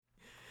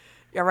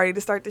Y'all ready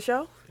to start the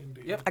show?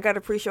 Yep. I got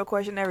a pre-show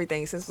question and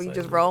everything. Since we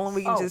just rolling,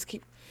 we can just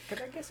keep... Can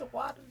I get some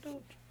water, dude?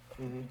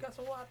 You got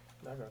some water?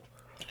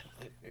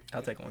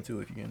 I'll take one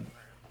too if you can.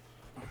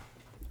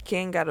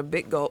 Ken got a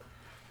big gulp.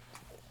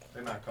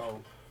 They're not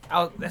cold.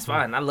 Oh, that's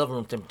fine. I love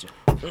room temperature.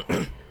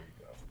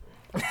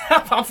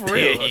 I'm for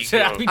real. I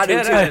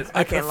do too.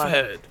 I can't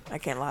lie. I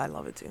can't lie. I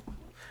love it too.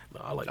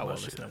 No, I like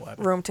that.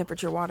 Room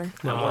temperature water.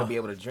 I want to be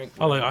able to drink.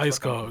 I like ice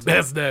cold.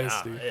 That's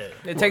nasty.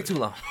 It take too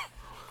long.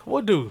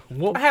 What do?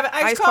 What? I have it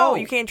Ice cold.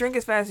 You can't drink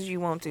as fast as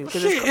you want to.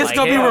 Cause It's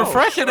gonna be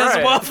refreshing as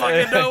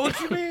motherfucker. Know what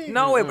you mean?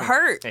 No, it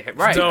hurt.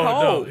 Right.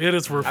 No, it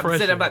is I'm refreshing.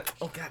 sitting there like,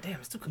 oh goddamn,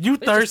 it's too cold. You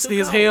It's just thirsty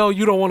too as cold. hell.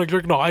 You don't want to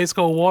drink no ice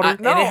cold water.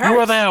 No, it You hurts.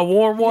 rather have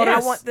warm water.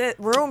 I want that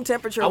room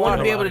temperature I want water.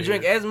 to be able to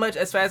drink as much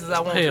as fast as I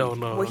want Hell to.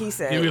 no. What he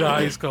said. Give me the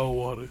ice cold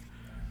water.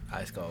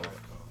 Ice cold.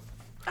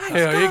 Ice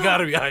Hell, cold. it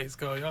gotta be ice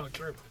cold. Y'all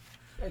tripping.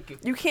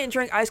 You can't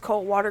drink ice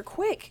cold water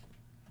quick.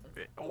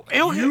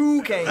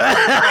 You can't.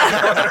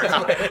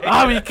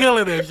 I be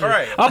killing that shit.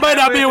 Right. I might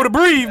not be able to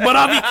breathe, but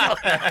I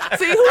be.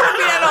 See, who would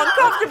be that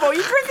uncomfortable?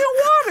 You drinking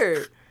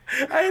water.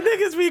 Hey,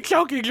 niggas be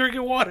choking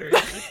drinking water.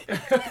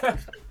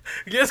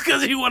 Just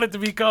because you want it to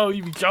be cold,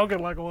 you be choking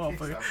like a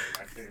motherfucker.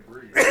 I can't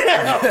breathe.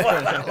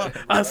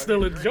 I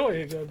still enjoy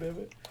it,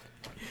 goddammit.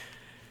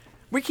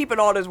 We keeping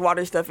all this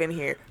water stuff in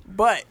here.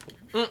 But,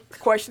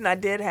 question I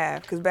did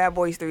have, because Bad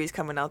Boys 3 is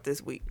coming out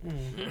this week.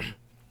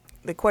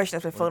 The question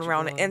that's been floating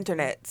around the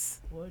internets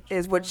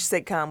is which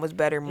sitcom was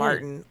better,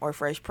 Martin or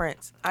Fresh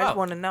Prince? I just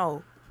want to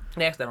know,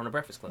 They asked that on the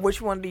Breakfast Club.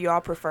 which one do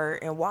y'all prefer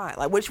and why?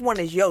 Like, which one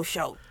is your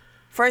show?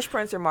 Fresh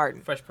Prince or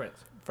Martin? Fresh Prince.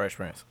 Fresh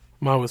Prince.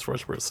 Mine was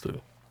Fresh Prince, too.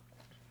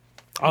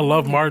 I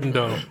love Martin,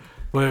 though.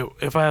 But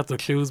if I have to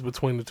choose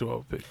between the two, I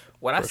would pick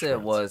What I Fresh said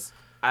Prince. was,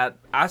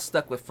 I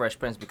stuck with Fresh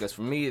Prince because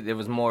for me there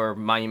was more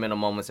monumental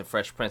moments in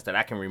Fresh Prince that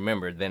I can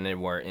remember than there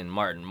were in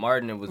Martin.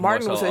 Martin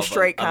Martin more was so a of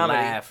straight a comedy.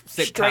 laugh,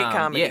 sitcom, Straight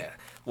comedy. Yeah.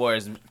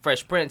 Whereas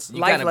Fresh Prince, you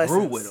Life kind of grew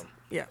lessons. with him.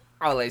 Yeah.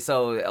 Oh, like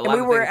so. A lot And we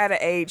of were things, at an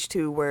age,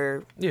 too,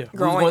 where Yeah. we was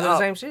growing going through the up,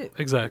 same shit.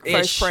 Exactly.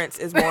 Fresh ish. Prince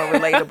is more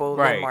relatable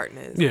Right. than Martin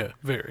is. Yeah,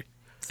 very.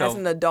 As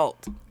an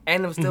adult.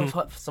 And there was still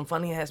some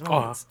funny ass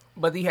moments.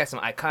 But you had some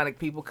iconic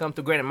people come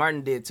through. Granted,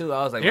 Martin did too.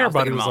 I was like,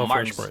 Everybody I was was thinking on about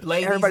Martin's Fresh Prince.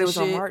 ladies Everybody and was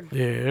on shit. Martin.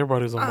 Yeah,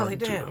 everybody's on Oh, Martin,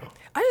 damn. too.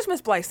 I just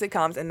miss black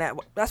sitcoms, and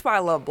that's why I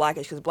love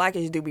Blackish, because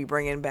Blackish do be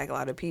bringing back a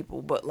lot of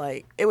people. But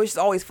like, it was just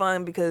always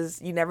fun because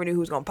you never knew who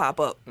was gonna pop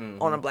up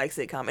on a black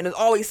sitcom, and it was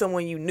always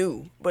someone you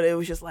knew. But it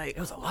was just like,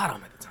 There was a lot of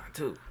them at the time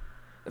too.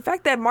 the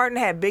fact that Martin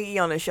had Biggie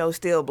on the show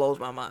still blows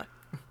my mind.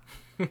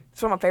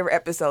 It's one of my favorite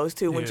episodes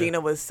too, when Yeah. Gina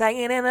was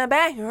singing in the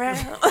background.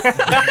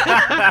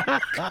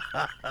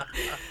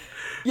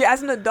 Yeah,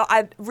 as an adult,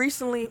 I should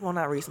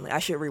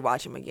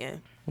rewatch him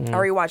again. I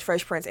rewatched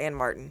Fresh Prince and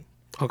Martin.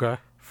 Okay.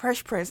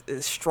 Fresh Prince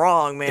is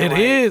strong, man. It Like,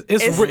 is.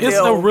 It's a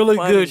still really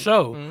funny. good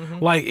show.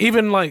 Like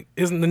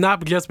it's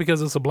not just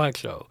because it's a black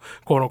show,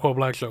 quote unquote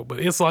black show, but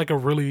it's like a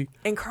really.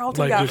 And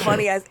Carlton Like got good show.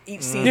 funny as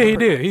each season. Yeah, he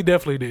did. He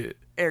definitely did.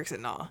 Eric said,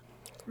 "Nah."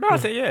 No, I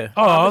said yeah.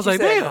 Oh, I was But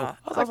like, you said, damn. nah.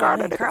 I was like,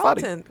 man,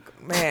 Carlton,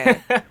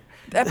 man.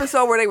 The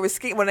episode where they were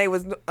when they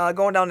was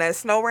going down that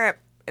snow ramp,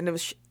 and it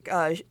was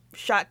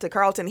shot to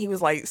Carlton. He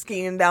was like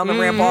skiing down the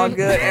ramp all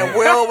good, and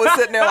Will was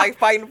sitting there like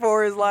fighting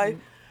for his life.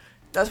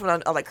 That's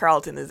when I like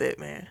Carlton is it,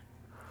 man.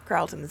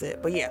 Carlton is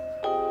it. But yeah,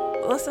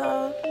 let's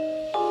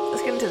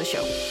get into the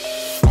show.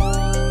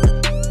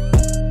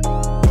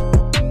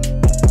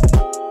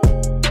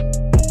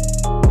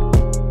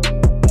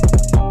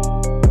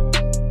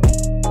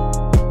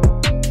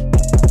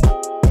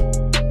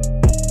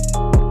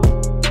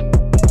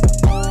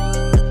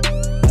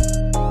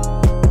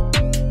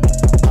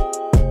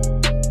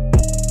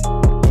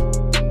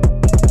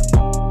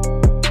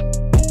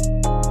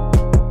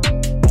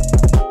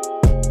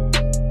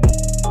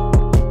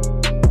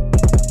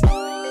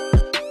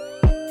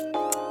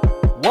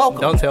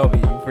 Welcome Don't tell me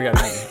you forgot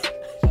me.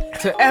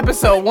 to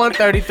episode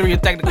 133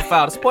 of Technical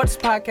File, the sports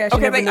podcast.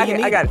 Okay, you never knew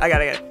you I got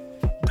needed. it.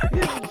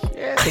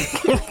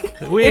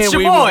 It's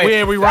your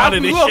boy. We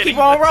running this We'll shit. keep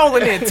on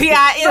rolling in.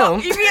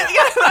 T-I-M. You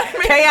gotta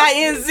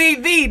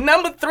K-I-N-Z-D,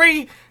 number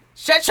 3,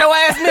 shut your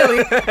ass Millie,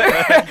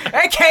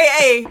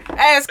 a.k.a.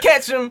 Ass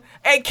Ketchum,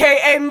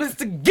 a.k.a.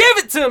 Mr. Give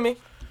It To Me.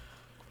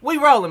 We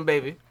rolling,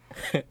 baby.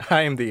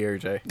 I am the Air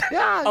J.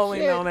 only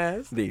known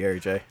as. The Air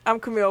J. I'm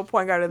Camille,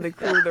 point guard of the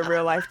crew, the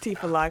real life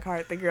Tifa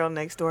Lockhart, the girl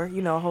next door.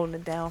 You know, holding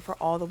it down for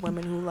all the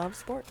women who love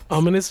sports.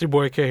 And it's your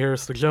boy K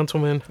Harris, the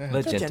gentleman,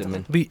 The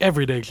gentleman. the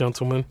everyday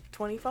gentleman,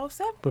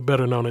 24/7. but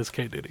better known as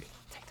K Diddy.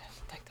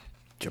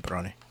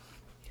 Jabroni.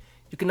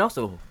 You can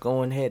also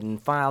go ahead and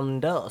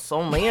find us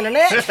on the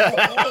internet.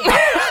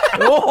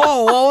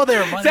 Whoa,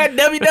 there, buddy. It's at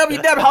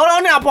www. Hold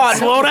on now, partner.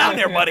 Slow down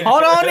there, buddy.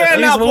 Hold on there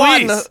now, Jeez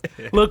partner.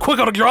 Louise. Look quick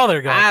on the draw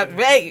there, guy.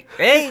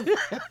 Hey,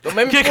 don't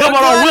make me Can't put come a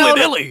out on gun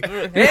willy it.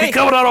 nilly. Hey. Can't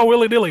come out on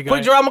willy nilly, guy.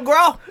 Put Draw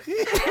McGraw.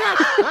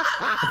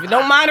 If you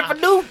don't mind if I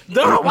do.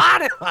 Don't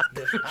mind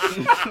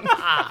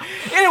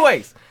it.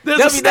 Anyways. There's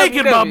a snake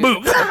in my www.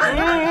 boot.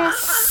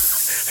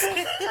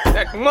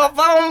 That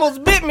motherfucker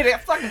almost bit me,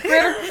 that fucking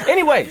critter.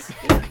 Anyways.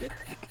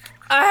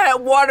 I had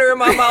water in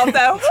my mouth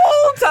that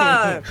whole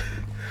time.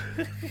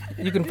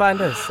 You can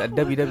find us at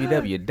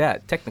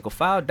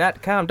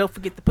www.technicalfile.com. Don't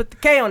forget to put the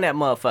K on that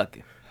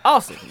motherfucker.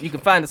 Also, you can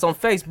find us on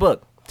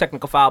Facebook,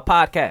 Technical File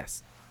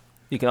Podcast.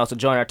 You can also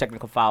join our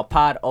Technical File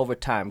Pod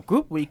Overtime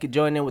group where you can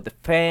join in with the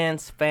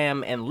fans,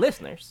 fam, and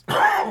listeners.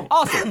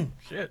 Also,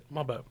 Shit,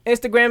 my bad.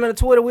 Instagram and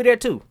Twitter, we there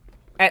too.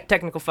 At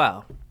Technical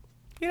File.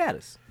 Get at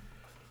us.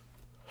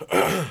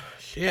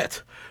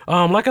 Shit.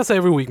 Like I say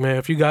every week, man,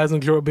 if you guys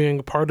enjoy being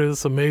a part of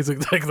this amazing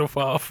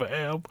Technophile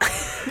fam,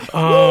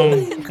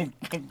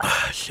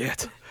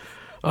 shit.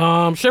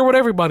 Share with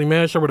everybody,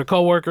 man. Share with a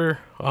coworker,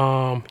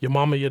 your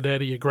mama, your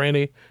daddy, your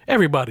granny,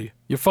 everybody,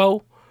 your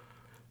foe,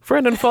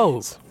 friend and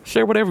foes.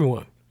 Share with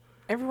everyone.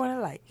 Everyone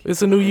alike.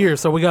 It's a new year,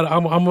 so we got.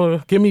 I'm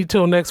gonna give me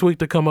till next week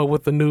to come up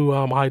with a new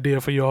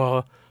idea for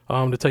y'all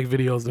to take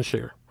videos and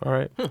share. All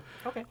right.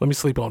 Okay. Let me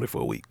sleep on it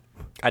for a week.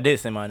 I did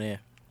send mine in.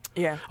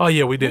 Yeah. Oh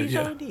yeah, we did. We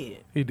Yeah, sure did.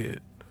 he did.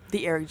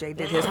 The Eric J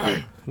did his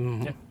part.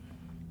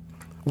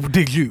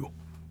 Did you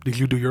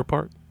do your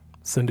part?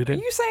 Send it in.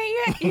 You saying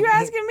you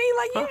asking me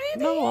like you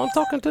did? No, I'm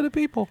talking to the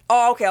people.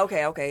 Oh,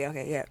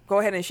 okay. Yeah. Go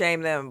ahead and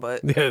shame them,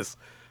 but they Yes,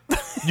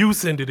 you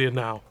send it in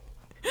now.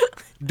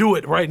 Do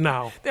it right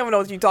now. don't know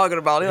what you're talking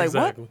about. They're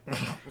Exactly. like,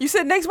 what? You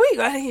said next week.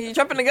 You're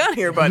jumping the gun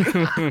here, buddy.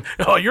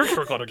 Oh, you're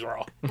gonna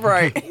draw.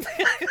 Right.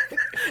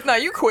 No,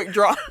 you quick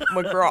draw,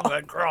 McGraw.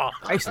 McGraw.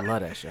 I used to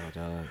love that show,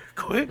 dog.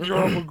 Quick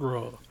draw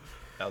McGraw.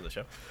 That was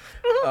the show.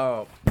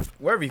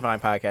 Wherever you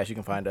find podcasts, you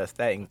can find us.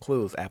 That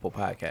includes Apple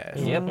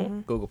Podcasts,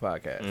 Yep. Google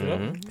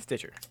Podcasts,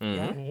 Stitcher,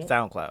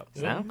 SoundCloud,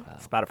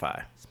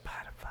 Spotify,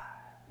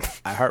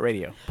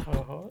 iHeartRadio,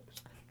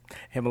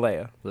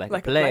 Himalaya, Like,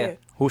 Like a a player.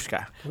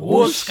 Whooshka,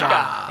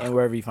 Whooshka. and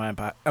wherever you find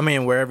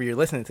wherever you're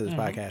listening to this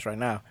podcast right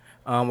now.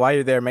 While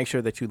you're there, make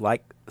sure that you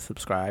like,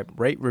 subscribe,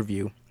 rate,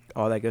 review,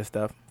 all that good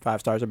stuff. 5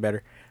 stars or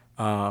better.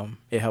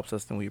 It helps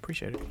us, and we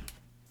appreciate it.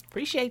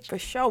 Appreciate you. For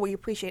sure, we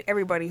appreciate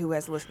everybody who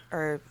has listened.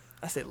 Or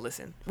I said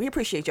listen. We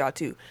appreciate y'all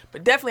too,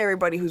 but definitely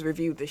everybody who's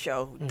reviewed the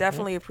show.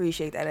 Definitely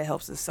appreciate that. It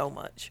helps us so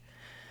much.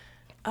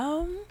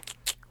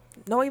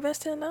 No events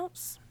to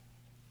announce.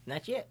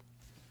 Not yet.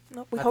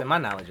 No, we Not hope to my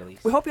knowledge, at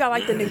least. we hope y'all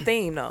like the new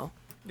theme though.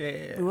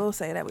 Yeah. We will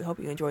say that. We hope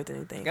you enjoyed the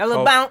new theme. Got a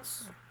little Oh.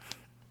 bounce.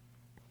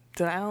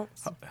 To the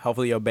ounce.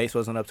 Hopefully your bass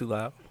wasn't up too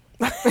loud.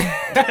 They're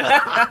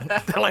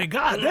like,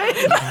 God damn.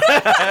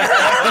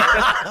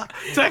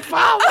 Tech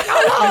File, look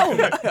how long.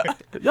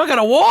 Y'all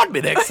gotta warn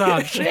me next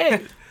time.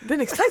 Shit.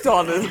 Didn't expect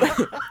all this.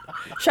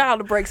 Shout out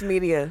to Breaks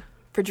Media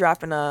for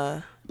dropping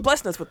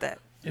blessing us with that.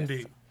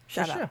 Indeed.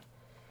 Shout For out. sure.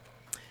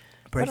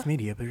 Breaks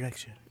Media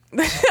Production.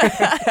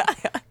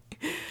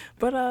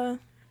 But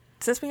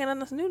since we got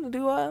nothing new to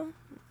do,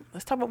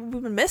 let's talk about what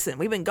we've been missing.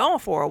 We've been gone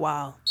for a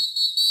while.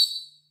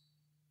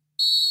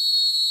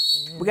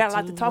 We got a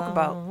lot to talk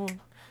about.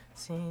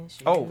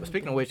 Oh,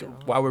 speaking of which,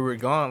 while we were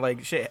gone,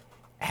 like shit,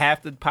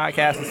 half the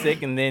podcast was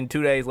sick, and then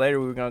 2 days later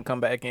we were gonna come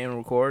back in and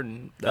record,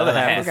 and the other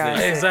half was half.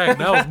 sick.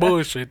 Exactly. That was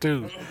bullshit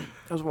too.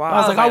 It was I wild.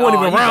 was like, I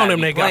wasn't oh, even you around gotta them.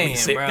 be They got me playing,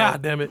 sick. bro.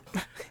 God damn it.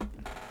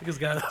 Niggas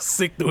got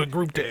sick through a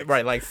group text.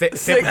 Right, like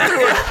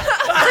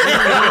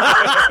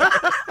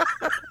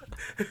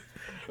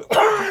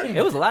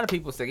It was a lot of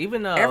people sick.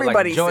 Even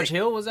Everybody's like George sick.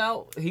 Hill was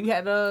out. He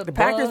had the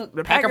Packers- bug.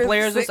 the Packer Packers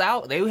players was sick.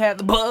 out. They had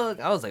the bug.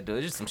 I was like, dude,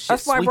 there's just some shit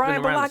That's why sweeping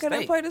Brian around Balaka the didn't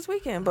state. play this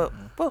weekend. But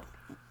well,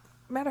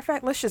 matter of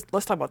fact, let's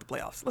talk about the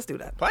playoffs. Let's do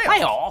that.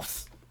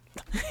 Playoffs.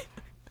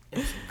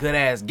 Good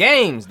ass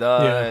games,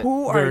 dog. Yeah.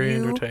 Who are Very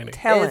you entertaining.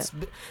 telling?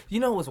 You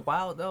know what's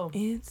wild though?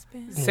 It's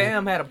been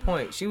Sam had a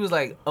point. She was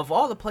like, of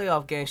all the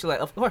playoff games, she was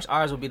like, of course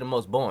ours would be the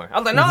most boring. I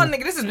was like, no,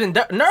 nigga, this has been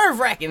nerve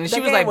wracking. And she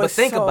That was like, game but was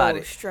think so about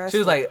it. stressful. She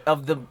was like,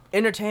 of the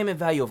entertainment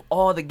value of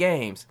all the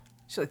games.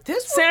 She's like,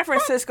 this one? San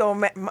Francisco,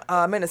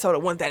 Minnesota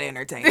want that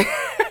entertainment.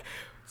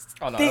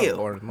 Oh, no,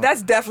 Still,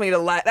 that's definitely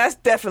that's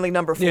definitely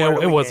number 4. Yeah, of the it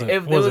weekend. wasn't.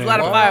 If there was a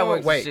lot of Oh,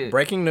 fireworks. wait, and shit.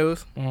 breaking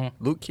news: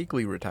 Luke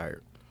Kuechly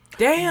retired.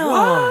 Damn.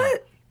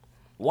 What?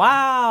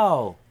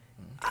 Wow.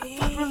 I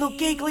fuck with Luke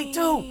Kuechly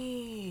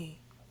too.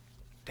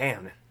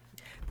 Damn.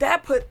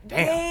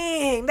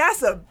 Dang,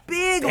 that's a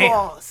big Damn.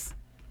 loss.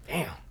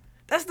 Damn.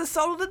 That's the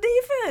soul of the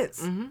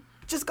defense.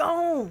 Just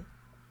gone.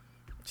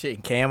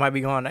 Shit, Cam might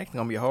be gone next.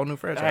 Gonna be a whole new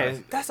franchise.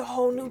 Hey, That's a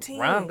whole new team.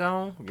 Ron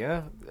gone.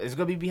 Yeah. It's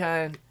gonna be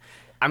behind.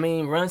 I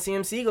mean, Run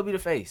CMC gonna be the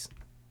face.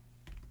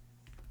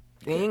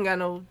 He ain't got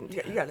no.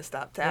 You got to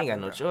stop He ain't tapping. got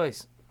no bro.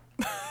 choice.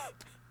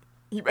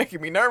 You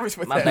making me nervous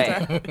with My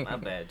that. bad. My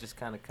bad. Just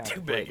kind of.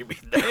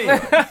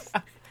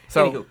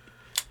 So,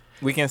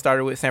 weekend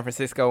started with San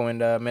Francisco and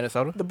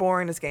Minnesota. The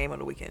boringest game on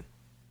the weekend.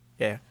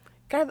 Yeah.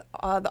 Got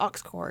the aux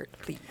cord,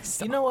 please.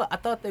 You know what? I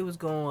thought they was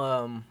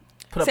gonna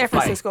put up San a fight.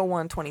 Francisco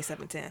won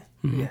 27-10.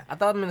 Yeah, I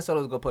thought Minnesota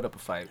was gonna put up a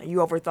fight. You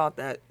overthought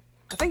that.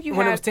 I think you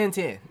When it had was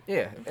 10-10.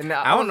 Yeah. And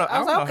I don't know- I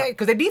was I don't like, know okay,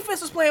 because their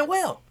defense was playing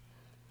well.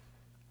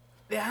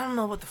 Yeah, I don't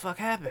know what the fuck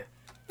happened.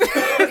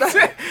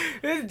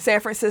 San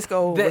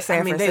Francisco was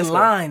San their Francisco.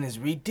 line is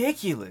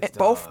ridiculous.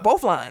 dog.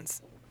 Both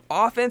lines,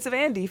 offensive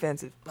and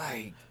defensive.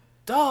 Like,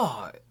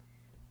 dog.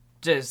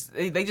 Just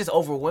they just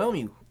overwhelm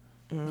you.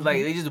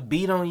 Like they just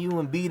beat on you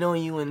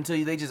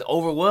until they just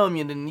overwhelm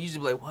you, and then you just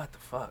be like, what the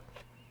fuck?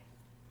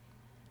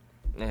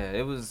 Yeah,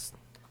 it was.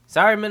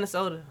 Sorry,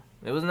 Minnesota.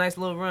 It was a nice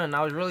little run.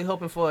 I was really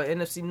hoping for an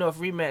NFC North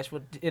rematch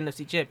with the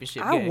NFC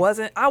Championship game.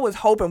 I was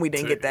hoping we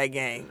didn't get that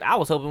game. I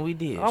was hoping we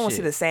did. I want to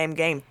see the same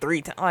game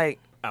 3 times. Like,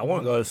 I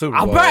want to go to the Super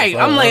All Bowl. right, so-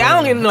 I'm like, I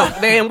don't get no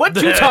damn what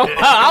you talking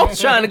about. I was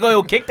trying to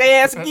go kick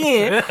their ass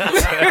again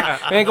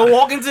and go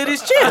walk into this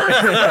chair.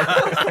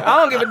 I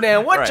don't give a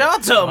damn what y'all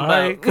talking All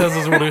right, about. because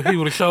he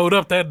would have showed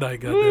up that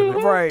night,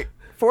 goddamn. right.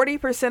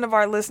 40% of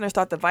our listeners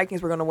thought the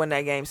Vikings were going to win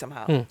that game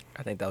somehow.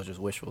 I think that was just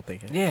wishful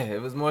thinking. Yeah,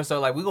 it was more so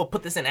like we gonna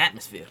put this in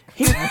atmosphere.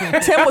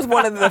 Tim was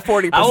one of the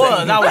 40%.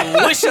 I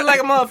was wishing like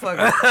a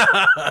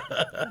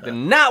motherfucker. Did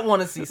not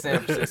want to see San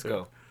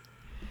Francisco.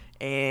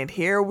 And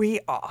here we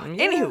are.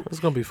 Anywho, It's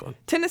gonna be fun.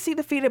 Tennessee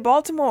defeated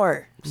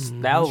Baltimore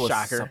That was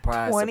Shocker.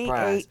 surprise.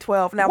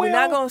 28-12. Now, we're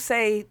not going to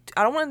say,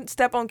 I don't want to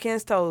step on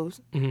Ken's toes.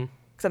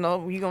 Because I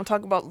know you're going to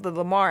talk about the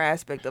Lamar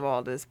aspect of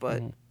all this.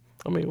 But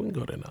I mean, we can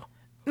go there now.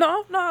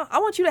 no, I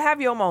want you to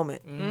have your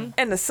moment.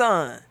 And the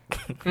sun.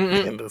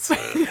 It's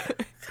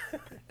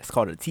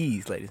called a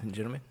tease, ladies and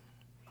gentlemen.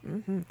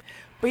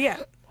 But yeah.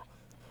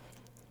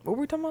 What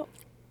were we talking about?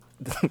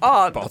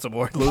 Oh,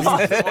 Baltimore losing.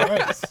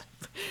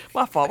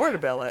 my fault. Where the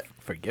bell at?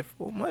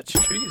 Forgetful much.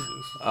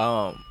 Jesus.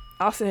 I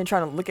was sitting here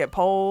trying to look at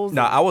polls.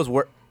 No, I was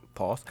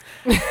pause.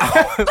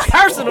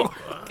 Personal.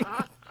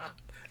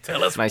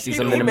 Tell us. Might see He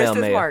something in the missed mail,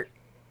 his man. mark.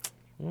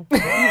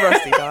 You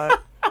rusty, dog.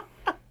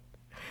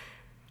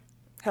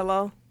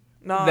 Hello?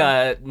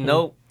 No.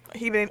 Nope.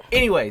 He didn't.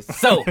 Anyways,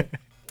 so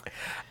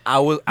I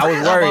was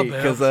worried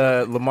bad. because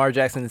Lamar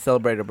Jackson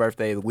celebrated a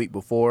birthday the week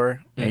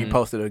before, and he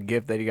posted a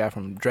gift that he got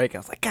from Drake. I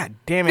was like, God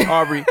damn it,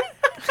 Aubrey!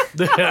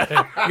 You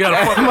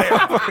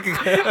gotta fuck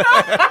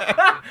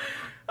that.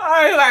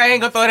 I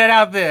ain't gonna throw that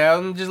out there.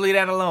 I'm just leave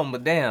that alone.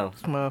 But damn,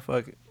 This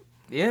motherfucker.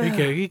 yeah.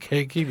 He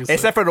can't keep it.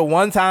 Except for the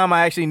one time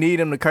I actually need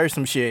him to curse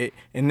some shit,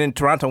 and then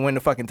Toronto win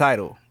the fucking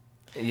title.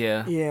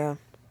 Yeah. Yeah.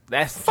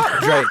 That's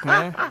Drake,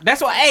 man.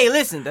 that's why. Hey,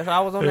 listen. That's why I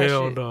was on that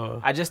Hell shit.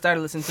 no. I just started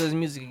listening to his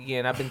music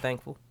again. I've been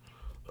thankful.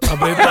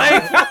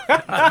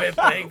 I've been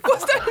thankful.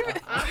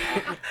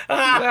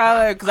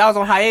 Because I was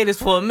on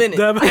hiatus for a minute.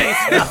 That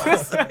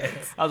makes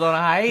sense. I was on a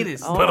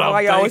hiatus. Oh, But I'm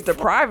why y'all always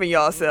thankful. depriving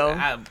yourself?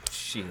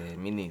 Shit,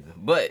 me neither.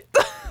 But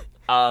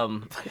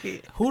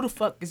who the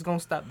fuck is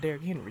gonna stop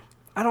Derrick Henry?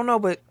 I don't know,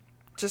 but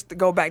just to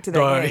go back to that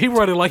Dog, game. he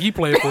running like he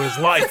playing for his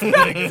life.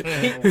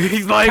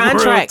 He's like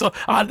Contract. real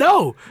I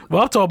know, but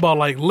I'm talking about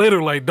like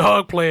literally like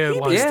dog playing He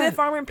like be stiff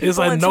arming people It's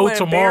like into no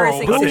tomorrow,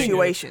 embarrassing but-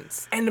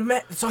 situations. And the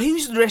man, so he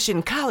used to do that shit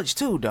in college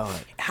too, dog.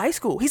 High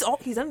school. He's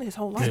done it his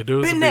whole life. Yeah,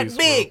 dude's Been a that beast,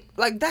 big,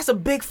 like that's a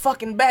big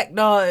fucking back,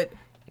 dog.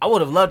 I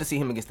would have loved to see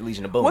him against the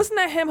Legion of Boom. Wasn't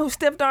that him who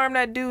stiff armed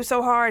that dude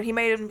so hard he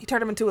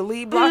turned him into a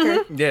lead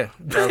blocker? Yeah,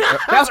 That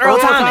was Earl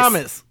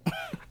Thomas.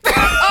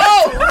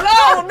 Oh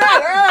no,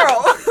 not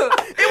Earl!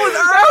 It was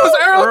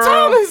Earl. Earl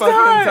Thomas, fucking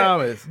dog.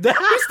 Thomas. He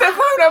stepped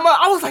on that mother.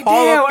 I was like,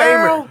 Hall damn, of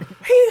Famer. Earl.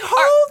 He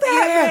hold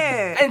that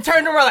man. And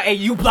turned around like, hey,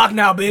 you block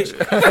now, bitch.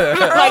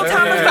 Earl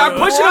Thomas Start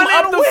pushing him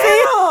up the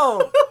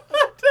field.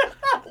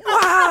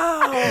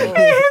 Wow. He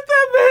hit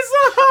that man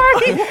so hard.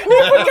 He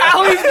forgot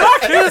who he's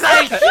blocking. He was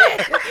like, shit.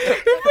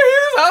 He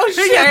was, oh,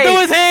 shit. He just threw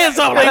his hands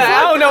up like,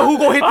 I don't know who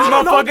gonna hit this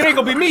motherfucker. It ain't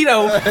gonna be me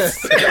though. He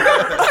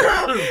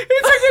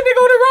took that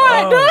nigga on the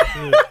ride, dog.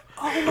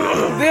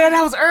 Man,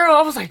 that was Earl.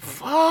 I was like,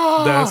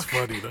 fuck. That's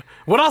funny. Though.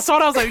 When I saw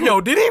that, I was like, yo,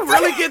 did he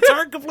really get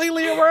turned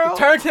completely around?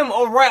 Turned him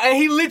around, and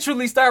he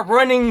literally started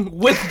running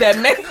with that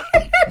man.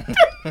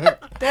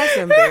 That's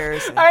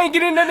embarrassing. I ain't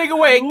getting that nigga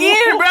way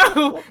again,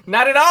 bro.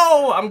 Not at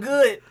all. I'm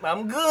good.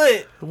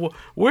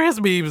 Where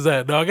his memes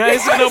at, dog? I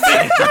ain't seen no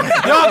memes.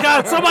 Y'all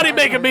got somebody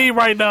make a meme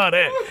right now,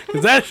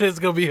 because that shit's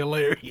gonna be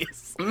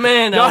hilarious.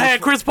 Man, Y'all had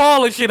Chris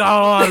Paul and shit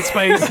all out of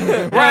space.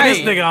 Right. This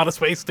nigga out of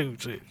space too,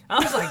 shit. I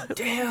was like,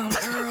 damn,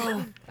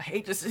 Earl. I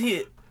hate to see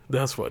it.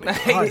 That's funny. I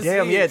hate Oh, to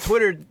damn, see yeah, it.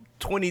 Twitter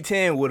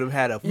 2010 would have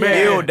had a Yeah.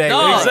 field day.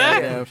 Dog.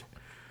 Exactly.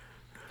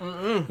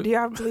 Do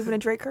y'all believe in a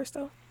Drake curse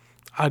though?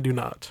 I do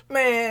not.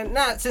 Man,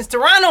 not since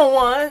Toronto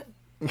won.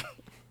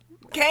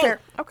 Can't. Fair.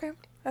 Okay,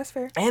 that's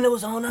fair. And it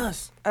was on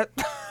us. That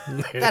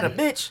a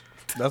bitch.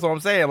 That's what I'm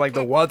saying. Like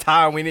the one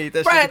time we need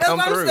that Right, shit to that's come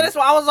what I'm through. saying. That's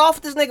why I was off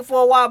with this nigga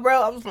for a while,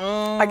 bro. I was.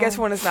 I guess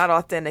when it's not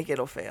authentic,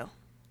 it'll fail.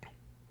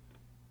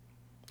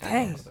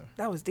 Dang,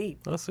 that was deep.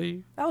 I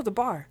see. That was a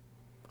bar.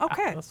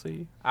 Okay. I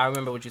see. I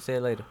remember what you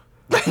said later.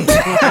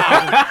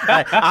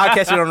 I'll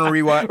catch it on the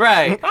rewind.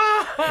 Right.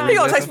 He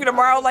gonna text me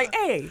tomorrow like,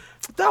 hey,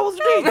 That was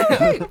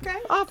me. okay.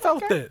 I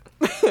felt that.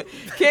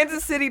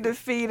 Kansas City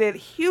defeated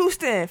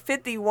Houston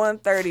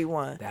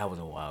 51-31. That was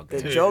a wild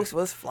The game. jokes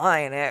was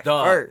flying at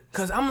Dog. first.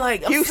 Cause I'm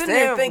like, I'm Houston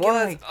sitting there thinking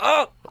was like,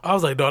 up. I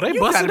was like, dog, they You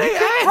busted gotta be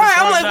their ass. right.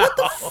 I'm like, now. what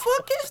the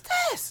fuck is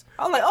this?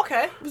 I'm like,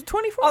 okay. It was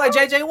 24. I'm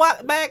like, JJ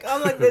Watt back.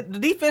 I'm like, the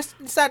defense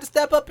decided to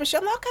step up and shit.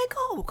 I'm like, okay,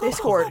 cool. They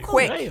scored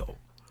quick. Damn.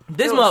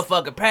 This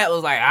motherfucker Pat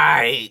was like, all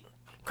right,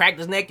 cracked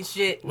his neck and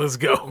shit. Let's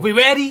go. We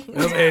ready? That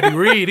was Andy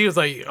Reid. He was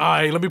like, all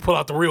right, let me pull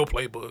out the real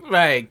playbook.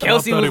 Right.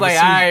 Kelsey thought was it like,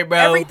 was all right, bro.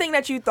 Everything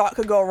that you thought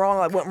could go wrong,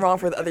 like, went wrong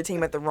for the other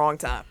team at the wrong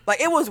time. Like,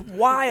 it was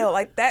wild.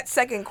 Like, that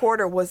second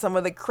quarter was some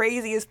of the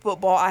craziest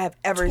football I have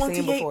ever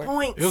seen 28 before.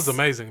 points. It was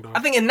amazing, though. I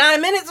think in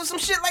 9 minutes or some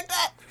shit like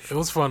that. It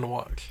was fun to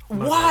watch.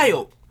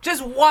 Wild.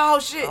 Just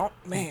wild shit. Oh,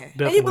 man.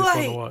 Definitely you be fun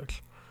like- to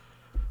watch.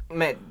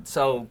 Man,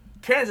 so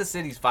Kansas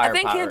City's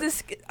firepower.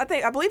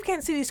 I believe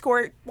Kansas City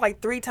scored like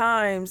 3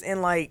 times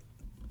in like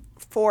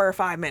 4 or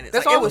 5 minutes.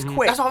 That's Like, all, it was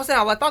quick. That's all I'm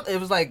saying. I thought it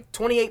was like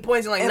 28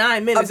 points in like And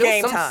 9 minutes. of It was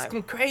game some, time.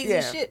 some crazy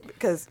Yeah, shit.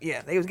 because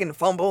they was getting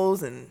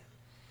fumbles and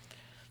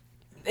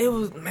It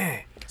was,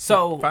 man.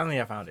 So,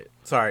 Finally, I found it.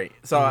 Sorry.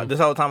 So this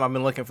whole time I've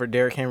been looking for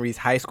Derrick Henry's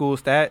high school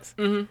stats.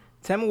 Mm-hmm.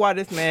 Tell me why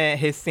this man,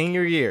 his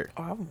senior year,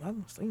 I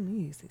haven't seen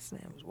these. This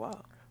man was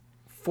wild.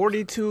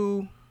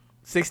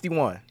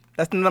 42-61.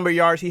 That's the number of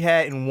yards he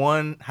had in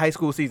one high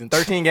school season.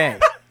 13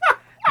 games.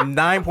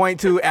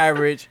 9.2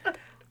 average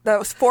That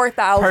was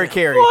 4,000 per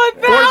carry.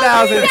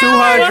 4,000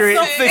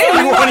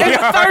 4,261 in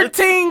yards.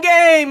 13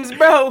 games,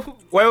 bro.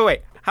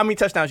 Wait. How many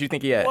touchdowns do you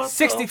think he had?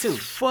 62.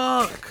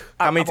 Fuck.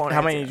 How many I won't did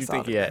answer you that,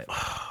 think he had?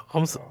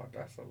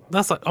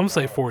 That's like, I'm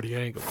saying 40. I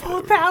ain't gonna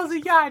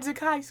 4,000 yards in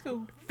high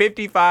school.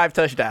 55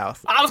 touchdowns.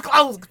 I was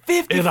close.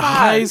 55. in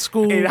high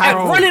school. In At high-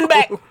 bro. running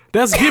back.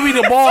 That's give me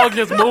the ball,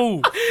 just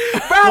move.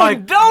 Bro,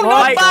 Like, don't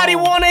like- nobody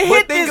want to But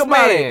hit think this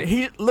about man. it.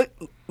 He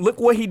look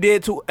what he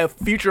did to a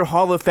future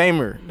Hall of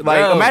Famer.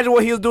 Like, Bro. imagine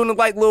what he was doing to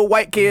like little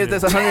white kids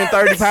that's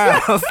 130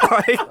 pounds.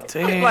 Like,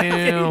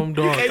 Damn,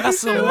 dog.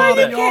 That's a do lot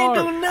that. of He can't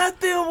do yards.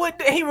 nothing with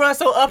that. He runs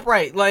so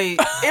upright. Like,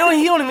 he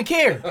don't even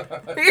care.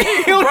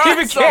 He don't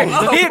even so care.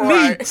 Hit me.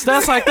 upright.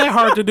 Stats like that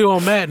hard to do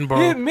on Madden, bro.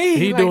 Hit me.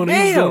 He's Like, doing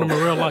damn. them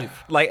in real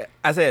life. like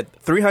I said,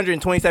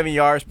 327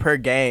 yards per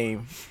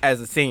game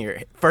as a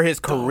senior. For his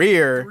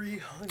career,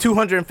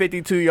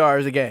 252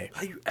 yards a game.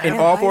 In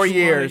all 4 That's a lot of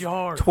years,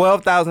 yards.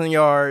 12,000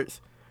 yards,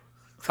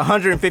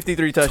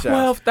 153 touchdowns.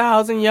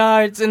 12,000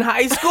 yards in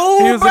high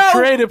school, He was bro. a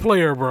creative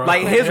player, bro.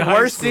 Like his In high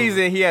worst school.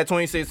 season, he had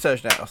 26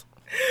 touchdowns.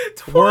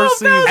 Worst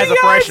season. 12,000 As a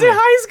yards freshman. in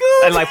high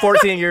school. At like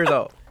 14 years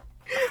old.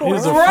 He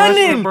was a running,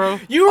 freshman, bro.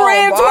 You Oh,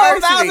 ran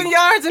 12,000 varsity.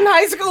 yards in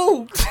high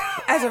school.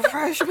 as a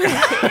freshman. He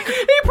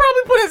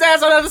probably put his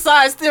ass on the other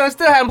side still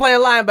had him playing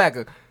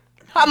linebacker.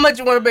 How much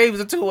you want to bet he was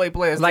a two-way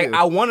player Like, still?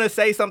 I want to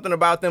say something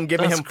about them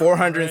giving That's him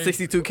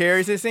 462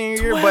 carries his senior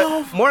year,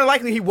 12. but more than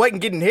likely he wasn't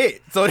getting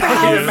hit. So it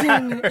doesn't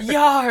even matter. 1,000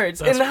 yards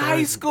That's in high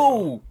crazy.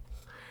 school.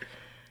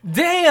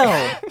 Damn.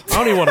 I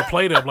don't even want to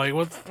play them. Like,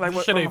 what? Like,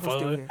 what Shit ain't am I supposed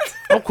to do fun. here?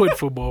 I'm quitting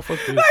football. Fuck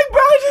this. Like,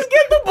 bro, just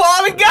get the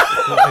ball and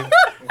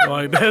go.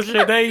 Like, that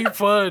shit ain't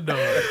fun, dog.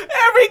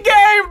 Every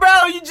game,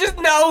 bro, you just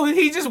know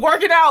he just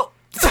working out.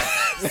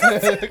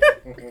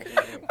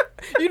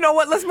 You know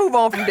what? Let's move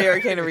on from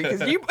Derrick Henry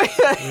because you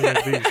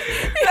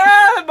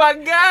Oh my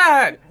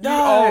God.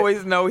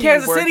 always know he's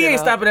Kansas City working ain't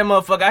out. stopping that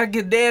motherfucker. I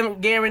can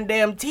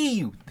guarantee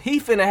you.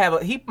 He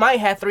might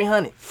have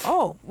 300.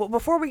 Oh, well,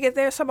 before we get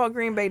there, let's talk about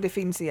Green Bay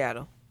defeating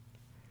Seattle.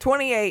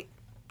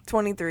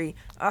 28-23.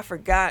 I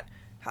forgot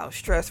how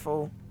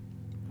stressful.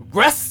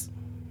 Russ.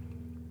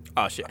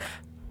 Oh, shit.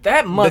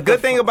 That motherfucker. The good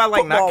thing about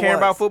like not Football caring was.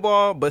 about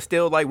football, but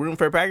still like rooting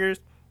for the Packers,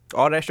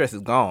 all that stress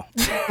is gone.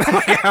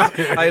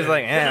 I was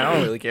like, I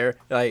don't really care.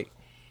 Like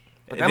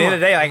at the end of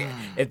the day, like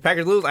if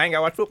Packers lose, I ain't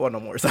gotta watch football no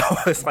more. So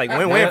it's like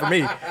win-win for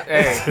me.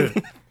 Hey,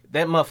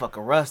 that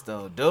motherfucker Russ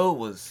though, dude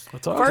was.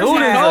 That's all. First Dude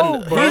is half, a-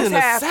 he's first an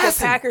half the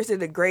assassin. Packers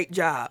did a great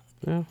job.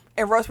 And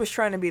Russ was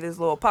trying to be this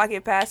little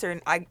pocket passer,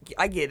 and I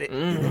get it.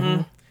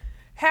 Mm-hmm.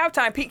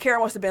 Halftime, Pete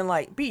Carroll must have been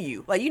like, be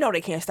you. Like, you know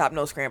they can't stop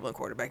no scrambling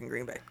quarterback in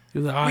Green Bay. He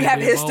was like, all We right, have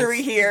man, history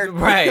boss. here.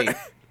 Right.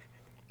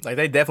 Like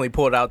they definitely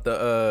pulled out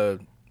the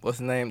what's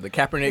his name, the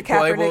Kaepernick, The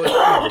Kaepernick.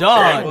 playbook.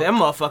 Dog, that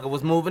motherfucker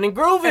was moving and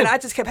grooving. And I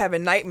just kept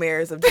having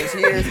nightmares of just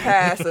years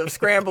past of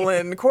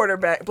scrambling black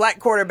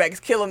quarterbacks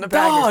killing the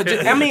Dog,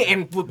 Packers. I mean,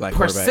 and with Black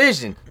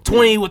precision.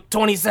 20 with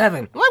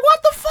 27. Like,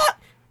 what the fuck?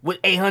 With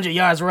 800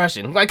 yards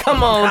rushing. Like,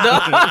 come on,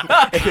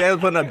 dog. They was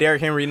putting up Derrick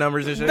Henry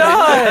numbers and shit. Dog.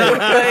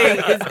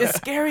 Like, it's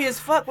scary as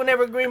fuck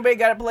whenever Green Bay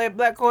got to play a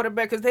black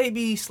quarterback because they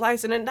be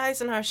slicing and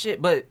dicing our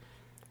shit. But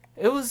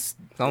it was,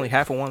 It's only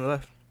half of one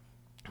left.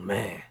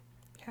 man.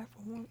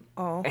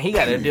 Oh. And he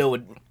got to deal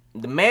with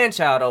the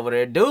man-child over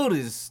there. Dude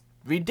is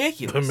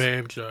ridiculous. The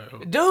man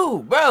child.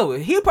 Dude, bro,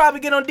 he'll probably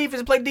get on defense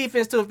and play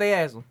defense too if they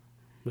ask him.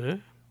 Yeah.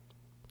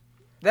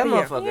 That Yeah.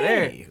 motherfucker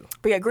there.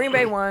 But yeah, Green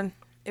Bay won.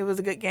 It was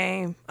a good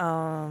game.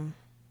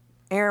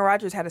 Aaron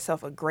Rodgers had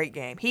himself a great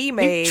game. He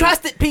He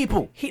trusted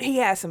people. He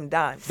had some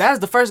dimes. That was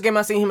the first game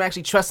I seen him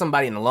actually trust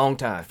somebody in a long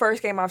time.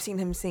 First game I've seen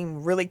him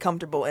seem really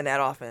comfortable in that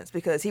offense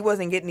because he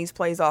wasn't getting these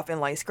plays off in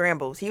like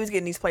scrambles. He was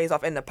getting these plays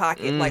off in the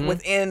pocket, like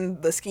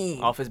within the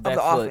scheme Off his of back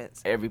the foot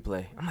offense. every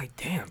play. I'm like,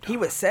 damn, dog. He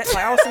was set.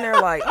 Like I was sitting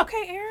there like,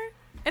 okay, Aaron,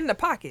 in the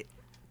pocket.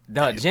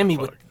 Dog, Jimmy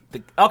with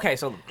the okay.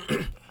 So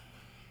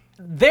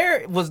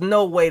there was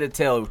no way to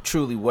tell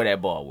truly where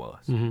that ball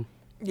was.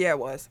 Yeah, it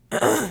was.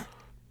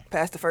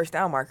 Past the first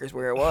down markers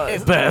where it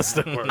was. Best.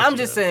 I'm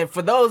just saying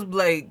for those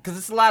like, because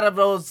it's a lot of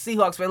those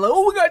Seahawks fans like,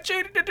 oh, we got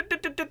cheated.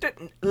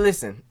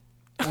 Listen,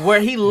 where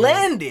he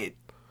landed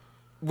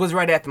was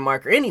right at the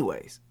marker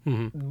anyways.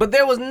 But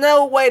there was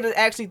no way to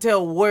actually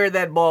tell where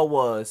that ball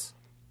was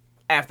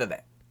after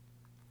that.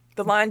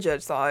 The line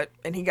judge saw it,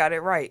 and he got it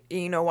right. And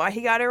you know why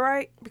he got it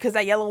right? Because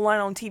that yellow line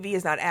on TV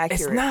is not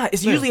accurate. It's not.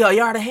 It's usually a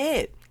yard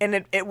ahead.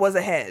 And it was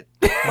ahead.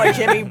 Like,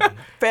 Jimmy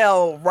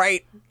fell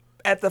right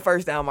at the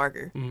first down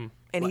marker.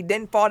 And he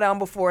didn't fall down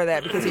before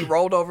that because he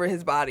rolled over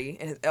his body,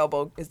 and his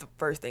elbow is the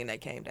first thing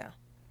that came down.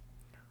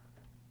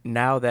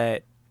 Now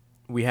that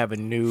we have a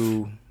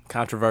new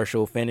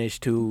controversial finish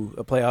to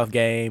a playoff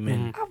game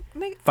in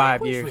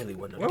 5 years. Really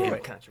wasn't no damn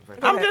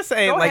controversy. I'm just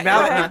saying, Go like,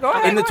 ahead,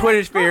 now in the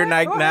Twitter sphere, go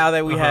ahead. now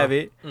that we have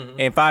it,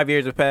 and 5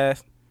 years have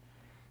passed,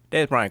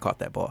 Dez Bryant caught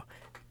that ball.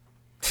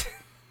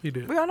 He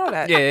did. We all know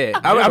that. Yeah.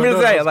 I'm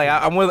just saying, like,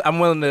 I'm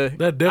willing to.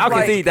 That I'll definitely-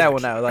 concede that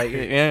one out. Like,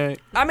 yeah.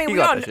 I mean, he we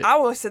got all. that shit. I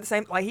would say the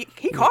same. Like,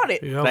 he caught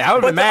it. Yeah, Like, I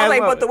would have But, been mad.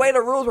 but the way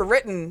the rules were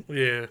written,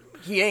 yeah,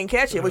 he ain't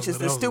catch it, which is that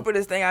the was-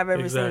 stupidest thing I've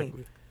ever exactly.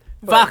 seen.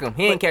 Fuck him.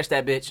 He ain't catch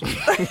that bitch.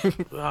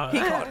 He caught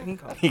it. He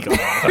caught it. He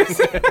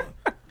got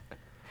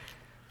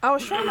I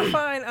was trying to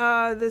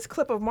find this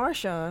clip of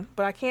Marshawn,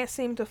 but I can't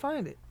seem to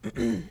find it.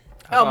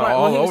 Oh,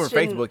 all when he was over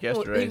spitting- Facebook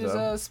yesterday, He was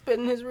so.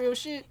 spitting his real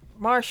shit.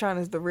 Marshawn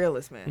is the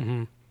realest,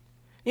 man.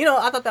 You know,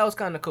 I thought that was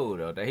kind of cool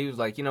though. That he was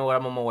like, you know what,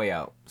 I'm on my way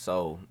out,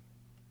 so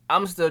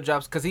I'm still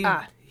drops because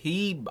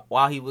he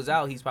while he was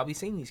out, he's probably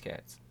seen these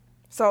cats.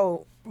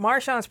 So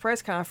Marshawn's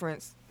press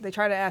conference, they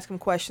tried to ask him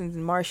questions,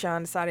 and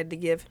Marshawn decided to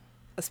give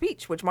a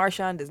speech, which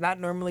Marshawn does not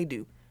normally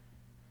do.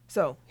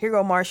 So here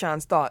go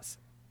Marshawn's thoughts.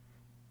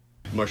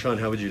 Marshawn,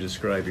 how would you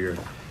describe in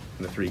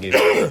the 3 games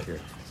here?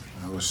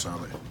 That was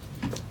solid.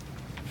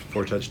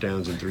 4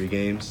 touchdowns in 3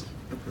 games.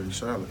 Pretty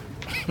solid.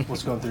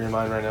 What's going through your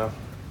mind right now?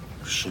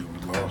 Shit, we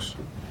lost.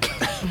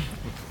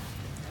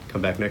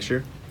 Come back next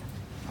year?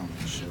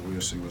 Shit,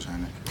 we'll see what's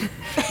happening.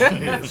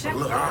 But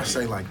look, I'll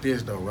say like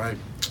this though, right?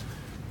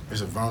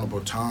 It's a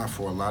vulnerable time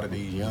for a lot of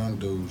these young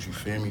dudes, you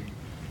feel me?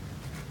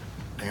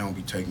 They don't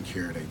be taking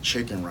care of their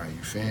chicken right,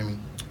 you feel me?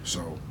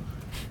 So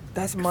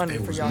That's if money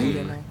it for was y'all me,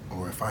 to know.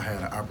 or if I had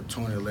an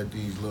opportunity to let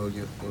these little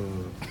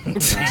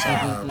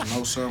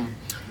know something,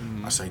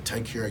 I say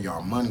take care of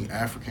y'all money,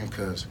 African,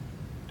 because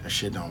that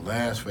shit don't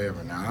last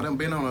forever. Now, I done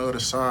been on the other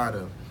side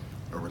of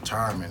a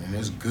retirement, and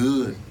it's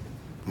good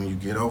when you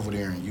get over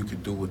there and you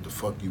can do what the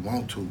fuck you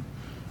want to.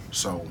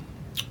 So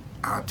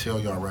I tell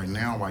y'all right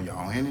now, while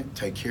y'all in it,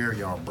 take care of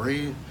y'all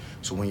bread.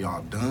 So when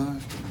y'all done,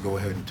 go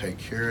ahead and take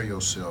care of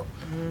yourself.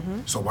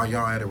 So while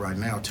y'all at it right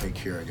now, take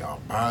care of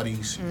y'all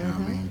bodies. You know what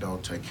I mean?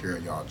 Don't take care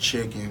of y'all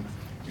chicken.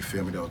 You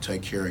feel me? They'll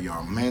take care of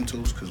y'all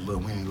mentals. Cause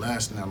look, we ain't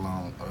lasting that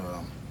long.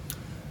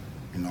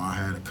 You know, I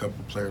had a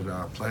couple players that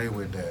I played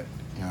with that,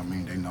 you know what I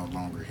mean, they no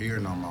longer here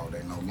no more.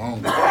 They no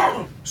longer.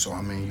 So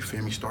I mean, you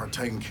feel me? Start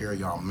taking care of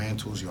y'all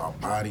mentals, y'all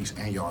bodies,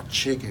 and y'all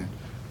chicken.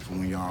 For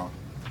when y'all,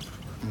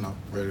 you know,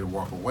 ready to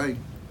walk away,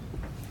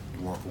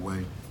 you walk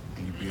away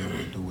and you be able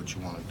to do what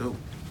you want to do.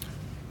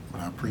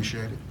 But I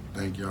appreciate it.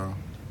 Thank y'all.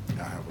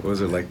 Y'all have a What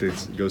was it like to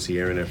go see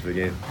Aaron after the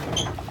game?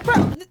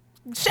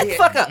 Shut the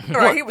fuck up.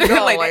 Right, he was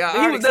gone, Like like, that. I He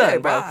already was done,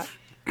 said bro. bye.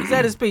 He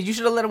said his speech. You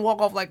should have let him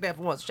walk off like that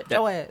for once. Shut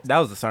your ass. That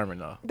was a sermon,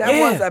 though. That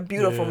Yeah. was a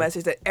beautiful Yeah.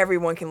 message that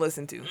everyone can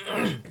listen to.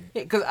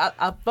 Because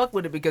I fuck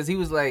with it because he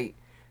was like,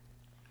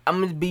 I'm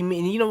going to be me.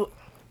 And you know,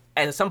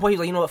 at some point he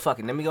was like, you know what, fuck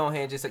it. Let me go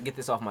ahead and just get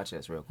this off my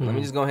chest real quick. Let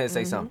me just go ahead and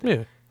say something.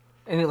 Yeah,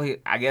 And he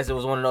like, I guess it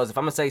was one of those, if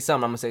I'm going to say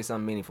something, I'm going to say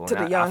something meaningful. To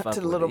And the I young, fuck to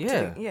the with little, it.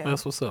 Yeah. yeah.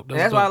 that's what's up. And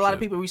that's why a lot of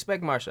dope people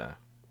respect Marshawn. shit.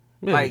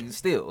 Yeah. Like,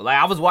 still. Like,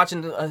 I was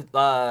watching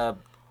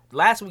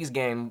last week's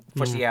game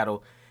for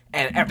Seattle,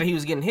 and after he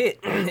was getting hit,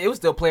 it was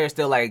still players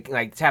still,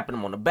 like tapping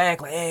him on the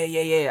back, like, hey,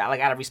 yeah,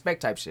 like, out of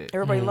respect type shit.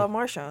 Everybody love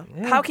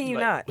Marshawn. How can you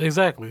not?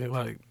 Exactly.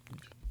 Like,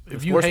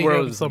 if you Sports hate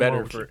world him, is something better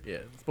wrong with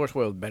for Sports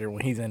world is better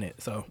when he's in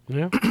it. So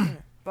you.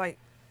 Like,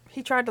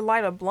 he tried to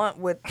light a blunt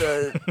with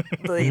the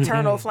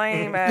eternal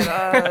flame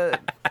at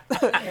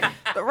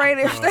the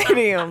Raider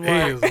Stadium.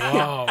 Yeah, he Like, is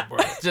wild, bro.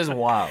 Just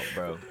wild,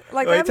 bro.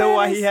 like wait, that tell man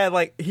why is- he had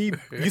like he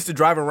used to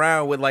drive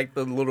around with like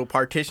the little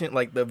partition,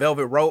 like the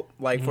velvet rope,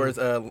 like for his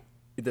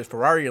either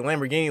Ferrari or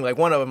Lamborghini. Like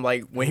one of them,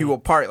 like when he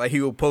would park, like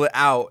he would pull it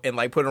out and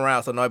like put it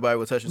around so nobody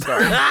would touch his car.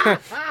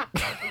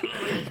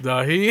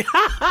 Nah, he.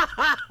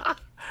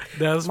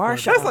 That's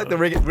Marshawn. That's like the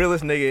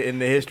realest nigga in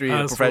the history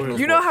I of professional. swear.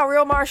 You know how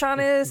real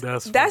Marshawn is?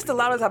 That's That's the funny,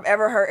 loudest I've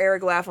ever heard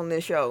Eric laugh on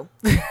this show.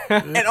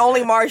 And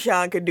only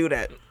Marshawn could do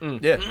that.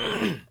 Yeah.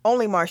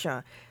 Only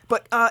Marshawn.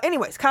 But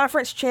anyways,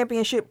 conference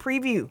championship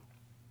preview.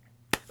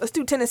 Let's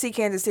do Tennessee,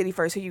 Kansas City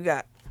first. Who you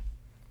got?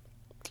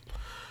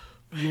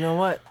 You know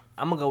what?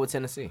 I'm going to go with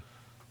Tennessee.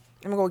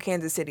 I'm going to go with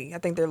Kansas City. I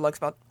think their luck's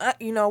about...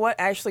 you know what?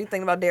 Actually,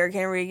 thinking about Derrick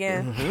Henry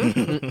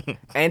again.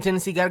 And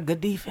Tennessee got a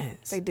good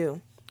defense. They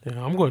do.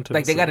 Yeah, I'm going to.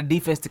 Like, they got a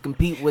defense to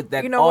compete with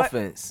that You know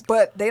offense. What?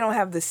 But they don't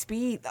have the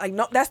speed. Like,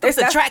 no, that's It's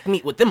a track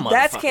meet with them motherfuckers.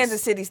 That's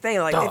Kansas City's thing.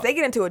 Like, Dog. if they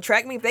get into a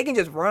track meet, if they can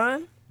just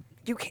run,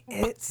 you can.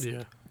 It's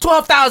Yeah.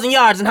 12,000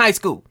 yards in high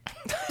school.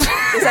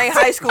 this ain't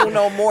high school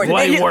no more.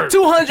 Light And, work.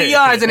 200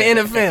 yards in the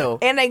NFL.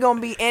 and they gonna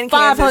be in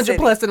Kansas 500 City.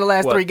 plus in the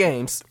last What? 3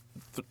 games.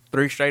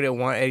 3 straight at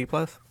 180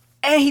 plus.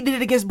 And he did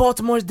it against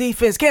Baltimore's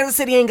defense. Kansas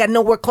City ain't got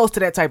nowhere close to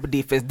that type of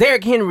defense.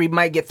 Derrick Henry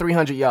might get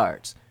 300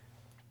 yards.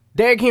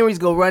 Derrick Henry's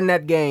going to run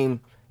that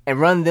game and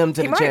run them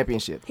to the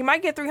championship. He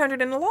might get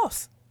 300 in the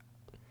loss.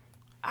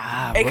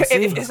 We'll see.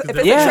 If it's a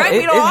track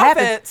meet on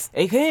offense,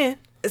 it can.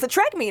 it's a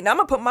track meet, and I'm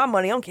going to put my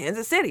money on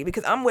Kansas City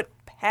because I'm with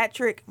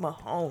Patrick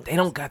Mahomes. They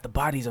don't got the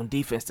bodies on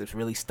defense to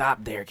really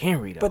stop Derrick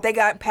Henry, though. But they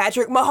got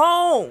Patrick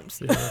Mahomes.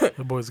 Yeah,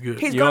 that boy's good.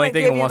 He's You only gonna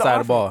think give on you one the side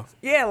of the offense. ball.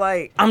 Yeah,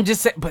 like I'm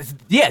just saying, but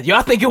yeah,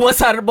 y'all thinking one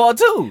side of the ball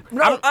too.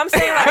 no, I'm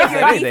saying like if your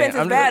saying defense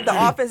that. is bad,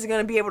 the offense is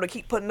going to be able to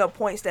keep putting up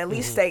points to at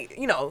least stay,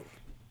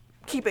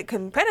 keep it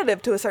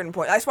competitive to a certain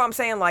point. That's why I'm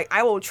saying like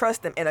I will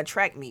trust them in a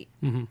track meet.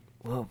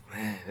 Well,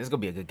 man, it's gonna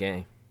be a good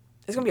game.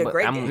 It's going to be a But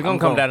great I'm- game. It's gonna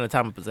come down to the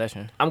time of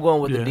possession. I'm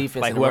going with the Yeah.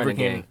 defense Like and the whoever running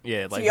can,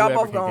 game. like y'all whoever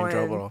both can going-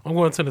 control the ball. I'm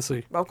going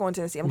Tennessee. Both going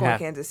Tennessee. I'm going Yeah.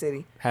 Kansas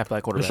City. Half black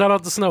And quarterback. shout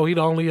out to Snow. He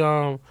the only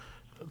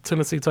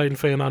Tennessee Titan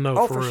fan I know.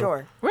 Oh, for for real.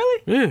 sure.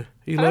 Really? Yeah,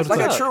 he loves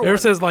like a it. true Ever one.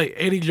 since like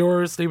Eddie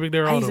George, Steve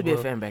McNair, I used to be a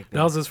bro. fan back then.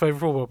 That was his favorite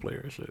football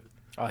player and shit.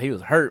 Oh, he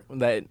was hurt when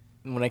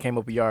they came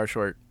up a yard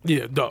short.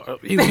 Yeah,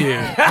 dog. He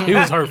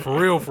was hurt for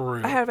real.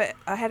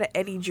 I had an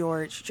Eddie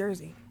George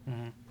jersey.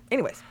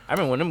 Anyways, I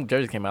remember when them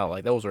jerseys came out,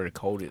 like those were the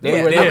coldest. They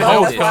Yeah, were yeah, the that's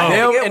coldest. why I had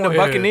to Them get and the one.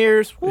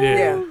 Buccaneers,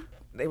 yeah,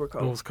 they were It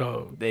cold. was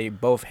cold. they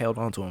both held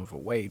on to him for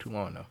way too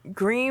long though.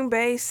 Green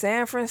Bay,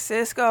 San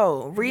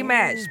Francisco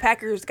rematch.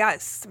 Packers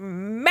got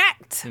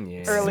smacked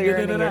Yeah. earlier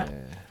in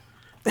the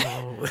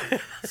year.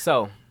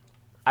 So,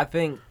 I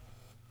think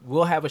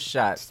we'll have a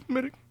shot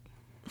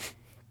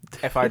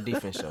if our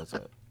defense shows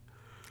up.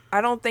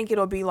 I don't think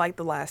it'll be like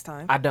the last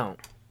time. I don't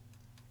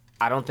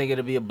think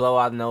it'll be a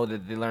blowout. Know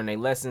that they learn their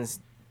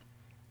lessons.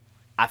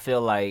 I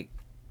feel like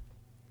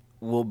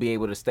we'll be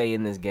able to stay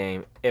in this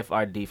game if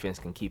our defense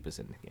can keep us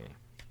in the game.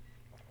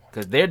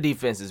 Because their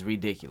defense is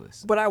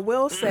ridiculous. But I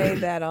will say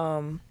that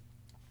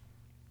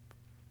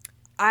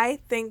I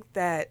think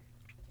that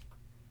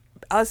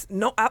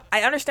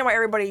I understand why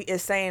everybody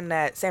is saying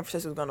that San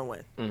Francisco's going to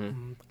win.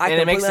 Mm-hmm. I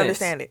And it makes completely sense.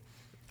 understand it.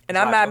 And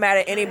I'm not mad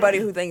at anybody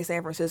who thinks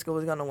San Francisco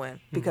is going to win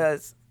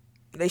because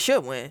they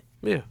should win.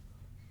 Yeah.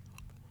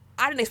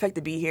 I didn't expect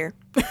to be here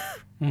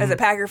as a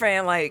Packer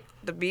fan, like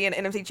to be in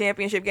an NFC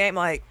Championship game,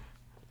 like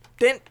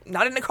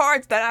not in the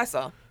cards that I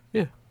saw.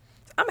 Yeah.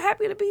 I'm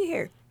happy to be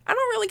here. I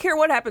don't really care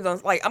what happens on.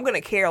 Like I'm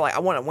gonna care. Like I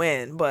want to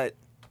win, but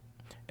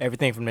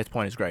Everything from this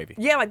point is gravy.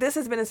 yeah, like this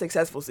has been a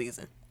successful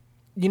season.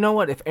 You know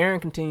what? If Aaron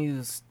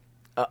continues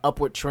an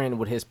upward trend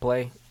with his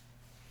play,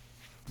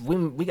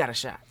 we got a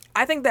shot.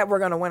 I think that we're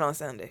gonna win on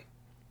Sunday,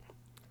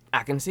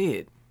 I can see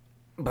it.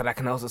 But I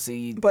can also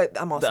see but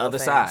I'm also the a other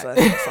fan, side. so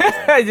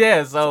that's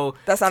Yeah, so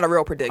that's not a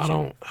real I prediction.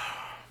 don't.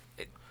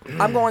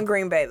 I'm going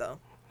Green Bay though.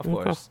 of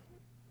course.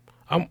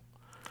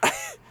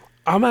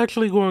 I'm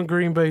actually going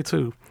Green Bay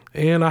too,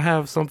 and I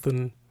have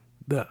something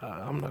that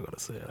I'm not gonna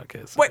say. I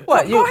can't say. Wait, it.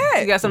 what? You, Go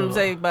ahead. You got something to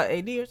say about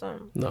AD or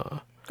something? No.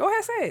 Go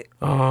ahead, say it.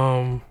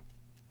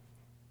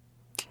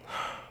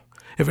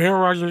 If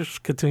Aaron Rodgers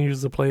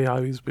continues to play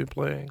how he's been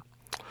playing,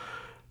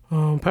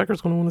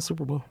 Packers gonna win the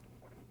Super Bowl.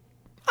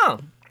 Oh,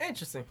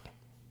 interesting.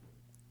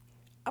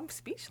 I'm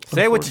speechless.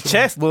 Say it with your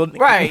chest, little.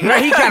 Right.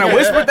 He kind of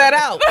whispered that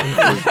out.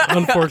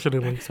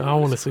 Unfortunately, so I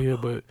don't want to see it,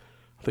 but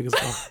I think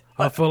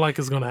I feel like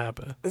it's gonna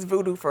happen. It's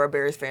voodoo for a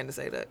Bears fan to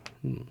say that.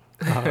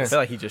 I feel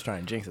like he's just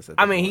trying to jinx us. At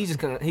I this mean,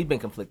 point. he's been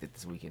conflicted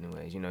this week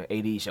anyways. You know,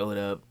 AD showed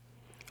up.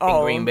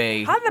 Oh, Green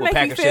Bay How did that with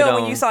make you Packer feel shit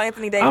when on. you saw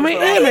Anthony Davis? I mean,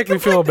 like, it make me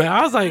feel bad.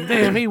 I was like,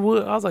 damn, he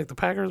would. I was like, the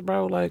Packers,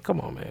 bro. Like, come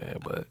on, man.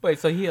 But Wait,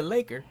 so he a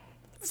Laker?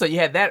 So you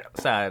had that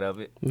side of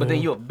it, but then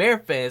you a Bear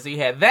fan, so you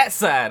had that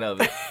side of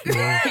it.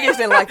 he just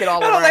didn't like it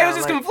all I around. was like, it was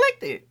just like-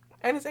 conflicted.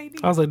 And it's AD.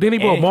 I was like, then he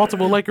brought Yeah.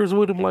 multiple Lakers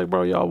with him. Like,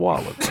 bro, y'all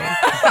wildin', bro.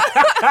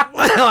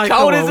 Like,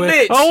 Cold come as on, a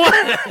man. bitch.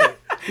 Oh,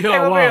 They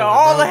y'all were wearing wildin',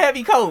 all bro. the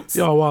heavy coats.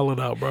 Y'all wildin'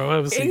 out, bro. I haven't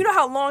And seen. you know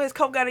how long his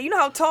coat got? You know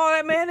how tall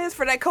that man is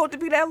for that coat to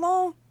be that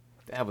long?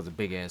 That was a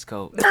big ass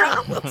coat.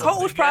 The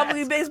coat was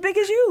probably as big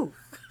as you.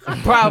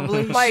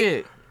 Probably Like-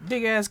 shit.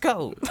 Big ass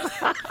coat.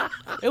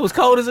 It was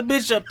cold as a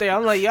bitch up there.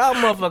 I'm like, y'all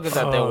motherfuckers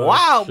out there. Oh,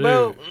 Wow, shit.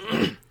 bro.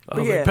 I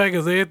was Yeah. like,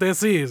 Packers ain't that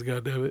serious,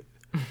 goddammit.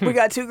 We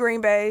got 2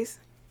 Green Bays.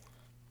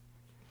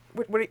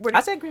 What,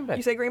 I said Green Bay.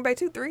 You said Green Bay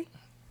too? 3?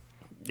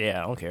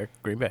 Yeah, I don't care.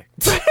 Green Bay.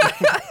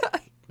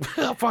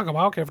 Fuck them.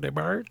 I don't care if they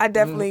bird. I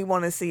definitely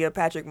want to see a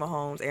Patrick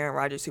Mahomes, Aaron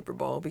Rodgers Super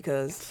Bowl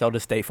because So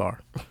does State Farm.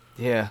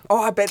 Yeah.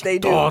 I bet they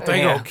do. Oh, they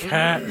Yeah. go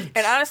cat.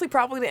 And honestly,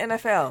 probably the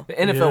NFL. The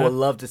NFL Yeah. would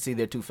love to see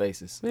their two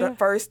faces. The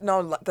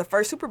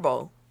first Super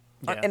Bowl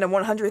Yeah. in the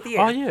 100th year.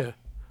 Oh yeah.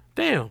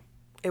 Damn.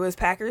 It was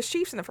Packers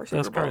Chiefs in the first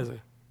That's Super Bowl.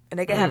 crazy. And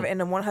they could have it in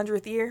the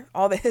 100th year.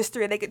 All the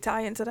history they could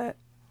tie into that.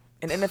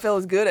 And NFL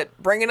is good at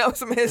bringing up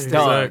some history.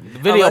 Dog, Exactly. the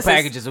video Unless it's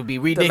packages would be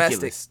ridiculous.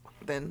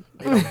 Domestic, then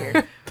they don't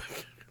care.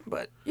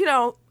 But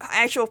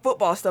actual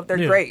football stuff, they're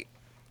Yeah. great.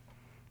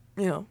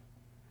 You know,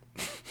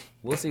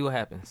 We'll see what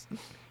happens.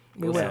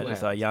 We'll will. see I what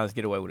just saw happens. Giannis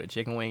get away with a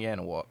chicken wing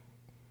and a walk.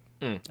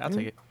 I'll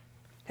take it.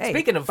 hey,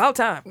 Speaking of- about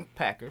time,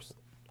 Packers.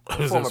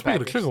 Speaking Former of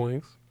Packers. chicken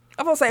wings.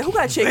 I'm gonna say who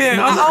got chicken.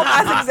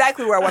 That's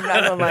exactly where I'm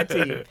not gonna lie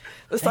to you.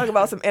 Let's talk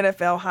about some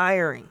NFL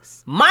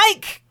hirings.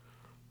 Mike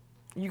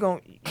You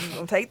gonna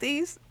take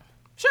these?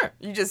 Sure.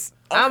 You just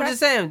I'm okay. just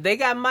saying they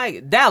got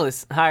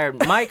Dallas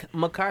hired Mike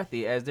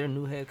McCarthy as their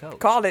new head coach.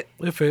 Called it.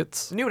 It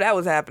fits. Knew that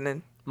was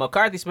happening.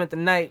 McCarthy spent the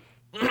night.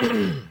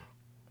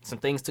 Some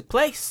things took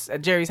place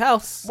at Jerry's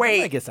house.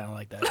 Wait, Make it sound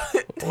like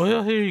that.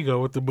 Well, here you go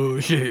with the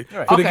bullshit.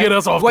 Right. To Okay. get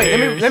us off Wait, the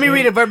air. let me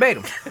read it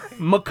verbatim.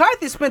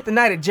 McCarthy spent the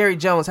night at Jerry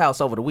Jones' house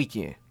over the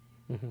weekend.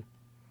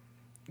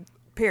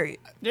 period.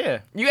 Yeah.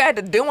 You had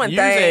to doing You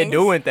things. said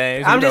doing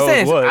things. I'm Who just knows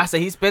saying. what? I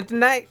said he spent the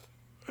night.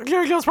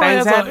 Jerry Jones probably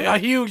Things has happen. a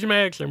huge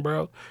mansion,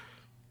 bro.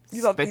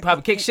 You thought, They you,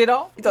 probably kicked shit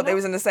off. you thought they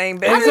was in the same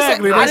bed.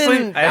 Exactly. I They didn't,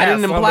 sleep- I didn't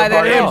Yeah, imply that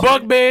slumber at In all.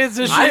 bunk beds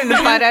and shit. I didn't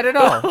imply that at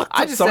all.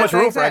 I just so said much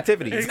room things for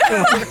happen. activities.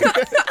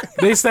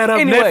 They set up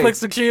Anyways.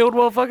 Netflix and chilled,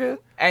 motherfucker.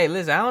 Hey,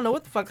 listen, I don't know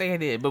what the fuck they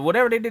did, but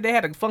whatever they did, they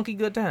had a funky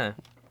good time.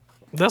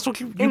 That's what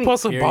you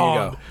supposed to Here you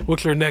bond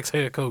with your next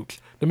head coach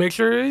to make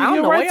sure you I don't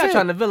know why right y'all fit.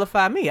 trying to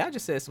vilify me. I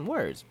just said some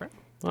words, bro.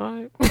 All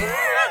right.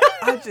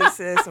 I just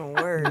said some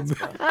words.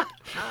 Bro.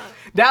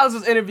 Dallas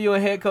was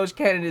interviewing head coach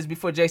candidates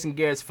before Jason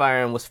Garrett's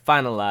firing was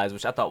finalized,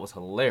 which I thought was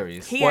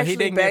hilarious. He Well, he actually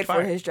didn't get begged for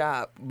fired. his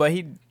job. But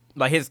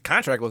his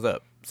contract was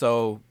up,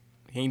 so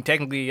he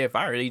technically get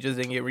fired. He just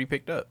didn't get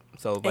re-picked up.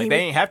 So he they was-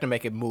 ain't have to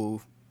make a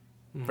move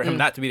for him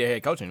not to be their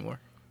head coach anymore.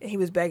 He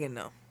was begging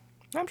though.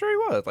 I'm sure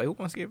he was. Like, who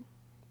wants to get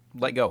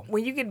let go?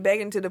 When you get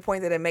begging to the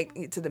point that it make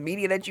it to the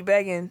media that you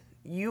begging,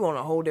 you on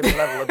a whole different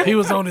level of begging. He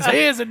was on his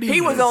hands and knees. He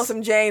was on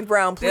some James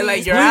Brown. Please, They're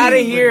like, you're please, out of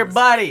here,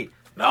 buddy.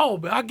 No,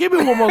 but I'll give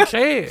him one more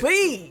chance.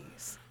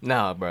 please.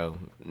 Nah, bro.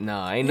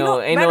 Nah, ain't You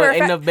know, ain't matter of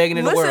fact, enough begging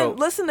in the listen, world.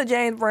 Listen to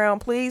James Brown,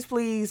 please,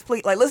 please,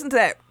 please. Like, listen to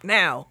that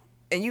now,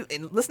 and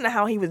listen to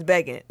how he was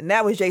begging, and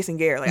that was Jason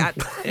Garrett. Like,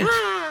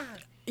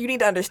 you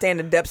need to understand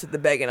the depths of the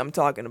begging I'm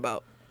talking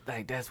about.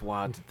 Like, that's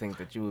wild to think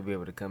that you would be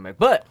able to come back.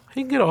 But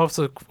He can get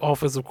offensive I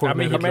mean,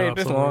 coordinator he made it job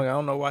this somewhere. long. I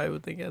don't know why he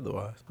would think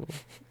otherwise.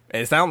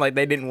 And it sounded like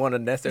they didn't want to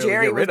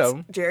necessarily get rid of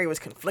him. Jerry was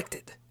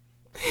conflicted.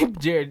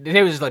 Jerry,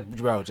 they was just like,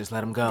 bro, just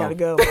let him go. Gotta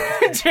go.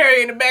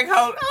 Jerry in the back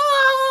hole.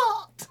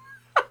 Oh!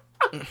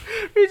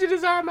 Reaching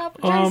his arm out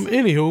for Jason.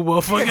 Anywho,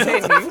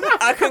 motherfucker.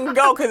 I couldn't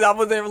go because I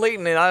wasn't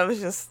leading it. I was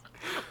just.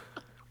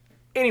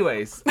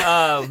 Anyways,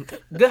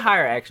 good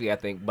hire actually. I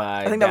think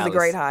by I think that was a Dallas.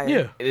 great hire.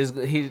 Yeah. It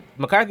is.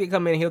 McCarthy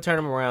come in, he'll turn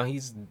him around.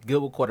 He's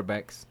good with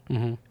quarterbacks.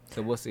 Mm-hmm.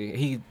 So we'll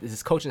see.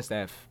 His coaching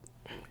staff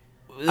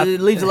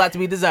leaves a lot to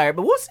be desired,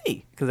 but we'll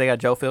see. Because they got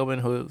Joe Philbin,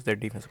 who's their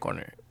defensive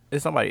coordinator.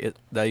 It's somebody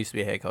that used to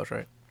be a head coach,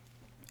 right?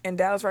 In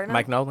Dallas right now.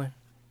 Mike Nolan.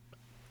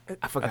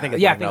 I forgot. think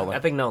it's yeah, Mike Nolan. I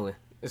think Nolan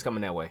is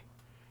coming that way.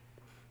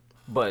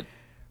 But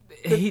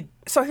he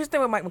So here's the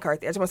thing with Mike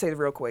McCarthy. I just want to say this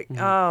real quick.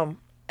 Mm-hmm.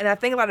 And I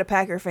think a lot of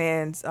Packer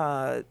fans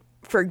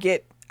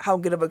forget how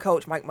good of a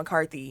coach Mike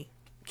McCarthy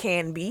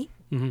can be.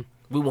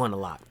 we won a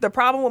lot. The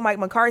problem with Mike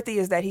McCarthy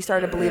is that he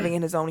started believing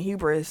in his own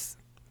hubris,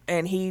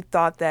 and he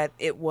thought that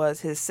it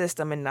was his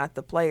system and not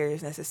the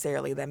players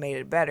necessarily that made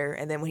it better.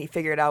 And then when he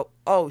figured out,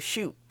 oh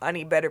shoot, I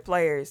need better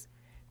players,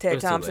 Ted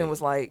It's too Thompson late.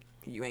 was like,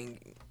 you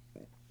ain't.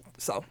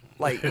 So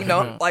like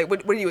like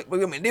what do you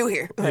want me to do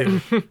here? Like,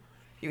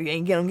 you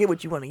ain't gonna get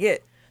what you want to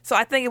get. So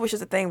I think it was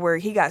just a thing where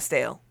he got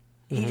stale.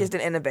 He just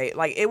didn't innovate.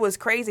 Like, it was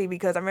crazy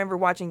because I remember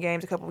watching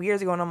games a couple of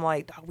years ago, and I'm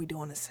like, dog, we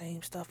doing the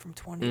same stuff from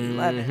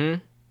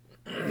 2011.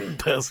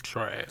 That's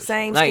trash.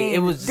 Same Like, scheme. it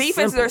was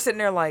Defenses simple. are sitting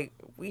there like,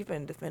 we've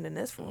been defending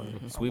this for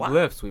a Sweep while.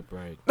 left, sweep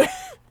right.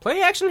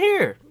 Play action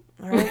here.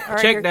 All right,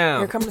 Check here,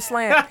 down. Here come the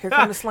slant. Here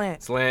come the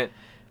slant. Slant.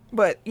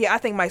 But yeah, I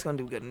think Mike's gonna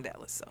do good in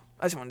Dallas. So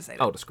I just wanted to say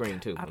that. Oh, the screen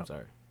too. I'm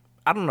sorry.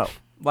 I don't know.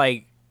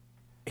 Like,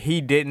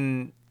 he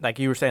didn't, like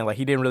you were saying, like,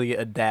 he didn't really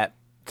adapt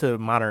to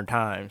modern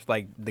times.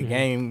 Like, the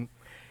game,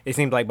 it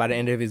seemed like by the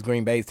end of his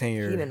Green Bay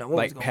tenure, didn't know what was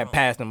like, going had on.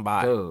 passed him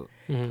by. Dude.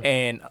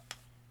 And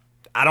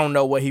I don't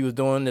know what he was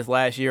doing this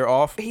last year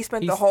off. He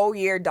spent the He's- whole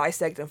year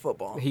dissecting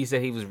football, He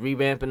said he was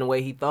revamping the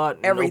way he thought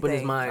and opened his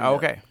Everything. mind. Oh,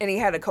 up. okay. and he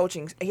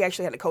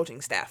actually had a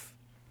coaching staff,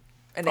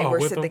 and they Oh, were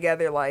with sit him?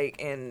 together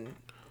like and.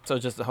 So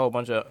just a whole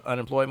bunch of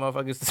unemployed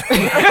motherfuckers.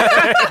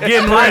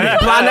 Getting ready.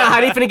 Plotting out how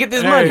they finna get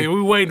this Hey, money.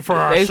 we waiting for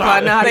our They shot.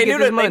 plotting out how to They get knew,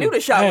 this they money. knew the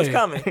shot was Hey.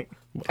 coming.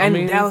 And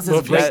mean, Dallas is a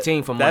but great that-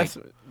 team for Mike that's-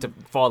 to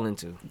fall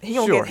into. He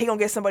gonna Sure.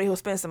 get somebody who'll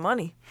spend some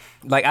money.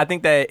 Like, I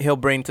think that he'll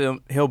bring them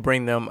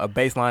a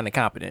baseline of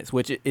competence,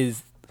 which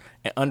is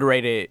an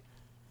underrated.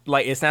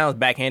 Like, it sounds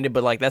backhanded,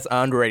 but like, that's an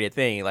underrated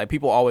thing. Like,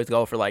 people always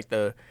go for like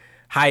the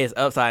highest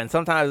upside, and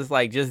sometimes it's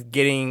like just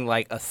getting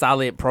like a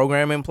solid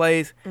program in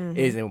place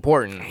is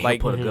important. He'll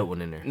Like, put a good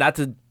one in there. not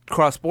to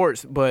cross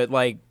sports, but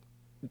like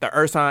the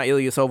Ersan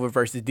Ilyasova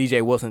versus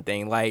DJ Wilson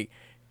thing. Like,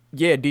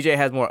 yeah, DJ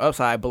has more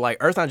upside, but like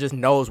Ersan just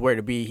knows where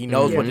to be. He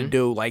knows what to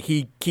do. Like,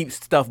 he keeps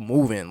stuff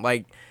moving.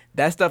 Like,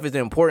 that stuff is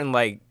important.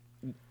 Like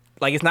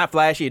it's not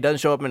flashy. It doesn't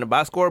show up in the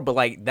box score, but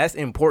like, that's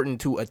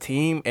important to a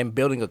team and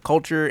building a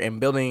culture and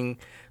building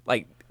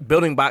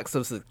blocks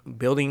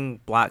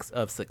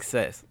of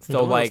success. So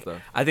All that like,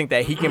 stuff. I think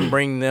that he can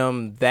bring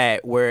them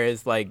that.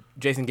 Whereas like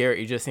Jason Garrett,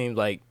 it just seems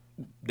like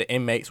the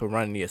inmates were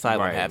running the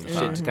asylum Right. half the Shit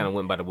time. just kind of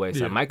went by the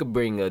wayside. Yeah. Mike could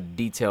bring a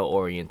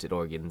detail-oriented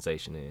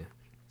organization in.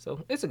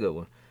 So it's a good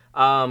one.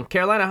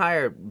 Carolina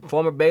hired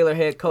former Baylor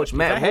head coach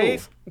Matt that Rule.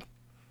 Hayes?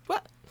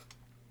 What?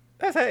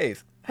 That's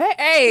Hayes. Hey,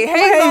 Hayes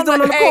Hayes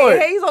doing on the court?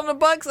 Hayes on the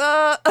Bucks.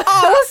 Oh,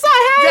 what's up,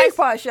 Hayes?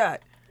 Jackpot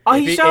shot. Oh,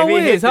 he sure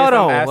is. hits Hold this,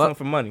 I'm on. asking What?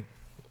 for money.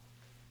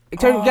 You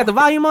got the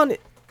volume on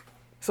it?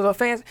 So the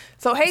fans.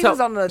 So Hayes So, is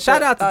on the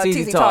shout out to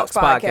TZ Talks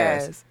podcast.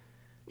 podcast.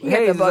 He Hayes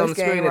had is the on Bucks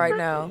the screen game at- right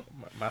now.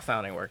 My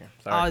sound ain't working.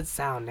 Oh, Sorry. his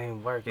sound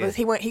ain't working.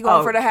 He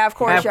going for the half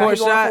court shot. half-court He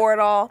going shot. for it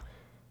all.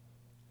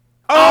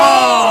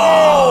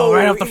 Oh,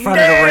 right off the front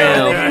of the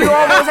rim. You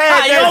almost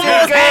had You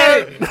almost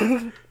had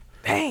it.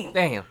 Dang.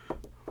 Damn.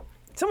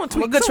 Someone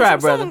tweet. good try,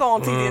 brother. Someone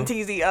go on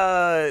TZ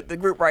the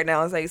group right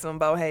now and say something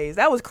about Hayes.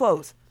 That was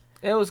close.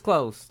 It was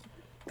close.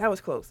 That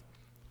was close.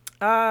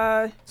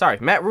 Sorry,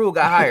 Matt Rule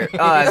got hired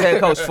as head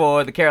coach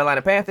for the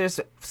Carolina Panthers.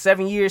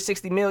 7 years,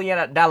 $60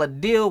 million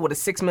deal with a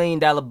 $6 million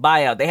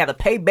buyout. They had to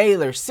pay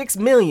Baylor $6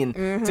 million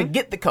to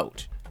get the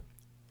coach.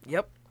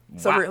 Yep.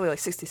 So Wow. really like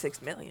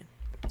 66 million.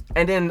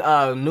 And then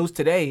news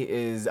today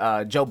is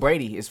Joe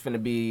Brady is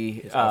finna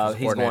be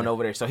he's going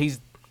over there. So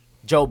he's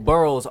Joe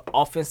Burrow's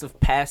offensive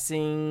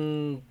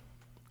passing.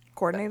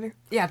 Coordinator.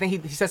 Yeah, I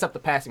think he sets up the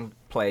passing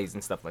plays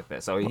and stuff like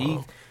that. So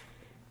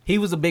he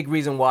was a big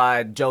reason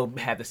why Joe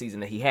had the season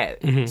that he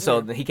had.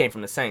 So he came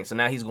from the Saints. So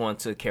now he's going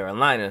to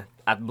Carolina,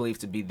 I believe,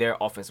 to be their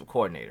offensive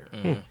coordinator.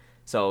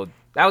 So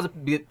that was a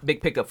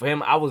big pickup for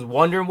him. I was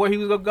wondering where he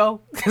was going to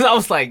go because I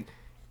was like,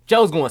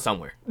 Joe's going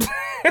somewhere.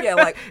 Yeah,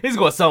 like He's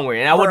going somewhere.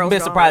 And I wouldn't have been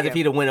Burrow's surprised gone, if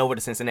he'd have went over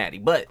to Cincinnati.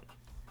 But,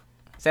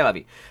 c'est la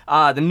vie.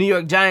 The New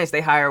York Giants,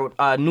 they hired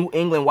New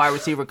England wide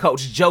receiver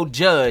coach Joe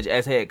Judge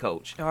as head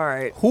coach. all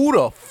right. Who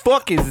the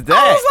fuck is that?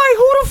 I was like,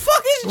 who the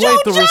fuck is Joe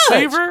Wait, the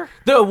Judge? receiver?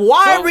 The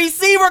wide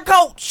receiver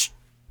coach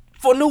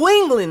for New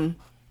England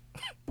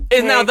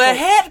is now the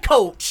head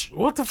coach.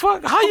 What the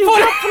fuck? How you For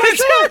jump from the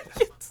the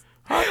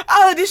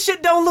Giants. This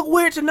shit don't look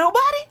weird to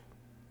nobody.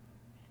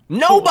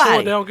 Nobody.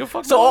 they don't give a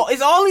fuck So about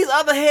it's all these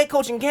other head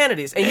coaching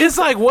candidates, and It's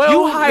like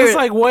hired- it's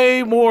like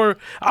way more.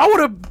 I would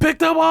have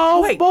picked up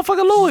all Wait,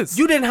 motherfucking Lewis.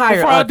 you didn't hire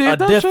before I a did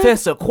that shit.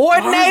 defensive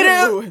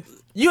coordinator.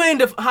 You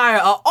didn't hire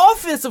an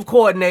offensive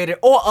coordinator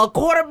or a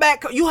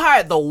quarterback. You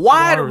hired the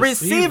wide Wide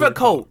receiver receiver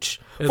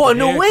coach As for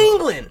the head New coach.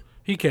 England.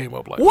 He came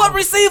up like What a-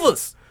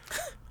 receivers?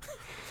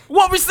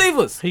 What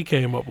receivers? He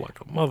came up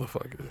like a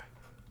motherfucker.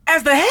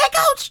 As the head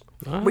coach?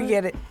 We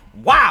get it.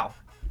 Wow.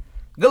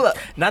 Good luck.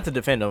 Not to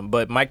defend him,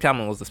 but Mike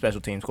Tomlin was the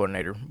special teams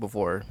coordinator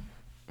before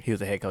he was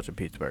the head coach of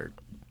Pittsburgh.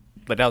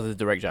 But that was his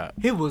direct job.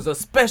 He was a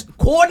special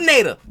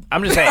coordinator.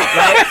 I'm just saying.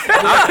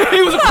 Like,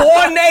 He was a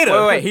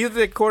coordinator. wait.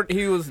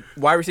 He was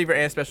wide receiver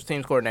and special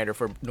teams coordinator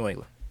for New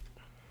England.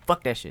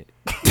 Fuck that shit.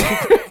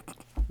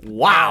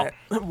 Wow.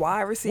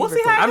 Wide receiver. What's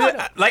he coach. hiring? I'm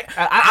just, like,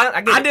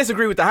 I get I it.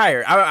 disagree with the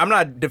hire. I'm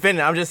not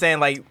defending. I'm just saying,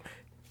 like,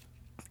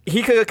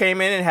 he could have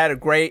came in and had a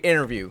great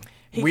interview.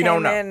 He we came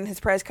don't know. in his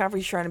press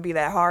conference trying to be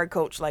that hard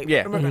coach. Like,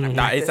 Yeah. we're going to Nah,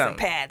 practice it's and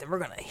something. pad, and we're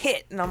going to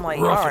hit. And I'm like,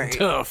 Rough all and right.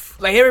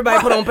 tough. Like everybody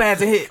put on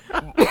pads and hit.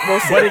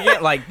 But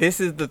again, like, this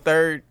is the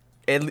third,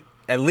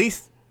 at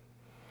least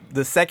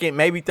the second,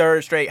 maybe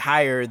third straight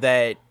hire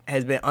that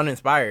has been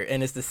uninspired,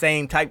 and it's the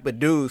same type of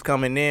dudes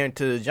coming in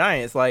to the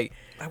Giants. Like,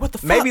 What the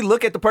fuck? maybe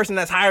look at the person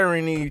that's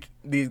hiring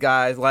these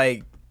guys.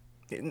 Like,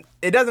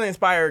 it doesn't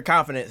inspire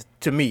confidence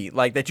to me.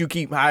 Like, that you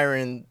keep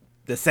hiring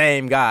the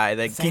same guy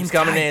that keeps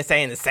coming in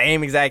saying the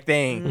same exact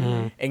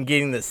thing and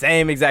getting the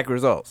same exact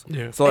results.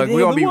 Yeah. So like, And we're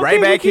then gonna we be want right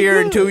them to back keep here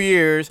in good. 2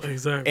 years,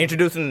 Exactly.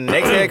 introducing the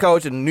next head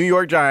coach of the New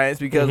York Giants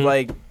because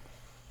like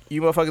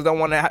you motherfuckers don't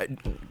want to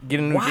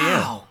get a new GM.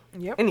 Wow.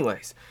 Yep.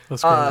 Anyways,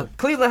 That's crazy.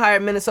 Cleveland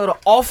hired Minnesota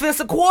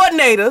offensive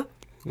coordinator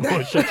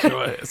Boy, shut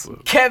your ass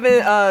up.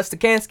 Kevin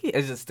Stefanski.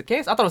 Is it Stefanski?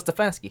 I thought it was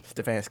Stefanski.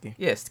 Stefanski.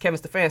 Yes, Kevin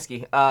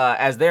Stefanski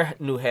as their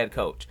new head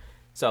coach.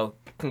 So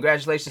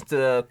congratulations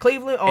to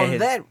Cleveland on And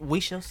his- that. We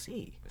shall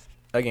see.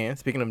 Again,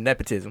 speaking of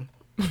nepotism,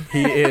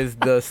 he is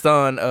the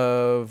son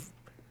of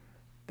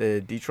the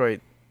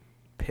Detroit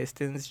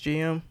Pistons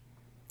GM.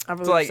 I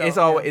believe So like so, it's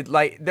all yeah. it,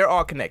 like they're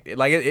all connected.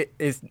 Like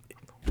it's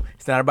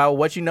not about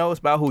what you know; it's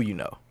about who you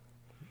know.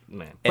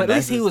 Man, And but at that's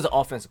least he just- was an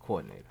offensive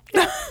coordinator.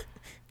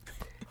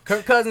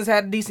 Kirk Cousins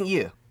had a decent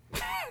year.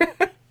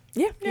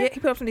 Yeah, he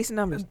put up some decent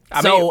numbers.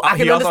 I So mean, I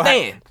can he also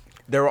understand.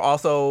 There were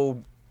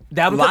also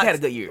Dalvin Cook had a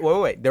good year.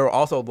 Wait. There were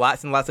also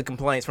lots and lots of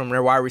complaints from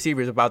their wide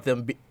receivers about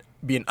them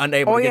being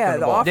unable Oh, to get yeah, them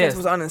the the ball. offense Yes.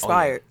 was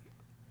uninspired.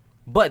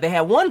 But they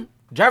had one.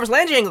 Jarvis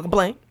Landry ain't gonna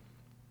complain.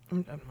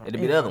 It'll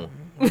be the other one.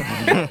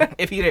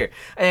 If he there.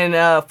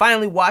 And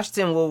finally,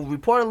 Washington will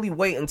reportedly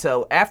wait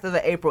until after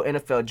the April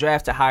NFL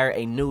draft to hire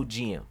a new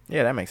GM.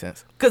 Yeah, that makes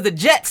sense. Because the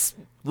Jets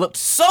looked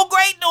so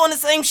great doing the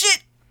same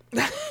shit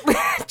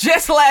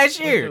just last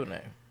year.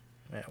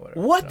 Yeah, whatever.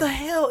 What the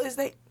hell is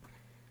they?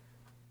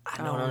 I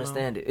don't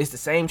understand it. It's the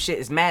same shit.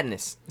 It's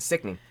madness. It's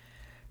sickening.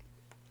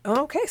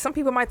 Okay, some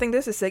people might think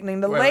this is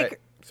sickening. The Wait.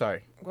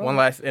 Sorry. One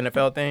last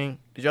NFL thing.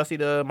 Did y'all see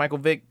the Michael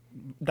Vick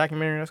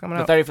documentary that's coming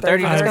The out? 30 for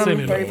 30. I haven't seen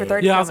it. 30 for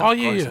 30 Yeah, coming. oh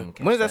yeah.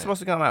 When is that supposed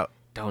to come out?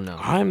 Don't know.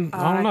 I don't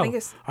I know. think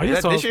it's- I Is just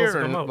that saw this it year supposed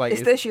to or come out. like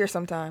It's this year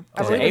sometime.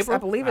 I Is it believe it's, April? I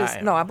believe it's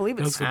I no. I am. believe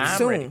it's That's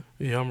soon. ready.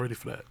 Yeah, I'm ready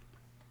for that.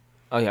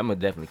 Oh yeah, I'm gonna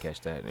definitely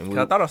catch that. And 'Cause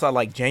I thought I saw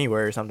like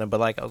January or something, but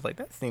like I was like,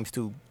 that seems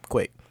too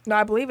quick. No,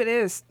 I believe it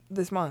is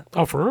this month.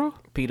 Oh, for real?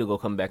 Peter go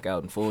come back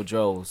out in full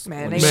droves.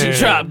 Man, when they- she Man.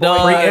 dropped,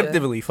 dog.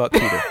 Preemptively, fuck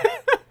Peter.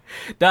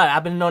 Dog,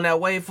 I've been on that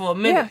wave for a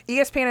minute.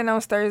 Yeah, ESPN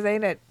announced Thursday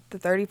that the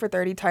 30 for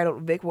 30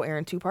 titled Vic will air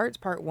in 2 parts.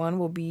 Part 1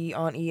 will be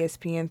on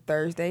ESPN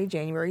Thursday,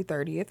 January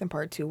 30th, and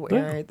Part 2 will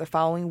air the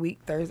following week,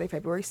 Thursday,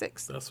 February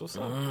 6th. That's what's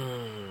up.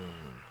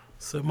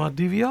 Set my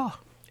DVR.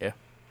 Yeah.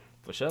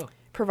 For sure.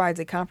 Provides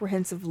a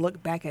comprehensive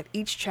look back at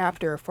each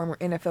chapter of former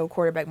NFL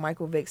quarterback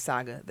Michael Vick's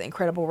saga, the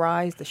incredible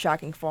rise, the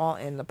shocking fall,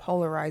 and the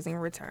polarizing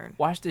return.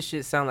 Watch this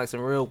shit sound like some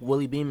real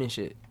Willie Beeman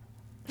shit.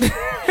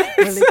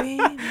 Really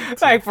being-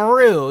 Like, for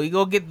real. He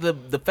go get the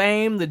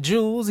fame, the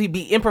jewels. He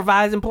be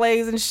improvising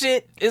plays and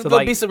shit. It's So, gonna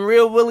like- be some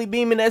real Willie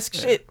Beeman-esque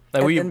shit.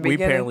 Like At we the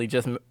beginning. apparently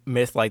just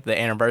missed like the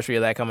anniversary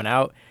of that coming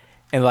out,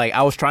 and like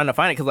I was trying to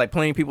find it because like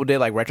plenty of people did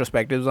like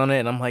retrospectives on it,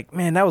 and I'm like,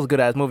 man, that was a good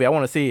ass movie. I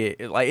want to see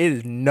it. Like it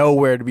is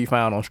nowhere to be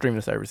found on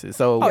streaming services.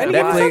 So and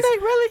Netflix,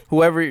 really?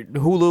 whoever,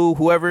 Hulu,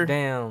 whoever,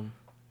 Damn.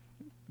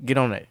 get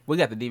on that. We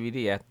got the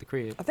DVD at the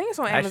crib. I think it's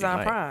on Actually, Amazon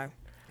might. Prime.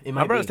 It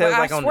My might brother be. said it was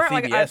But like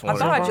on the CBS I one.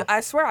 thought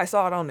I swear I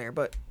saw it on there,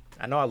 but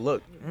I know I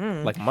looked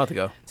like a month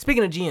ago.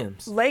 Speaking of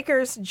GMs,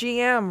 Lakers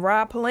GM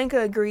Rob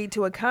Pelinka agreed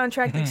to a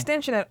contract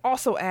extension that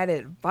also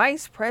added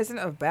Vice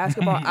President of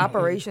Basketball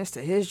Operations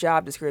to his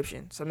job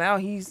description. So now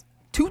he's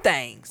 2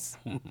 things.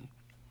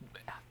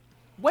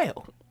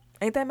 well,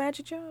 Ain't that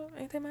Magic job?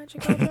 Ain't that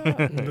Magic job?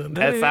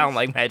 That sound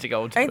like Magic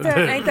old. ain't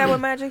that what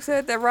Magic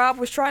said that Rob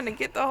was trying to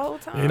get the whole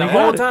time? And The he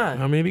whole got it.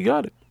 time. I mean, he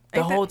got it. the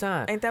Ain't that- whole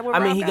time. ain't that what I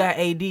mean, Rob he got? got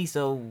AD,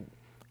 so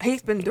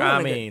He's been doing I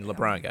it. mean,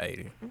 LeBron got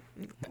 80.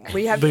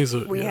 We have These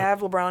are- we yeah. have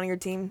LeBron on your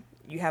team.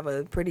 You have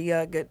a pretty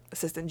good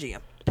assistant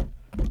GM.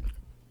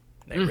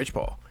 Named Rich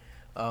Paul.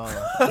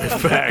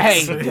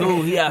 hey,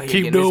 dude, he out here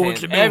Keep getting doing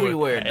his what hands you're doing.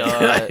 everywhere,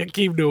 dog.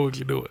 Keep doing what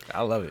you're doing.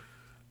 I love it.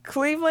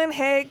 Cleveland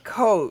head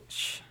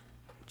coach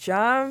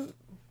John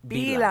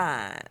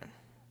Beeline.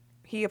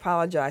 He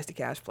apologized to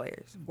Cavs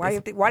players. Why do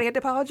you have to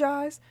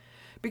apologize?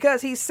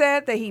 Because he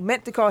said that he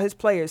meant to call his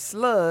players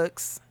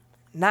slugs,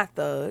 not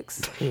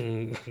thugs.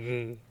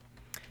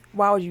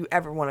 Why would you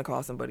ever want to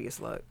call somebody a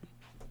slug?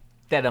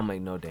 That don't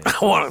make no damn I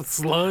want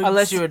slugs.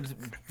 Unless you would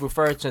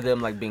refer to them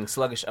like being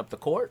sluggish up the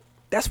court.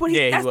 That's what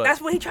Yeah, he was.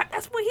 that's what he tried.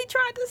 That's what he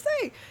tried to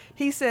say.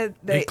 He said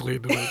He that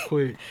cleared it up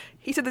quick.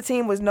 he said the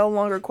team was no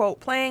longer quote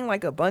playing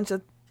like a bunch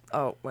of.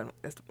 Oh, wait,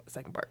 that's the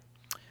second part.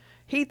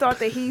 He thought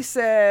that he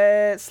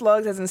said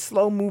slugs as in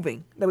slow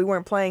moving, that we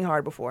weren't playing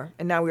hard before,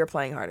 and now we are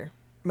playing harder.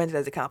 Meant it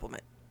as a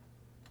compliment.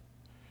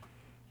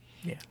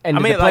 Yeah. And I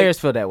mean, the players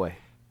feel that way.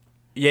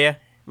 Yeah,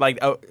 like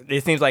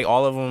it seems like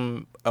all of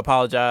them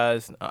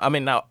apologized. I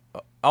mean, not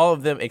all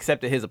of them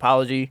accepted his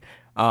apology.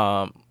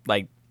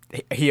 Like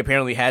he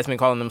apparently has been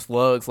calling them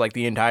slugs like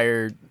the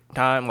entire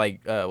time.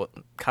 Like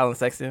Colin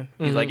Sexton,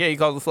 he's like, yeah, he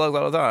calls them slugs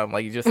all the time.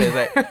 Like he just says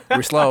that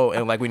we're slow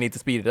and like we need to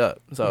speed it up.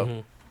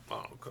 So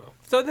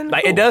So then,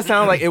 like cool. it does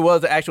sound like it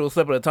was the actual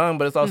slip of the tongue,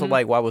 but it's also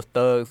like why was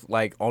thugs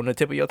like on the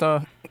tip of your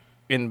tongue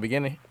in the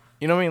beginning?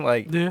 You know what I mean?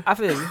 Like Yeah. I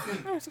feel you.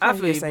 I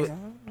feel you. Say but-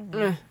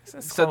 something.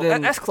 So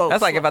then, That's close.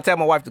 that's like if I tell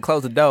my wife to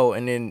close the door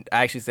and then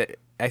I actually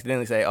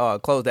accidentally say, "Oh,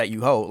 close that,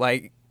 you hoe."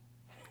 Like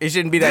it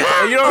shouldn't be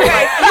that. You know what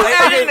I mean?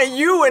 Like, adding a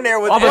you in there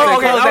with Oh, but that. they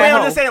okay, close I that mean, I'm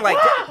hoe. just saying, like,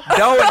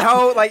 dough and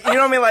hoe, like, you know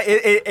what I mean? Like,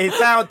 it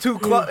sounds too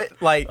close.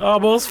 Like,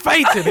 Almost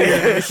fainted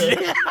here.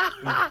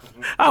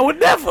 I would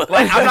never.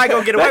 like, I'm not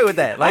gonna get away with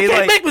that. I Like, can't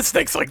like, make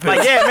mistakes like this.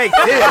 like, yeah, it makes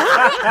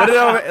sense, but it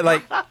don't,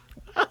 like,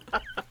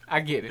 I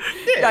get it.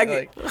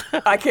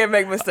 I can't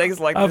make mistakes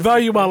like I this.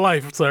 value my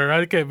life, sir.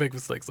 I can't make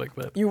mistakes like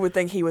that. You would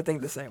think he would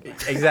think the same way.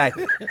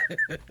 exactly.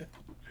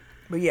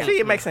 But yeah, See,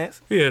 it makes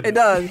sense. Yeah, it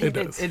does. It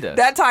does. It does.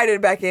 That tied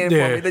it back in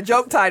Yeah. for me. The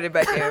joke tied it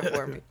back in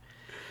for me.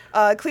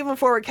 Cleveland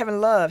forward Kevin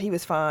Love, he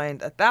was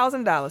fined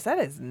 $1,000. That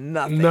is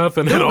nothing.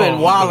 Nothing at You've all. been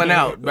wilding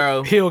out,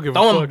 bro. He don't give a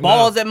Throwing fuck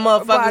balls now. at By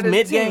motherfuckers the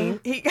mid team. game.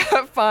 He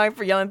got fined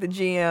for yelling at the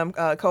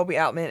GM, Kobe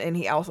Outman, and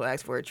he also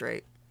asked for a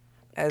trade.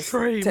 As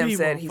Trade Tim me,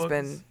 said,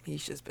 motherfuckers.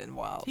 he's just been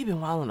wild. He been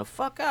wilding the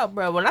fuck out,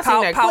 bro. When I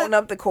seen that Pouting clip,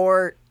 up the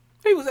court,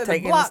 he was at the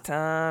taking his block.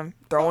 time,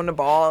 throwing the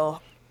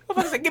ball.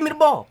 Motherfucker said, "Give me the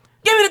ball.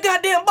 Give me the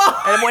goddamn ball."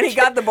 And when he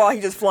got the ball,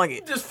 he just flung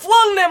it. just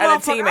flung that At a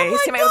motherfucker. teammate. I'm His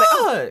like, teammate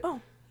was like,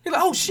 "God." He's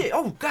like, "Oh shit.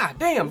 Oh god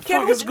damn.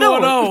 Kevin, What what is you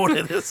going doing?" on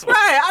in this?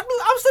 Right.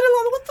 I'm sitting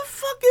on. What the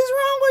fuck is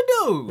wrong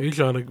with dude? He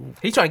trying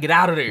to. He trying to get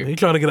out of there. He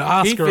trying to get an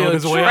Oscar feel on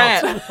his way out.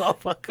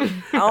 trapped.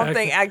 I don't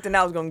think acting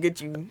out is gonna get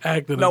you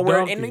Acting a nowhere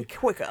donkey. any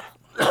quicker.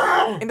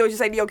 And what you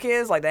say to your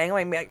kids, like they ain't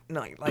gonna make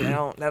no, like that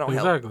don't help.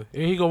 Exactly.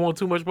 And he gonna want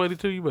too much money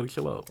too. You better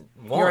chill out.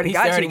 You already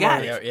got you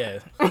money. it.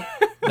 Yeah.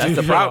 That's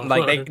the problem.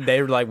 Like,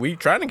 they were like, we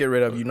trying to get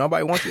rid of you.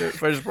 Nobody wants you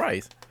for this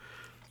price.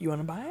 You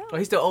wanna buy out? Oh,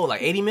 he still owed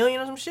like 80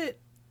 million or some shit.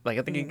 Like,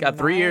 I think he got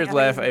 3 years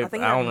left. I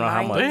don't know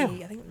how much. Damn.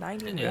 I think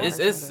 90.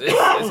 It's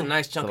a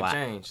nice chunk of lot.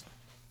 change.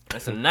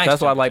 That's a nice.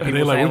 That's why, chunk like, of And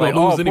people they like, saying, we like,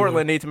 gonna oh, lose anyway.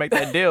 Portland needs to make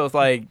that deal. It's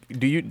like,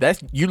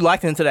 you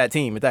locked into that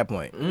team at that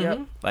point.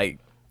 Yep. Like,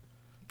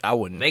 I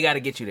wouldn't. They got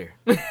to get you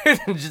there.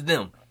 Just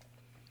them.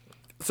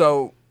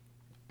 So,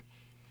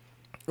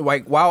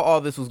 like while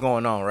all this was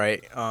going on,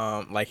 right?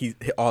 Like he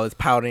all his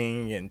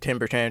pouting and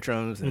temper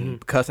tantrums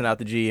and cussing out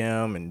the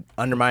GM and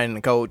undermining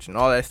the coach and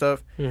all that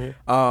stuff.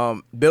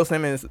 Bill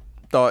Simmons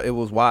thought it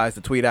was wise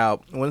to tweet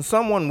out, when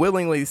someone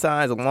willingly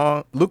signs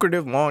a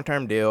lucrative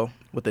long-term deal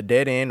with a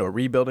dead-end or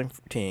rebuilding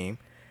team,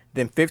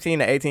 then 15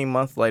 to 18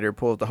 months later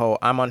pulls the whole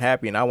 "I'm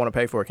unhappy and I want to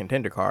pay for a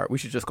contender" card. We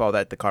should just call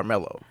that the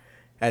Carmelo.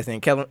 As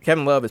in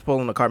Kevin Love is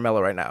pulling the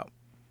Carmelo right now.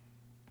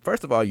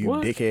 First of all, you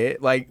dickhead.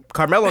 Like,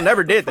 Carmelo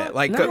never did that.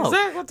 Like,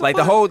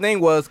 the whole thing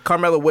was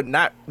Carmelo would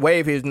not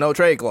waive his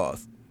no-trade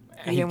clause.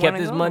 He kept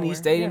his money, he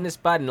stayed in the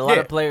spot, and a lot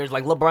of players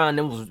like LeBron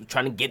them was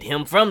trying to get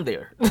him from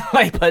there.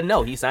 Like, but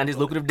no, he signed his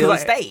lucrative deal and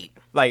stayed.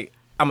 Like,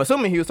 I'm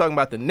assuming he was talking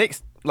about the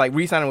Knicks, like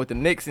re-signing with the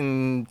Knicks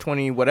in not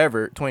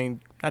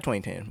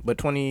 2010, but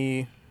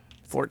 2014.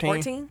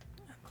 14?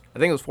 I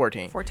think it was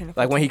 14. 14.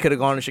 Like when he could have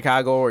gone to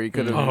Chicago, or he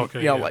could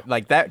have,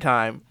 like that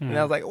time. And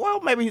I was like, well,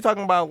 maybe he's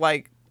talking about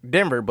like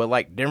Denver, but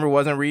like Denver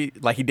wasn't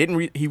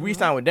he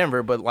re-signed with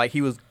Denver, but like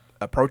he was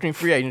approaching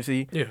free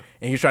agency, and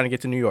he was trying to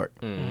get to New York.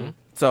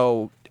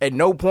 So at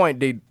no point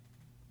did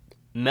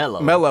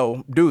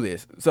Melo do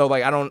this. So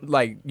like I don't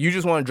like you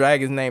just want to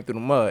drag his name through the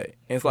mud.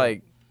 And it's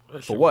like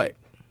for what?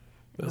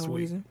 That's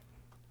weird.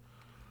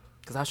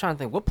 Because I was trying to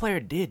think, what player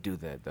did do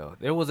that though?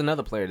 There was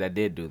another player that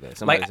did do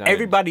that. Like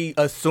everybody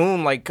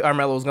assumed like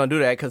Carmelo was gonna do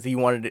that because he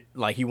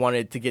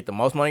wanted to get the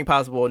most money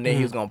possible, and then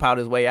he was gonna pout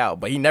his way out.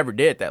 But he never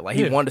did that. Like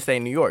he wanted to stay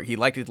in New York. He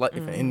liked his life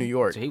in New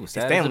York. So he was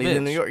his sad as a family's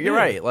in bitch. New York. You're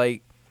right.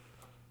 Like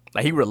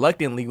he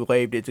reluctantly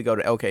waived it to go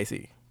to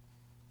LKC.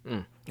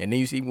 And then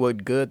you see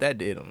what good that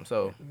did him.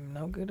 So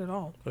No good at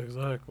all.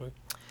 Exactly.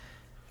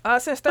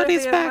 Since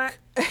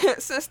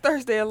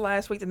Thursday of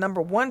last week, the number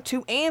 1,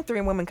 2, and 3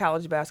 in women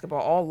college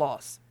basketball all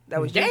lost.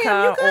 That was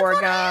UConn,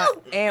 Oregon,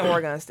 and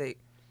Oregon State.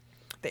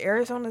 The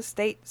Arizona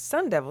State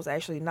Sun Devils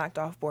actually knocked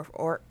off both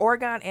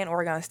Oregon and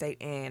Oregon State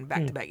in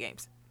back-to-back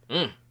games.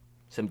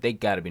 So they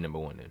got to be number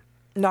 1 then.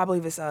 No, I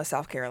believe it's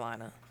South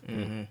Carolina.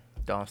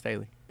 Dawn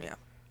Staley. Yeah.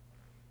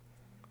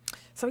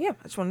 So, yeah,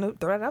 I just wanted to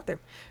throw that out there.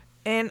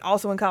 And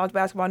also in college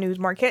basketball news,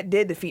 Marquette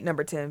did defeat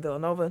number 10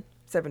 Villanova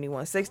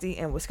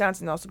 71-60, and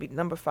Wisconsin also beat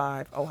number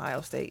 5 Ohio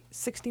State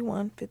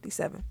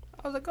 61-57.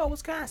 I was like, oh,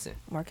 Wisconsin.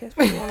 Marquette's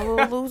been on a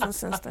little losing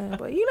since then,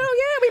 but we did.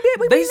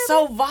 We They beat them.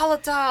 so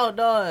volatile,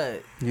 dog.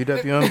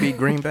 UWM beat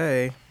Green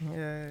Bay.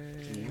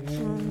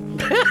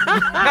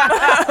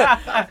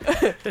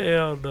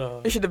 Hell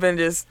no. It should have been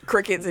just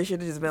crickets. It should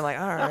have just been like,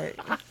 all right.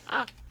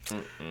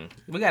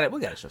 We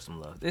gotta show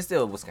some love. It's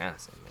still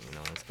Wisconsin,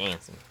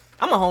 Wisconsin.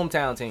 I'm a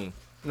hometown team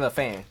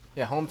fan.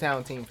 Yeah,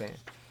 hometown team fan.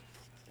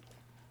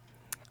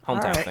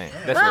 Hometown fan.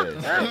 That's what it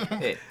is.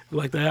 Yeah.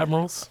 Like the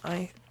Admirals?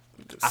 I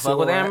fuck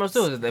with the Admirals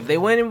too. If they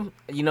win,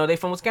 they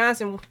from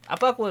Wisconsin. I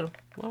fuck with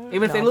them.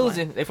 Even if they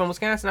losing, they from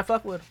Wisconsin. I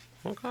fuck with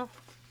them. Okay.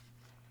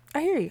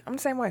 I hear you. I'm the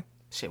same way.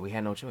 Shit, we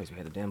had no choice. We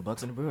had the damn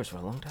Bucks and the Brewers for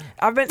a long time.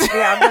 I've been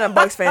a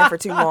Bucks fan for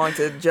too long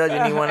to judge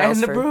anyone else.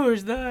 And the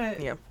Brewers died.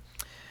 Yeah.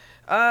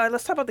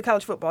 Let's talk about the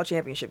college football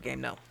championship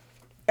game now.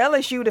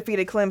 LSU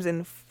defeated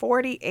Clemson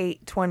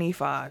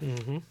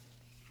 48-25.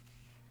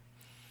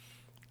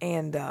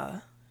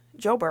 And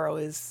Joe Burrow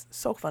is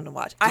so fun to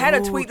watch. I had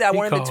a tweet that I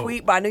wanted to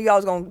tweet, but I knew y'all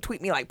was going to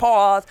tweet me like,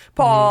 pause.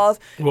 What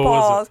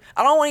was it?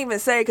 I don't want to even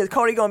say because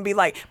Cody going to be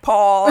like,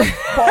 pause.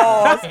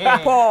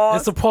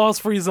 It's a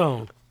pause-free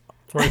zone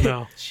right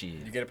now. Shit.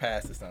 You get a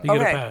pass this time. You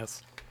get a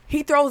pass.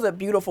 He throws a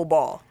beautiful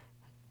ball.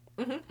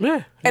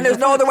 Yeah. And there's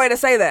no other way to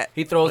say that.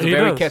 He throws a He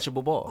very does.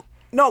 catchable ball.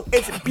 No,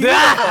 it's beautiful.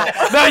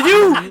 Now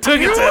you took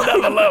it to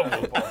another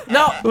level.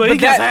 No, Well, he but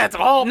just had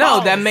some all no,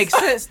 balls. that makes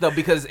sense though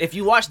because if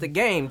you watch the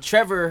game,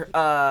 Trevor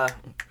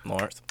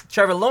Lawrence,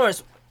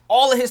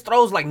 all of his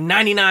throws like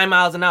 99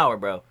 miles an hour,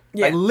 bro.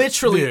 Yeah. Like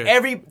literally Yeah.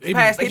 every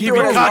pass He he threw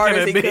it as hard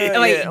as he cocking could. that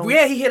and like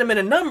yeah. he hit him in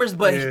the numbers,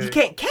 but he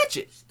can't catch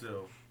it.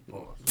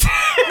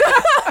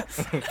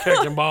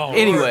 Catching balls.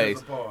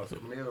 Anyways,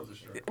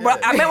 But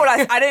I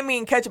meant I didn't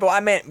mean catchable. I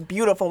meant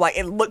beautiful. Like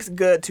it looks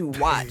good to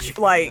watch.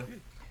 Like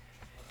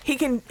he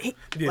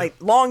like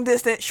long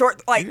distance,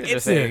 short. Like Just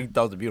it's saying he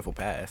throws a beautiful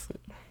pass.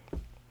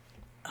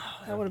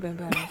 that would have been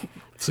better.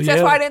 So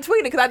That's why I didn't tweet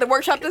it because I had to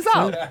workshop this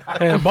out.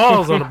 and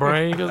balls on the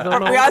brain. You just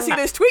don't know. I see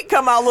this tweet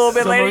come out a little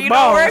bit Some later. of You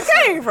know where it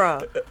balls. came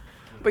from.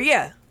 But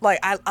yeah, like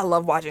I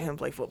love watching him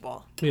play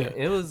football. Yeah,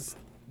 it was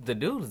the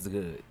dude is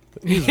good.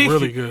 he's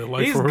really good.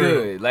 Like He's for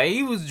good. real. Like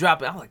he was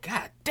dropping. I'm like,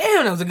 God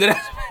damn, that was a good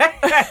ass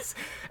pass.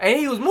 And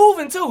he was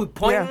moving too,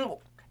 pointing. Yeah.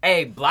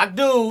 Hey, block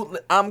dude,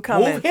 I'm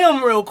coming. move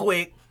him real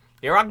quick.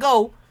 Here I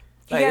go.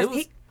 Like,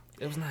 has-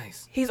 it was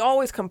nice. He's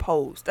always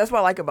composed. That's what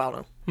I like about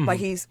him. Like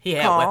He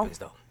had calm. weapons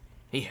though.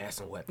 He had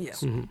some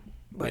weapons. Yeah.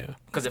 But Yeah.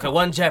 Because if it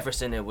wasn't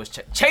Jefferson, it was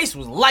Chase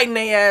was lighting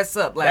their ass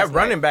up last That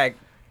running back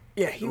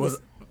yeah, he was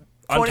was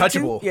 22?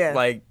 untouchable. Yeah.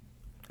 Like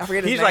I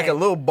forget his he's name. like a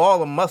little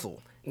ball of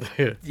muscle.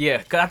 Yeah. Yeah,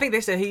 because I think they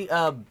said he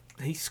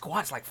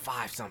squats like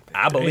 5 something.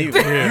 I believe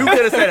Yeah. it. You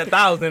could have said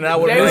 1,000 and I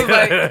would They have was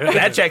like,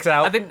 that checks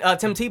out. I think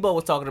Tim Tebow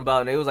was talking about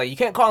it. And it was like, you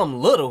can't call him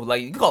little.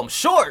 Like, you can call him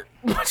short,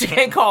 but you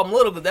can't call him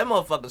little because that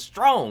motherfucker's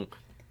strong.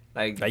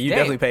 you damn.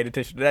 definitely paid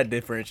attention to that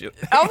differential.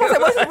 I was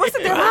gonna say, what's the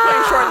difference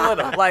between short and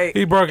little? Like,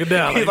 He broke it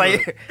down. He's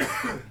like,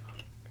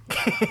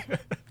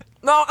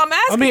 no, I'm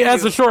asking. I mean,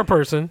 as you. a short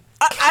person,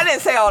 I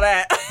didn't say all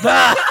that.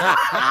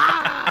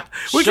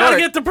 we gotta Short.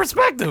 get the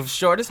perspective.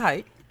 Short is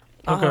height.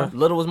 Okay.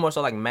 Little was more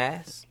so like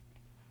mass.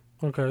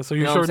 Okay, so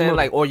You you're know what I'm short. saying? and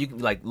Like, or you can,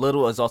 like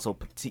little is also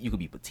petite. You could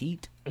be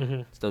petite.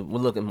 So we're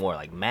looking more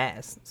like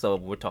mass. So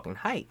we're talking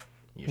height.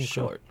 You're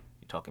short.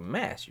 You're talking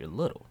mass. You're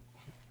little.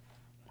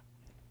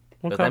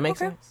 Does Okay. that make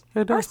Okay. sense? It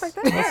I does. respect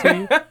that. I see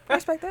you. I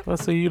respect that. I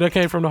see you. That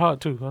came from the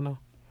heart too. I know.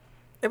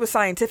 It was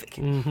scientific.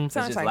 It's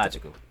just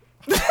logical.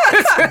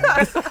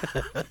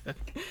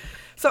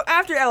 So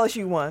after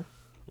LSU won,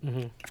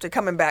 after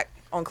coming back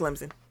on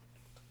Clemson,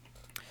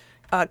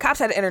 cops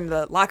had to enter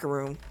the locker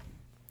room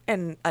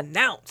and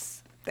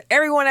announce that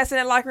everyone that's in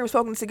that locker room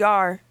smoking a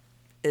cigar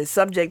is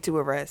subject to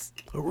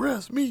arrest.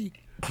 Arrest me.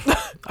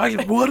 I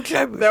just won a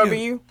championship. That would be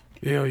you.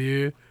 Hell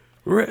yeah.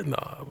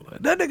 Nah,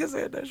 that nigga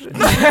said that shit.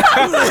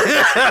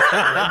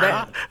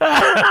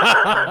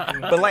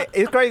 but like,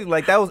 it's crazy.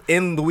 Like that was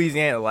in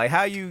Louisiana. Like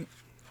how you,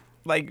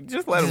 like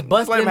just let Just him,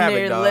 bust let him in have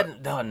there it,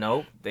 and dog.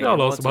 no. They Y'all don't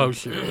know want some to. whole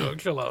shit. Dog.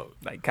 Chill out.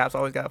 Like cops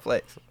always got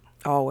flex.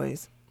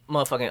 Always.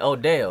 Motherfucking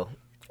Odell.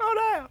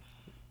 Oh damn.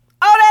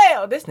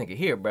 Odell! This nigga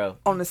here, bro.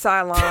 On the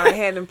sideline,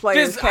 handing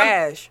players Just,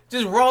 cash.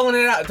 Just rolling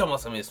it out. Talking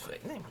about some of his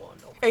fake. They ain't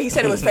want no. Hey, he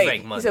said it was fake.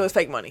 Fake money. He said it was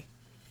fake money.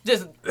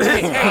 Just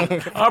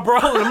I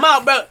brought pulling him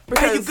out, bro.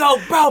 There you go,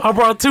 bro. I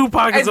brought 2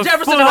 pockets And of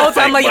Jefferson full the whole of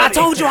time fake like, I money.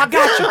 told you I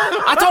got you.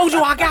 I told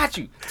you I got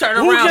you. Turn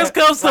Who around. just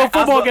comes to a Like,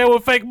 football game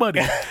with fake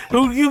money?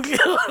 Who you?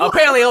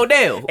 Apparently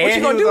Odell. And you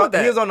he gonna was do on, with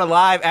that? He was on the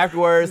live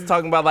afterwards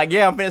talking about like,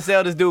 yeah, I'm finna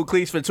sell this dude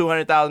cleats for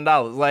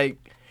 $200,000. Like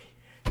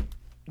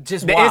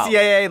Just the wild.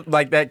 NCAA,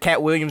 like that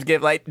Cat Williams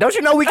gift. Like, don't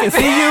you know we can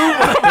see you?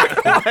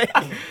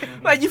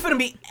 Like you finna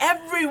be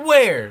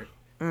everywhere.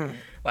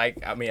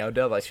 Like, I mean,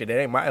 Odell, like, shit, that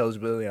ain't my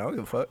eligibility. I don't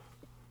give a fuck.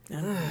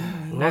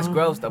 That's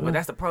gross though, but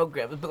that's the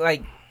program. But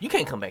like, you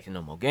can't come back to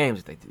no more games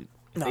if they do.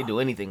 If they do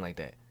anything like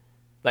that,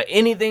 like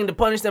anything to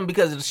punish them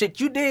because of the shit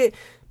you did.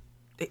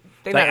 They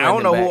Like, I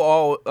don't know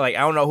back. I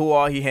don't know who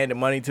all he handed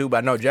money to, but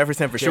I know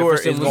Jefferson for sure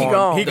Jefferson is was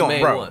going. He the going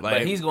main pro. one, Like,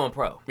 but he's going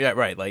pro. yeah,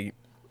 right. Like,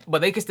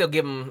 But they can still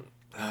give him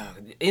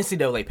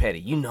NCAA petty.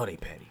 You know they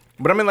petty.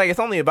 but I mean, like, it's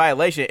only a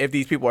violation if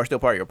these people are still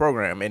part of your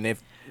program, and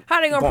if How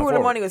they gonna Going prove the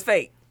forward. money was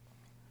fake?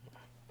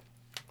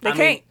 They I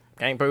can't.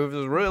 can't prove it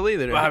was real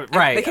either.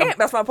 Right. They can't.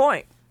 That's my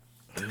point.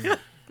 You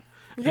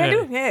can't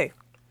do. Hey,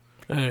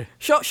 Hey,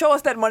 show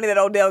us that money that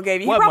Odell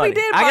gave you. He What probably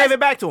money? did. I buy- gave it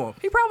back to him.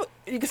 He probably.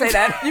 You can say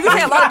that. You can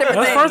say a lot of different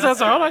that's the things. first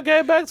answer. All I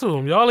gave back to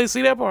him. Y'all ain't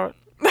see that part.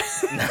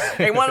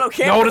 They want no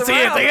Y'all want cameras to see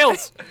around. anything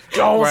else?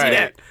 Y'all want to see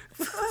Right.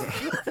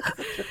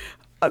 that?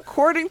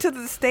 According to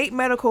the State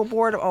Medical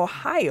Board of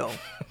Ohio,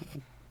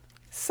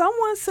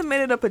 someone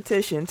submitted a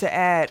petition to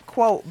add,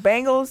 quote,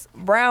 Bengals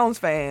Browns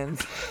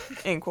fans,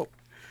 end quote,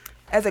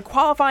 as a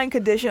qualifying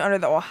condition under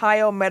the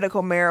Ohio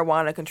Medical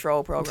Marijuana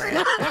Control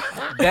Program.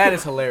 That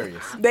is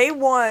hilarious. They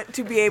want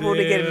to be able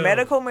to get Yeah.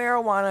 medical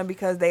marijuana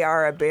because they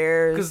are a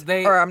Bears. 'Cause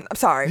they- Or I'm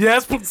sorry.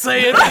 Yes, but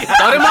say it. So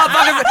them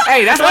motherfuckers.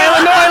 Hey, that's why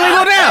Illinois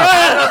legal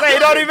now. It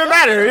don't even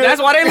matter.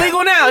 That's why they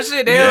legal now.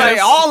 Shit, they Yes. like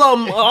all of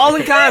them, all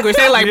in Congress.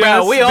 They like, bro,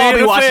 Yes, we all being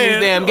be a watching fan. these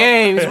damn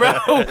games, bro,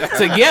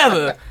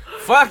 together.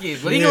 Fuck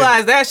it,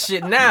 legalize that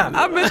shit now.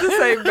 I meant to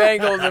say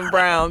Bengals and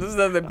Browns. This is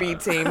another B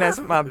team. That's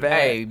my bad.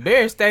 Hey,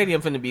 Bear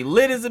Stadium finna be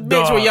lit as a bitch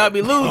Dog. when y'all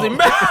be losing,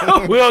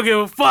 bro. We don't give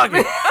a fuck. We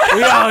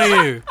out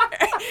here.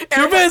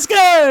 Trubisky.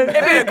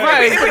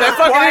 Right, put that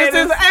fucking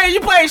instance. Hey,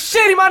 you playing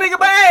shitty, my nigga,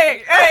 but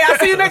hey, I'll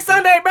see you next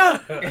Sunday, bro.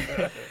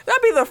 That'd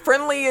be the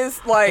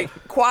friendliest, like,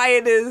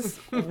 quietest,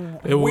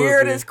 It would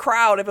weirdest be.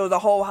 crowd if it was a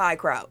whole high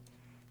crowd.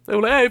 They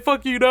were like, hey,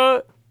 fuck you,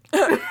 dog.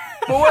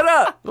 But what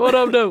up? What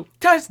up, dude?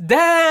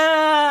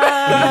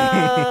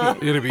 Touchdown.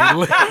 It'll be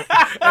lit.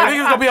 And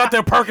niggas gonna be out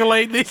there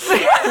percolating this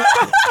shit.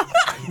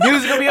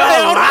 Music gonna be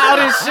all loud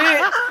and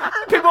shit.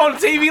 People on the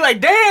TV like,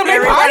 damn, they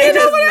Everybody partying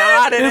just over there.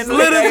 nodding. It's and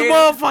lit as a looking.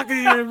 motherfucker,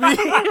 you hear me?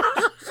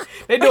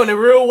 They doing the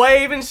real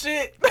wave and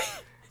shit.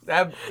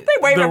 That, They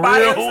waving The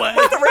bodies. real way.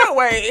 What's the real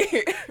way?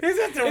 is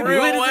that the It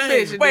real lit as a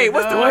wave? bitch. Wait,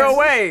 what's the real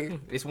way?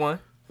 It's one.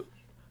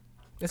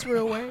 It's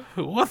real wave.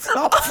 What's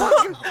up?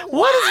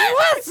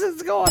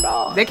 What's going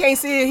on? They can't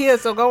see it here,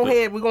 so go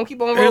ahead. We're gonna keep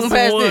on rolling It's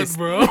past one, this.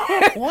 bro.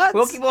 What?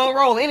 We'll keep on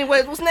rolling.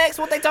 Anyways, what's next?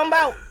 What they talking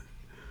about?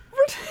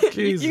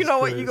 Jesus You know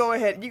what? Christ. You go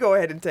ahead. You go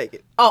ahead and take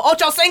it. Oh,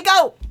 Ocho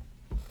Cinco.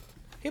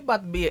 He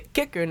about to be a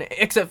kicker in the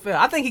XFL.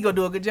 I think he gonna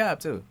do a good job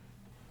too.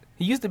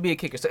 He used to be a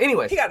kicker. So,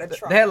 anyways, He gotta the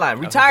try. headline: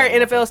 retired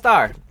NFL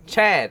star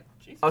Chad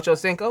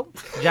Ochocinco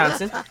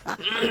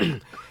Johnson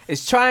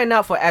is trying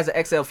out as an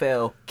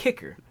XFL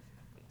kicker.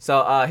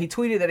 So he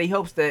tweeted that he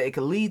hopes that it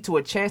could lead to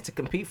a chance to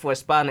compete for a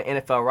spot on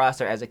the NFL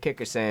roster as a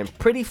kicker, saying,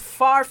 "Pretty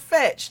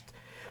far-fetched,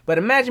 but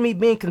imagine me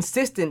being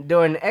consistent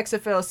during the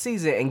XFL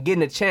season and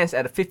getting a chance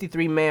at a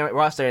 53-man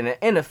roster in the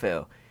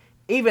NFL.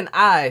 Even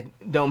I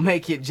don't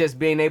make it. Just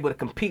being able to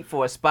compete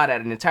for a spot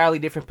at an entirely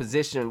different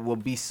position will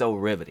be so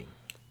riveting."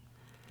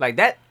 Like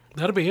that.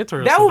 That'd be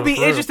interesting. That would though, be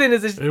for real. interesting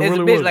as a really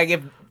bitch. would. Like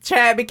if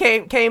Chad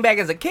came back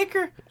as a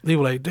kicker, He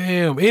was like,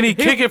 damn, and he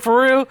kick it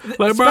for real.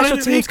 Like, bro, special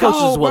teams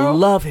coaches would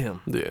love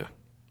him. Yeah.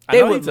 I They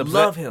know would he's obsessed-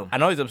 love him. I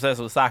know he's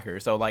obsessed with soccer,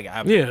 so like,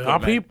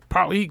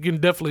 He can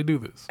definitely do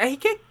this. And he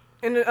kicked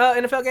in the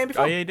NFL game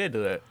before. Oh yeah, he did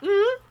do that.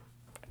 Mm-hmm.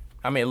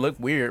 I mean, it looked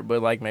weird,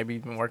 but like maybe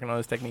he's been working on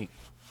his technique.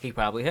 He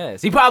probably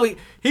has. He probably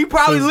Since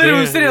literally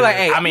then, sitting there like,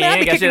 hey, I mean, man, I he be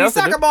ain't got kicking shit these else to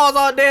soccer do. balls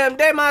all damn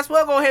day. Might as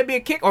well go ahead and be a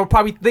kick. Or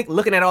probably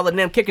looking at all the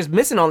damn kickers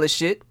missing all this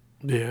shit.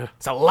 Yeah.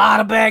 It's a lot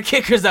of bad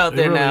kickers out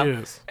there really now.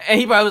 is. And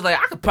he probably was like,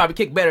 I could probably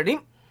kick better than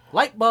him.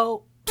 Light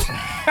bulb.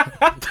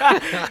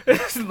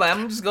 It's like,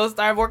 I'm just gonna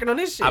start working on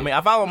this shit. I mean,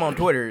 I follow him on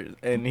Twitter,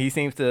 and he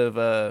seems to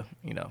have,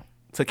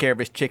 took care of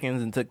his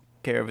chickens and took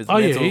care of his Oh,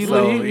 yeah.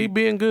 mental. He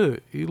being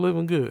good. He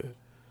living good.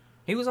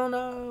 he was on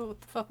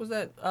what the fuck was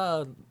that?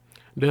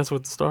 Dance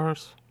with the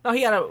Stars. No,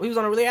 he was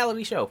on a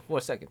reality show for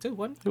a second too,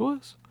 wasn't It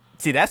was.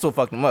 See, that's what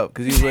fucked him up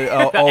because he was with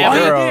old Oh, he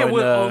girl. did and,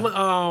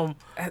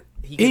 with,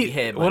 he? He can't be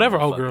head whatever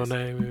old girl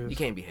name You is.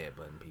 can't be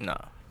headbutting people, no.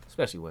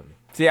 especially women.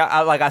 See,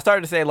 I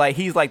started to say like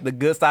he's like the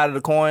good side of the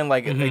coin,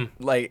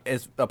 like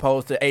as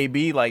opposed to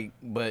AB, like,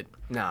 but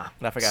Nah.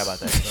 I forgot about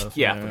that. So,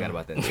 Yeah, I forgot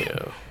about that.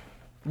 Yeah.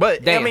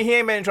 But Damn. I mean, he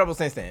ain't been in trouble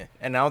since then,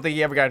 and I don't think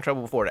he ever got in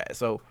trouble before that.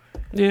 So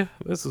Yeah,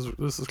 this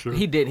is true.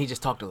 He did. He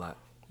just talked a lot.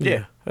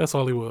 yeah. That's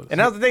all he was. And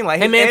that was the thing,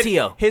 like Him and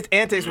T.O. his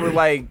antics were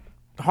like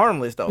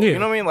harmless though. Yeah. You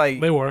know what I mean? Like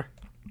They were.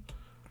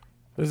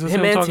 It's just Him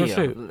him and talking T.O.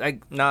 shit.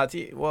 Like yeah.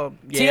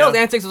 T.O.'s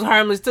antics was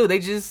harmless too. They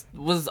just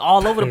was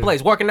all over the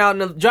place, working out in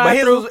the But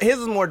drive-thru. his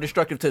was more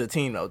destructive to the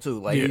team though too.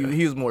 Like Yeah.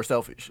 he was more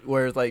selfish.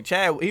 Whereas like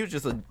Chad, he was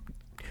just a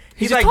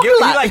he's just like talking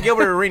a lot. he's like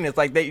Gilbert Arenas.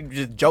 Like they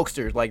just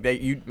jokesters. Like they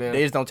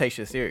just don't take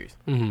shit serious.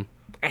 And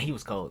he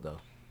was cold though.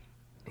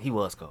 He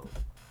was cold.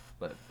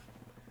 But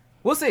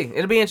we'll see.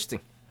 It'll be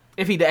interesting.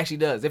 If he actually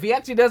does. If he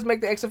actually does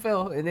make the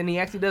XFL and then he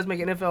actually does make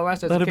an NFL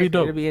roster, That'd be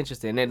dope. It'll be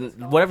interesting.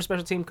 And whatever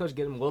special team coach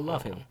get him, we'll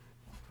love him.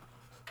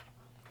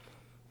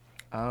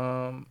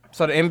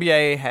 So the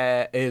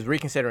NBA is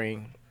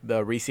reconsidering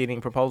the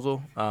reseeding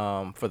proposal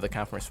for the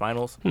conference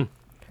finals.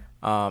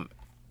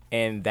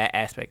 And that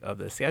aspect of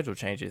the schedule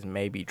changes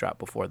may be dropped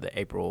before the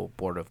April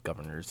Board of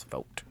Governors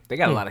vote. They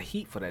got a lot of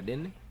heat for that,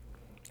 didn't they?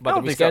 I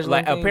don't think so.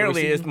 Like, thing,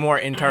 apparently, reseeding? it's more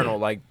internal.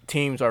 Like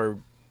teams are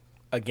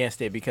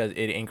against it because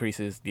it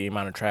increases the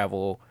amount of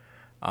travel,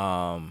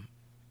 and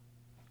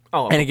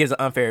it gives an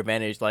unfair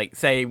advantage. Like,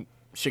 say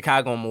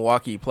Chicago and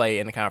Milwaukee play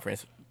in the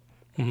conference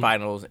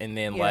finals, and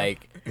then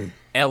like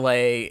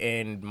LA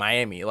and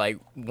Miami, like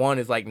one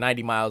is like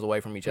 90 miles away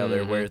from each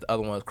other, whereas the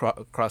other one's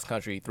cross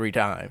country 3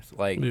 times.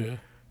 Like, Yeah.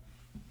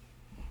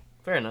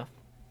 Fair enough.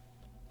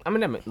 I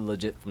mean, that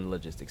legit from the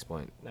logistics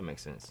point. That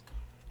makes sense.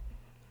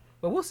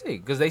 But we'll see,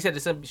 because they said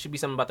there should be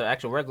something about the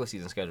actual regular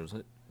season schedules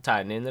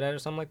tied into that or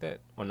something like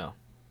that, or no?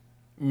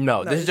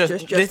 no, this is just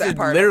just this that is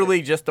part of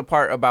literally just the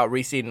part about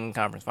reseeding the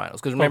conference finals.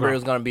 Because remember, Okay. it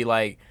was going to be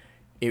like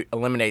it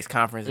eliminates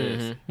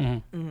conferences.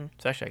 So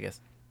actually, I guess.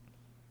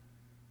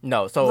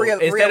 No, so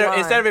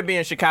instead of it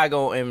being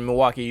Chicago and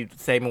Milwaukee,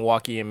 say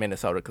Milwaukee and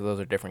Minnesota, because those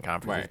are different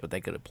conferences, Right. but they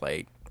could have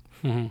played.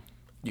 Mm-hmm.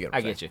 You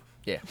I get you.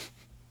 Yeah.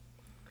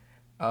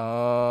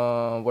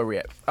 Where we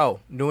at? Oh,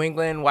 New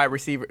England wide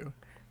receiver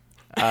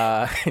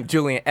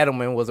Julian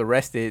Edelman was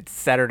arrested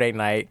Saturday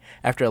night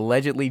after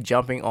allegedly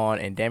jumping on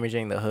and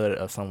damaging the hood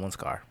of someone's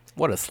car.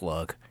 What a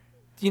slug!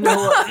 You know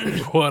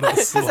what? What a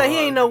It's like he slug.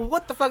 ain't know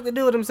what the fuck to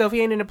do with himself. He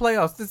ain't in the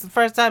playoffs. This is the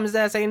first time his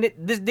ass ain't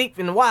this deep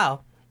in a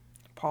while.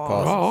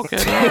 Pause. Oh, okay.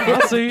 I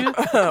see you.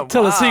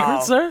 Tell a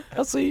secret, sir.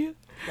 I see you.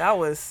 That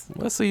was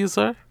I see you,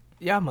 sir.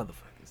 Y'all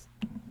motherfuckers.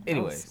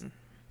 Anyways,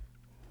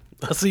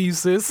 I see you,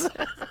 sis.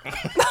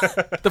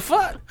 the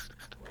fuck.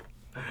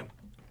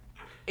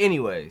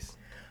 Anyways,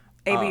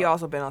 AB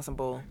also been on some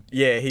bull.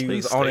 Yeah, he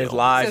Please was on stay his on.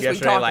 live Since we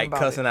yesterday, talking like about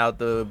cussing out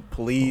the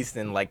police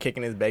and like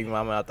kicking his baby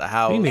mama out the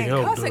house. He need And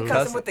help, cussing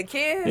dude. with the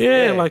kids.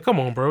 Yeah, like, come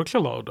on, bro.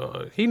 Chill out,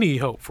 dog. He need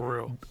help, for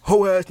real.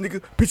 Hoe ass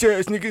nigga, bitch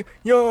ass nigga,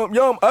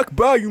 yum, I can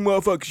buy you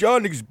motherfuckers. Y'all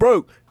niggas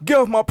broke. Get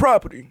off my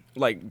property.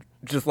 Like,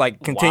 just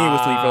like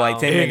continuously for like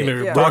 10 Ignorant,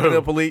 minutes. bro. Talking to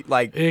the police,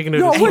 like,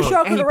 Ignorant Yo, as wish fuck.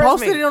 y'all and he could arrest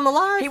posted me. it on the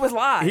live. He was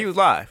live. he was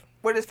live.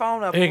 with his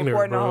phone up, Ignorant,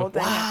 recording the bro. whole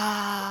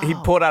thing. He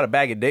pulled out a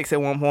bag of dicks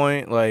at one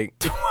point, like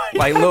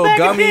little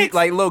gummies,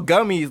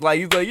 Like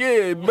he's like,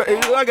 yeah,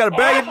 I got a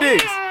bag of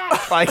dicks.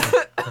 Like,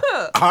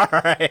 all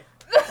right.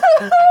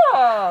 He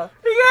got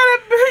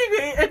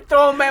it and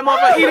throw him at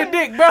motherfucker. Eat a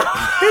dick, bro.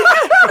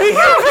 He's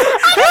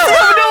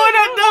doing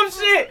that dumb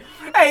shit.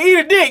 Hey, eat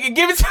a dick and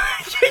give it to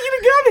give you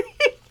the gummy.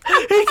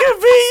 He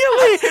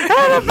conveniently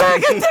had a bag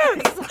of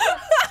dicks.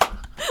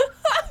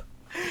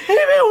 He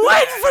been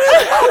waiting for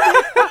this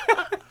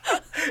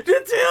to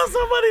tell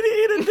somebody to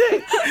eat a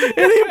dick,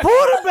 and he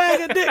pulled a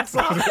bag of dicks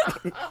off.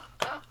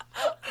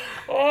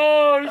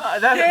 Oh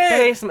That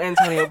ain't some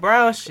Antonio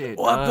Brown shit.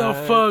 What the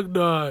fuck,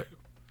 dog?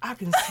 I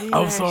can see.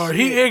 I'm that sorry.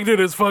 shit. He ignorant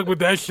as fuck, but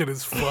that shit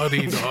is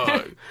funny,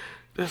 dog.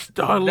 This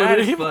dog That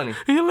literally, is funny.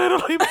 He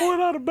literally pulled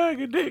out a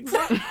bag of dicks.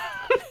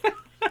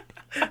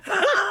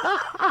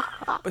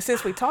 But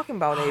since we talking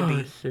about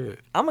AB, Shit.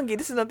 I'm gonna get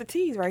this another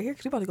tease right here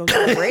because we about to go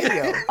to the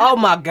radio. Oh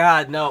my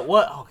God, no!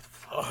 What?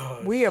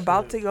 Oh, We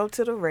about to go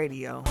to the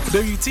radio.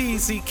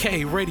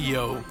 WTCK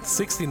Radio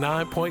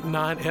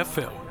 69.9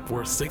 FM,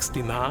 where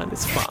 69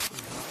 is fine.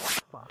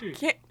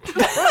 Can't, He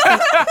took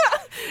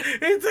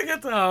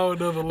it to a whole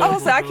nother level. I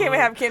was say I can't even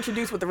have Ken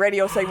introduce what the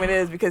radio segment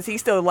is because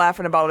he's still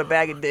laughing about a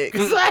bag of dicks.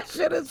 That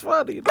shit is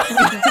funny.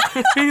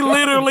 He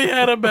literally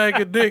had a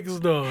bag of dicks,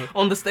 dog.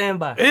 on the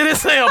standby. It didn't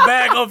say a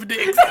bag of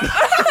dicks. This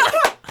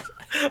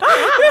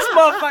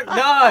motherfucker,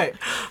 dog.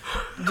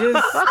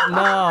 Just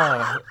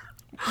no.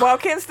 Well,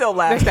 Ken's still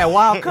That's laughing. that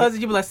wild cousin.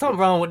 You be like, something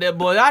wrong with that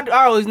boy. I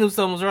always knew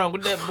something was wrong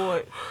with that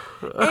boy.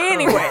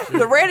 Anyway,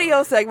 the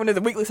radio segment is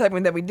a weekly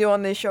segment that we do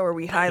on this show where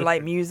we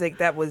highlight music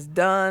that was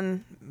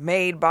done,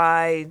 made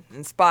by,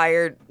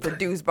 inspired,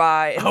 produced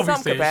by, in I'll be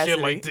some saying capacity,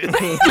 shit like this.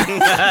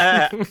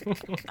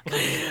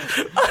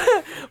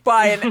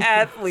 by an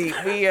athlete.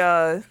 We,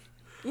 like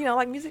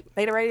music,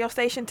 made a radio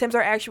station. Tim's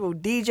our actual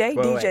DJ,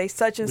 DJ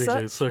such and DJ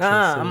such. such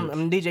Nah, and such.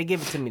 I'm DJ. Give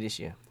it to me this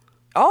year.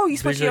 Oh, you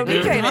switching your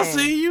DJ name. I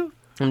see you.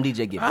 I'm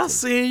DJ. Give it I to me.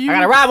 see you. I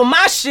gotta ride with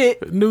my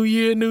shit. New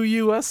year, new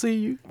you. I see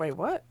you. Wait,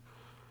 what?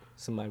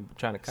 Somebody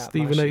trying to cop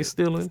Stephen my A. shit.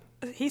 Stealing.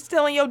 He's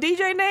stealing your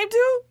DJ name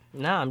too?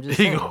 Nah, I'm just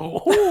He saying.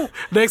 go, ooh,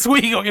 next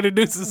week he gonna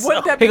introduce himself.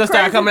 Wouldn't that He be gonna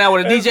start crazy? coming out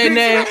with a DJ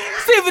name.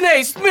 Stephen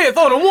A. Smith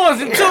on the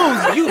ones and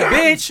twos. You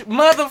bitch,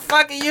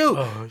 motherfucker, you.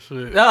 Oh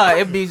shit. Nah,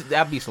 that'd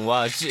be some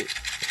wild shit.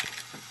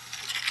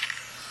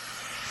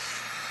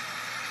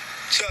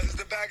 Chuck, it's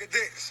the bag of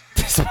dicks.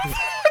 Take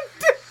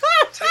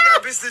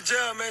that bitch to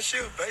jail, man. She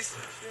was basic.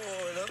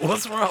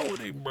 What's wrong with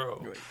him,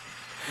 bro?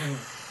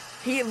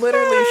 He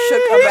literally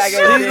shook a bag of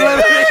dicks.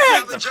 You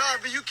have a job,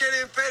 but you can't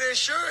even pay the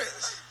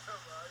insurance.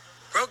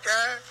 Broke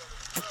ass.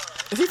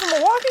 Is he from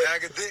Milwaukee?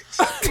 Bag of dicks.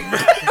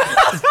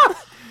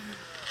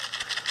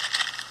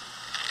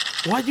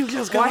 Why you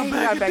just Why got he a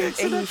got bag of bag dicks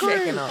of in the he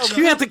shaking crib? up?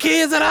 You got the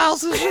kids at the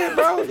house and shit,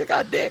 bro. You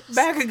got dicks.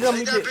 Back of gummy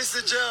Take that dick.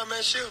 bitch to jail,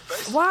 man. She was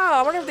basic. Wow,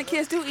 I wonder if the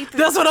kids do eat this.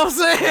 That's what I'm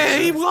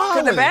saying. He Because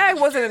wildin'. the bag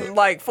wasn't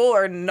like full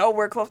or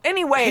nowhere close. He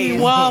Anyway,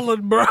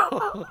 wildin',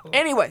 bro.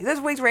 anyway, this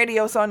week's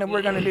radio song that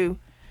we're gonna do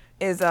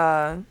is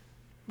by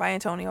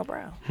Antonio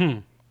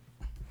Brown.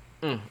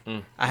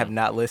 I have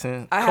not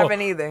listened. I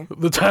haven't either.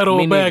 The title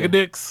Me of Bag neither. of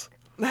Dicks.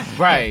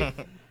 Right.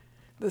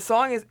 The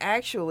song is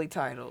actually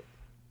titled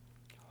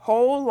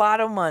 "Whole Lot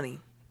of Money."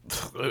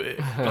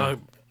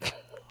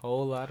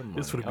 Whole lot of money.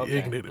 This would be Okay.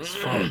 ignorant as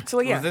fuck. So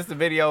yeah, Was this the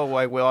video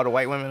like with all the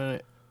white women in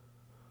it?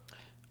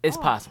 It's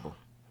possible.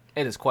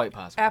 It is quite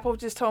possible. Apple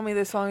just told me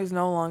this song is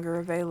no longer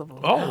available.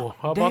 Oh,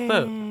 how about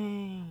that?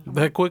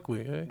 That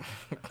quickly, eh?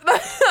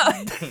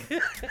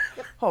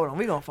 Hold on,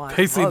 we gonna find.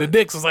 They some see the other-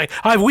 dicks. It's like,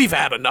 we've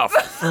had enough.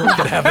 We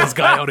can have this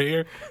guy out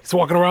here. He's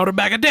walking around with a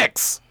bag of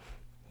dicks.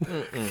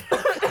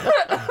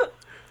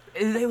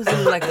 They was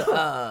in like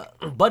a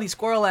Buddy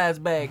Squirrel ass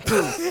bag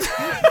too.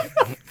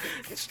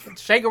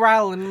 Shake a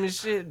rattle and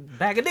shit.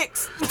 Bag of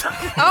dicks.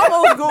 I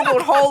almost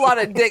googled "whole lot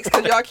of dicks"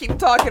 because y'all keep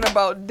talking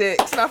about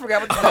dicks, and I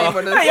forgot what the name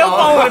of this Hey, your phone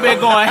song. would have been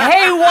going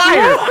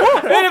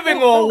haywire. It'd have been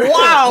going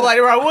wild. Like,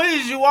 right, what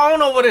is you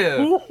on over there?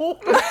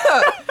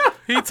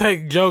 He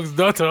take jokes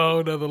not to a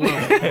whole nother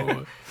level.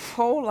 boy.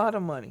 Whole lot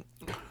of money.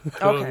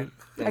 Okay,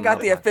 I got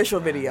the official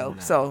video.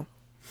 So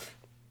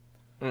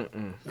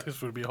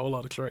This would be a whole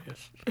lot of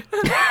trash.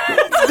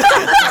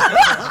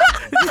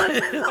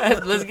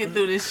 Let's get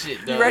through this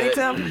shit, though. you ready,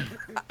 Tim?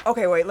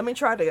 Okay, wait. Let me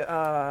try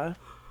to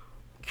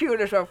cue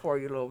this up for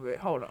you a little bit.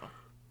 Hold on.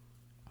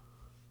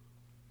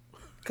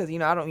 Cause I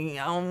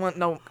don't want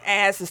no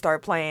ads to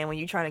start playing when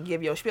you trying to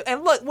give your spiel.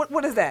 And look,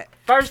 what is that?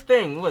 First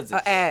thing, what was it?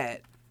 An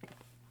ad.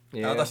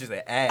 Yeah. I thought you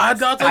said ass. I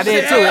thought I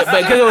did too,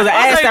 but because it was an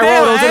ass that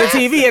rolled onto the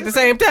TV at the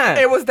same time.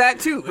 It was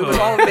that too. It was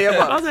all of the I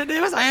above. was like,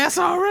 damn, it's ass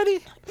already.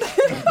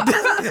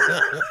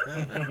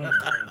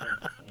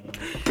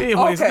 He ain't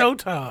waste Okay. no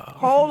time.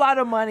 Whole lot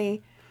of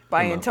money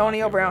by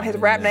Antonio Brown. His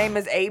rap name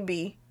is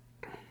AB.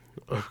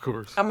 Of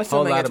course. I'm Whole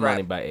assuming lot it's of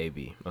money rap. by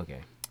AB. Okay.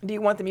 Do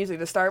you want the music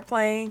to start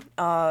playing?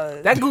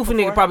 That goofy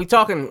nigga probably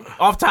talking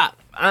off top.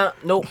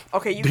 Nope.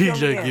 Okay, you kill me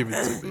DJ, in. give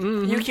it to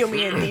me. You kill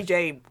me in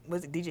DJ.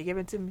 Was it DJ Give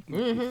It To Me?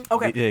 Mm-hmm.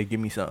 Okay. Yeah, give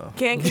me some.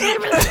 Can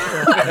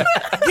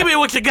Give me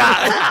what you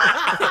got.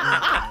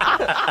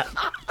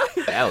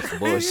 That was some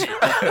bullshit.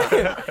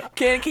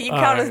 can you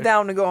count us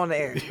down to go on the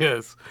air?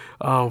 Yes.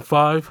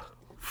 5,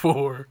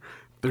 4,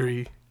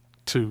 3,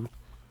 2.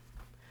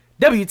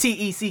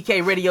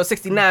 WTECK Radio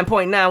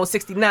 69.9 with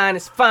 69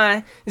 is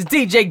fine. It's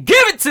DJ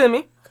Give It To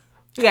Me.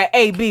 You got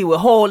AB with a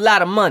whole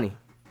lot of money.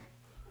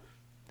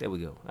 There we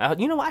go.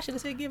 You know what? I should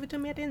have said Give It To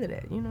Me at the end of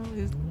that. You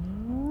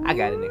know, I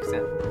got it next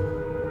time.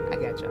 I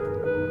got y'all.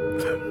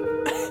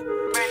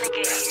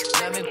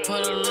 Let me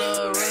put a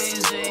little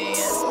raisin.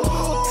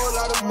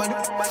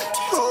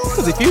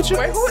 Was it Future?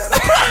 Wait, who is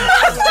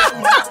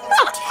that?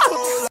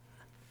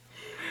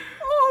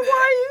 Oh,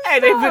 why Hey,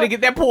 they finna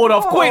get that pulled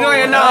off quick.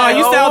 Nah,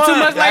 you sound too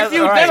much like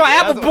Future. That's why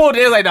Apple pulled it.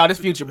 They're like, no, this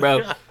Future,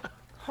 bro.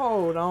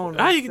 Hold on.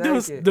 How you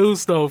do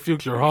stole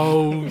Future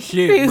whole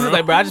shit, He was bro.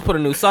 like, bro, I just put a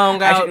new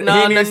song out. Actually,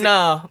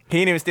 No. He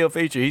didn't even steal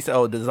Future. He said,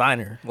 "Oh,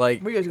 designer."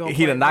 Like We just gonna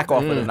he the play it.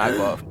 knockoff of the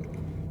knockoff.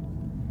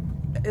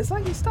 It's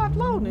like you stopped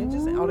loading. It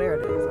just there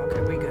it is.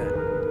 Okay, we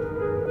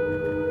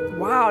good.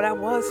 Wow, that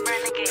was.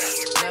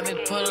 Let me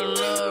put a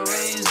little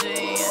raise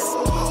in.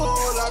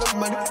 Whole lot of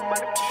money,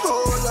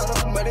 whole lot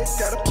of money,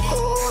 got a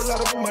whole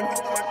lot of money,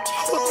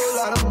 whole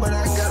lot of money,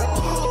 I got a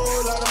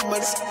whole lot of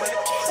money,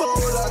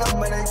 whole lot of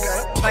money,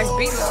 got a Nice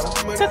beat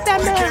though. took that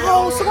man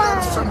whole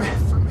swag.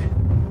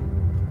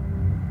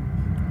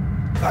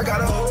 I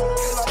got a whole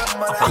lot of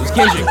money. It was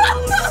Kendrick.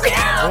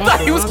 I thought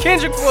he was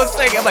Kendrick for a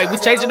second. I'm like, we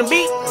changing the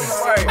beat.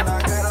 I got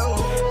a whole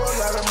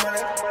lot of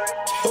money,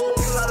 whole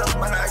lot of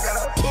money, I got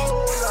a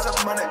whole lot of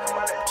money,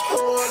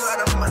 whole lot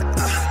of money.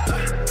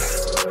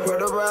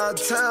 Right around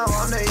town,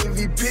 I'm the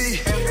MVP.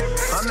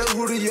 I'm the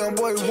who the young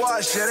boy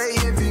watch, yeah, they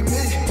envy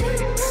me.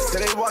 Yeah,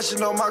 they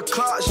watching on my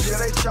clock, yeah,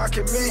 they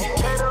tracking me.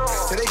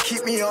 Yeah, they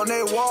keep me on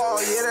their wall,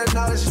 yeah, they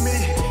acknowledge me.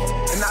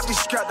 And I be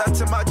strapped out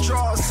to my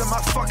drawers, to my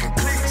fucking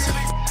cleats.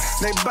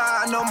 They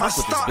buying on my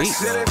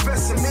stocks, yeah, they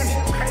investing me.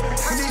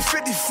 We need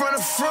 50 from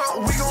the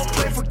front, we gon'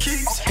 play for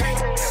keeps.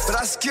 But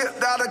I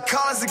skipped out of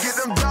college to get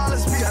them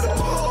dollars. We had a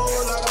whole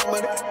lot of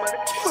money,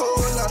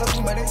 whole lot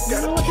of money.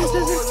 Got a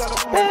whole lot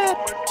of money.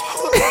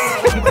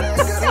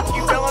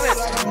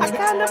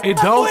 It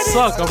don't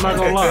suck. I'm not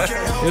gonna lie.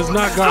 It's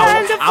not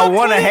gonna. I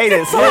want to hate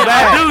it so I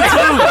bad. do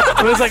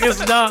too. But it's like it's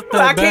not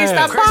that I can't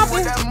stop bad.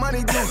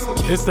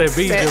 popping. It's that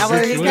beat just well,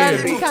 gets he you got in.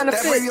 it. He kind of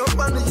fit.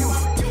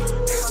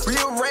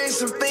 Rearrange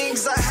some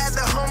things, I had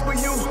to humble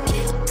you.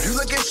 You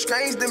looking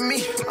strange to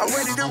me, I'm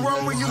ready to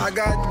run with you. I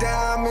got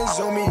diamonds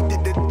on me,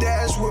 did the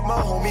dash with my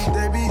homie.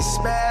 They be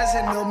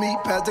spazzing on me,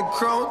 pass the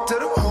chrome to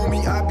the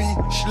homie. I be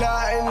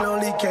sliding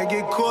lonely, can't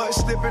get caught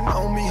slipping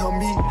on me,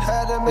 homie.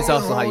 Had to make It's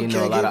also how you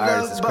know a lot of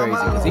artists is crazy,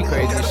 because he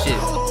crazy as shit.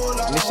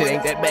 And this shit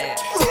ain't that bad.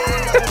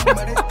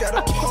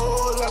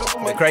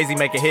 The crazy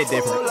make a hit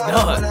different.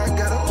 Dog.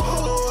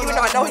 Even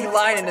though I know he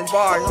lying in his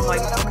bars, I'm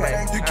like,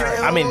 okay.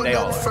 I mean, they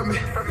all.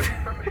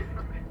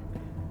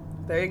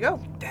 There you go.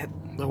 That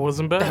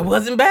wasn't bad. That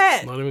wasn't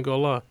bad. Not even gonna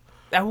lie.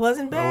 That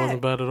wasn't bad. That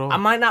wasn't bad at all. I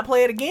might not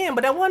play it again,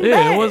 but that wasn't Yeah,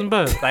 bad. it wasn't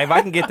bad. Like if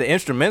I can get the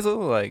instrumental,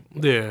 like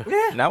Yeah.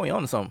 now we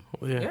on to something.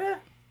 Yeah. Yeah.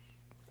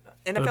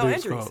 NFL That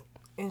dude's injuries. cold.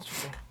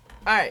 Interesting.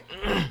 All right.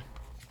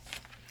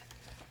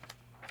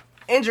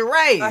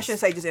 Injuries. I shouldn't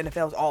say just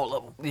NFL's all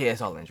of them. Yeah,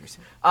 it's all injuries.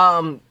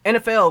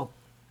 NFL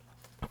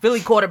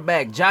Philly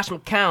quarterback Josh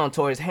McCown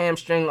tore his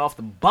hamstring off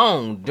the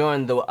bone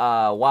during the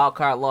wild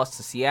card loss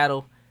to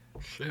Seattle.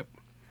 Shit.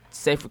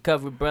 Safe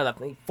recovery, brother. I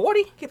think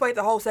 40. He played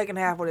the whole second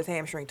half with his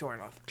hamstring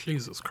torn off.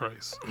 Jesus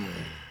Christ.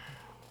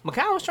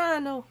 McCown was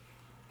trying though.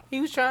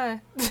 He was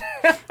trying.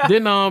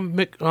 Didn't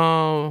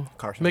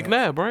Carson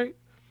McNabb, right?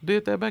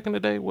 Did that back in the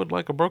day with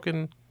like a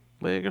broken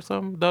leg or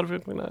something?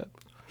 Donovan McNabb.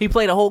 He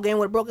played a whole game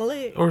with a broken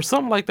leg. Or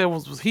something like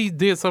that. He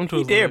did something to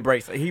He his did leg.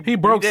 break. He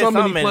broke did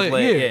something something he in his played.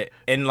 leg, Yeah. yeah.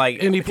 And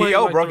like And he played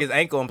P.O. like broke the- his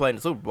ankle and played in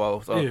the Super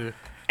Bowl. So Yeah.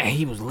 And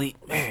he was lead.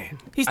 Man.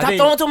 He I stopped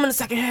think- throwing to him in the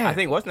second half. I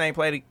think what's his name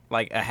played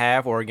like a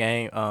half or a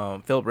game.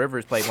 Philip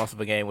Rivers played most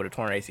of a game with a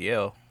torn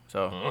ACL.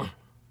 So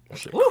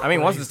I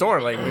mean, once it's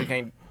torn, like we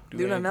can't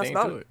Do nothing else anything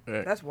about to it.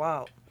 Yeah. That's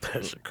wild.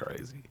 That shit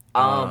crazy.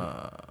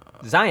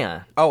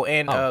 Zion. Oh,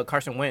 and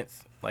Carson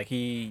Wentz, like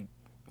he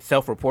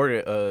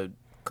self-reported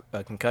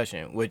a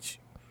concussion, which,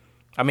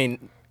 I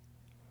mean,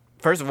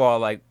 first of all,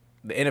 like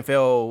the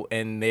NFL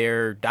and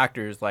their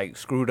doctors like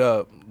screwed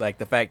up, like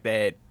the fact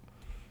that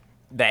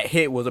that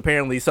hit was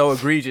apparently so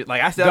egregious.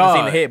 Like I still haven't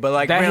seen the hit, but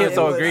like that apparently hit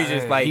so was-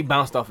 egregious. Like he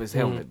bounced off his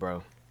helmet,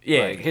 bro.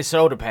 Yeah. Like, his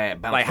shoulder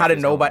pad bounced like off how did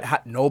his nobody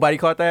helmet. nobody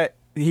caught that?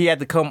 He had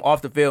to come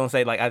off the field and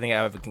say like I think I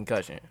have a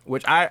concussion,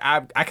 which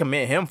I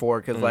commend him for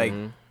because like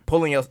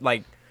pulling your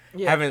like.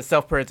 Yeah. Having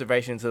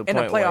self-preservation to the In a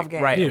point, playoff like,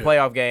 game. right? Yeah. A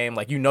playoff game,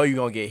 like you know you're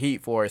gonna get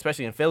heat for,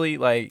 especially in Philly.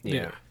 Like,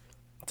 Yeah.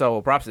 so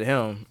props to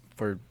him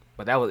for.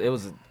 But it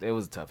was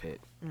a tough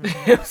hit.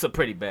 It was a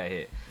pretty bad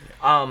hit.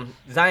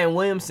 Zion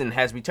Williamson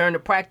has returned to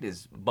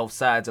practice. Both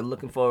sides are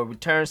looking for a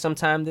return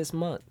sometime this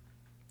month.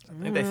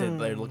 I think they said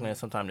they're looking at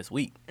sometime this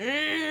week.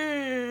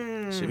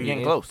 Should We're be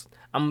getting close.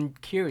 I'm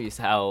curious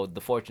how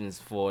the fortunes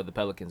for the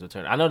Pelicans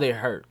return. I know they're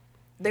hurt.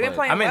 They've been But-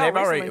 playing I mean, well they've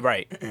already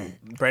recently.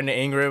 Brendan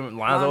Ingram,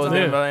 Lonzo has Lonzo.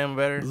 been playing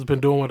better. It's been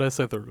doing what I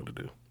said they were gonna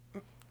do.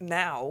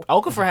 Now.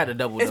 Okafor had a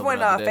double. It's when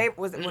the other day.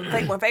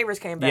 when Favors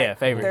came back. Yeah,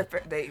 Favors.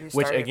 They Which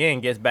started- again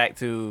gets back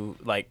to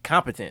like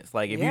competence.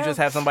 Like if you Yeah. just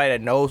have somebody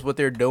that knows what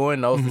they're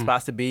doing, knows the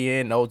spots to be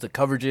in, knows the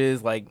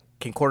coverages, like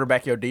can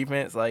quarterback your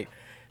defense, like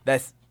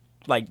that's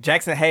like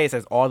Jackson Hayes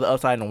has all the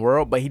upside in the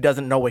world, but he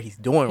doesn't know what he's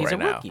doing He's right a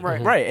now. rookie.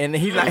 Right, and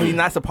he's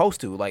not supposed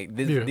to. Like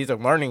Yeah. these are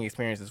learning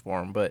experiences for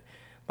him, but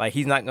like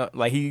he's not gonna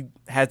like he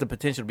has the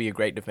potential to be a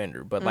great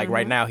defender, but like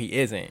right now he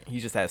isn't.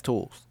 He just has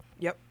tools.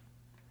 Yep.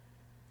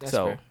 That's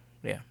so fair.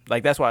 yeah,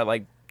 like that's why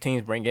like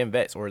teams bring in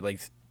vets or like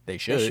they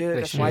should. They should. They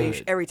That's why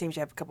should. every team should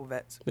have a couple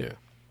vets. Yeah.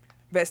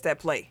 Vets that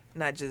play,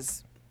 not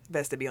just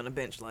vets to be on the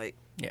bench. Like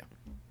Yeah.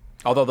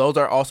 Although those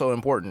are also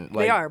important.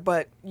 Like, they are,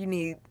 but you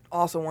need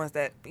also ones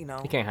that You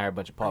can't hire a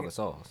bunch of Paul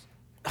Gasols.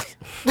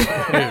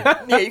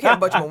 yeah, you can't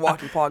bunch of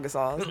Milwaukee Paul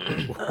Gasols.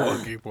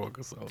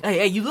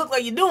 Hey, you look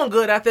like you're doing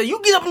good out there.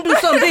 You get up and do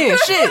something then.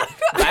 Shit.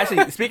 But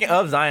actually, speaking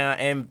of Zion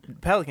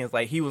and Pelicans,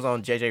 like he was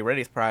on JJ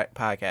Reddick's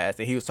podcast,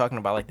 and he was talking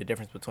about like the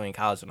difference between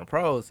college and the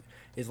pros.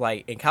 Is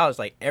like in college,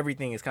 like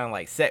everything is kind of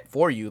like set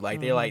for you. Like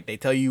they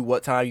tell you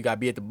what time you got to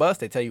be at the bus.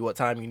 They tell you what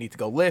time you need to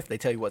go lift. They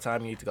tell you what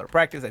time you need to go to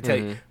practice. They tell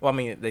you. Well, I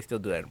mean, they still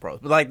do that in the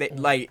pros, but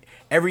like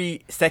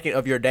every second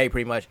of your day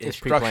pretty much is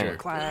structured.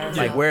 Class.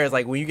 Like whereas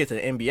like when you get to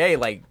the NBA,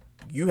 like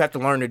you have to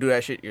learn to do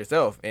that shit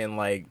yourself, and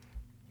like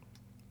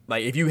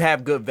if you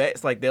have good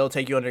vets, like they'll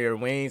take you under your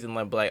wings and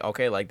like be like,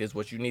 okay, like this is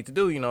what you need to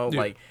do,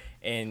 like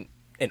and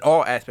in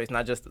all aspects,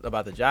 not just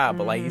about the job,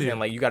 but like he's saying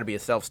like you got to be a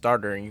self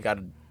starter and you got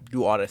to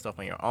do all that stuff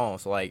on your own.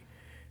 So like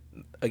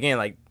again,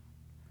 like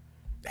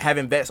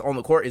having vets on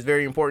the court is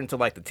very important to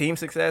like the team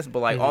success, but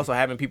like also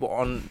having people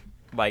on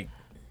the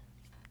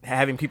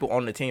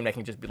team that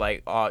can just be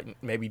like, oh,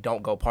 maybe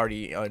don't go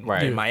party in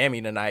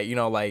Miami tonight,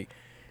 like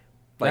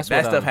that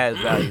stuff has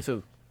value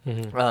too.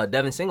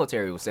 Devin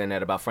Singletary was saying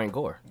that about Frank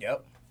Gore.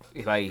 Yep.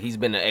 Like he's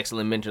been an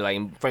excellent mentor.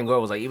 Like Frank Gore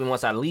was like, even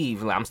once I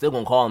leave, like, I'm still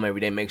gonna call him every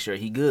day, make sure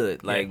he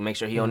good, like make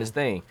sure he on his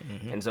thing.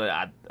 And so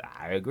I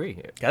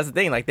agree. That's the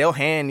thing. Like they'll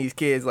hand these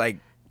kids like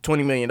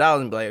 $20 million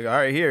and be like, all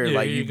right, here,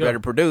 like you better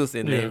produce,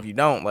 and then if you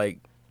don't, like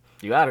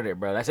you out of there,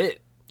 bro. That's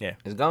it. Yeah,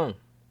 it's gone.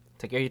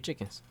 Take care of your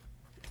chickens.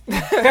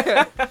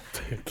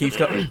 keeps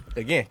coming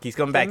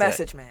back. The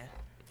message,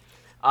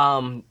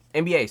 man.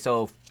 NBA.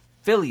 So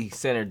Philly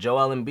center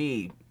Joel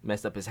Embiid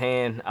messed up his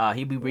hand.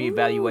 He'll be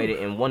reevaluated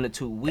in 1 to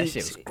 2 weeks. That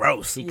shit was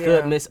gross. He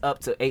could miss up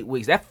to 8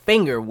 weeks. That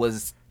finger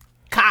was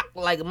cocked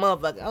like a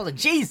motherfucker. I was like,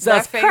 Jesus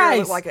that Christ. That finger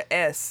looked like an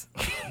S.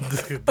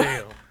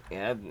 Damn.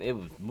 Yeah, it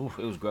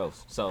was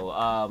gross. So,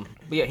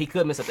 but yeah, he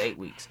could miss up to 8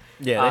 weeks.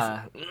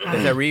 Yeah,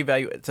 there's a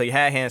reevaluate. So you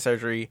had hand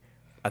surgery,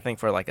 I think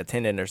for like a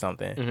tendon or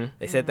something.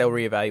 They said they'll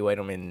reevaluate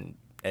him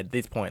at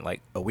this point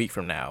like a week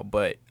from now.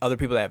 But other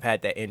people that have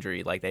had that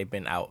injury, like they've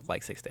been out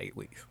like 6 to 8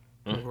 weeks.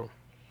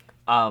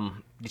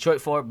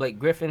 Detroit forward Blake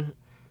Griffin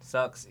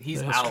sucks.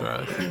 He's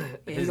out.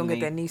 He's gonna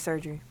get that knee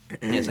surgery.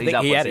 Yeah, so he's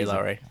out he for had the it season.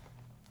 already.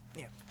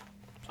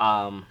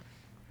 Yeah.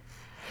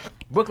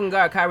 Brooklyn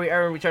guard Kyrie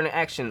Irving returned to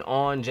action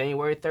on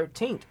January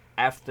 13th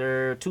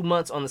after 2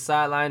 months on the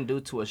sideline due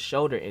to a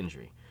shoulder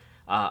injury.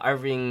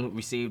 Irving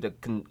received a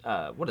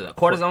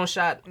cortisone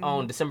shot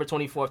on December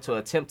 24th to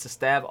attempt to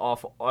stave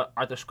off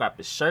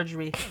arthroscopic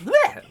surgery.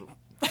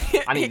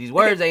 I need these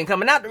words; they ain't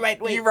coming out the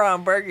right way. You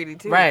Ron Burgundy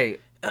too, right?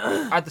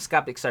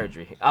 Arthroscopic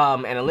surgery,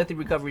 and a lengthy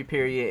recovery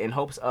period in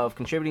hopes of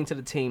contributing to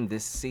the team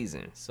this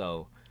season.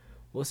 So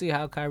we'll see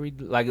how Kyrie.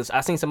 Like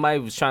I seen somebody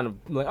was trying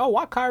to like, oh,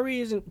 why Kyrie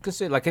isn't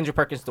considered? Like Kendrick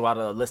Perkins threw out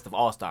a list of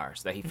all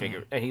stars that he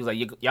figured, and he was like,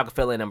 y'all can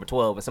fill in number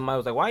 12. And somebody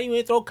was like, why you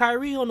ain't throw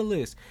Kyrie on the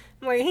list?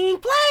 I'm like, he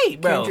ain't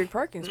played, bro. Kendrick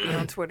Perkins be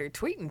on Twitter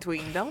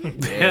tweeting, don't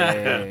he?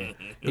 Yeah.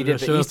 He did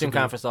the Eastern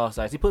Conference All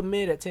Stars. He put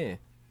mid at 10.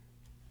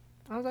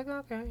 I was like,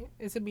 okay,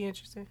 this would be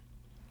interesting.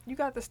 You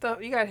got the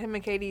stuff. You got him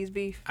and KD's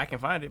beef. I can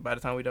find it by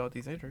the time we done with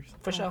these injuries.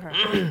 For sure.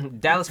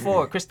 Dallas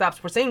forward Kristaps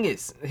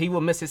Porzingis. He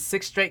will miss his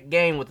 6th straight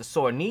game with a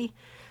sore knee.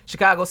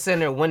 Chicago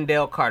center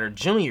Wendell Carter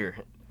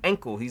Jr.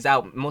 ankle. He's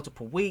out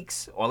multiple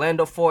weeks.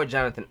 Orlando forward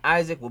Jonathan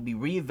Isaac will be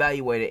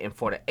reevaluated in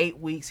 4 to 8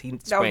 weeks. He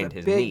sprained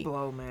his knee. That was a big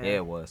blow, man. Yeah,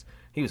 it was.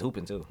 He was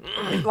hooping too.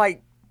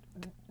 Like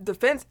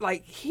defense,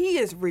 like he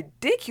is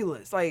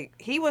ridiculous. Like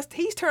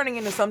he's turning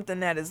into something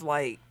that is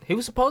like he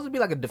was supposed to be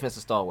like a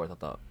defensive stalwart. I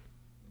thought.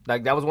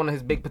 Like that was one of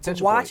his big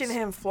potential. Watching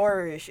points. him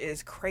flourish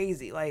is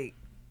crazy. Like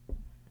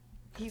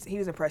he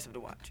was impressive to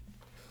watch.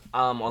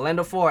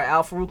 Orlando forward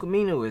Al Farouk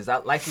Aminu is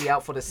likely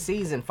out for the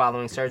season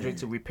following surgery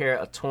to repair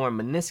a torn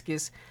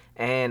meniscus.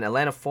 And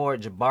Atlanta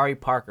forward Jabari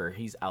Parker,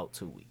 he's out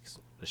 2 weeks,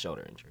 the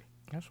shoulder injury.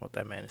 I just want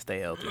that man to stay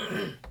healthy.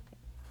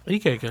 He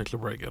can't catch a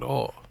break at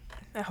all.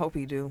 I hope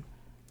he do.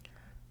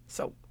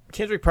 So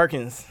Kendrick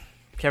Perkins,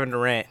 Kevin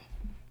Durant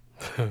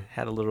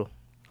had a little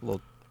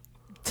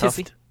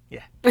tissy.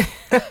 Yeah.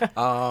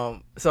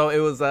 So it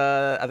was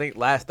I think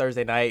last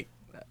Thursday night.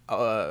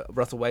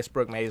 Russell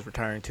Westbrook made his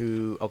return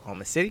to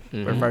Oklahoma City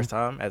for the first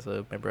time as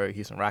a member of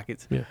Houston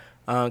Rockets.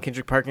 Yeah.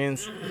 Kendrick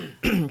Perkins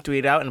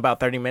tweeted out in about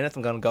 30 minutes,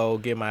 I'm going to go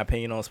give my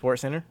opinion on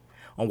SportsCenter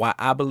on why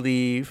I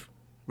believe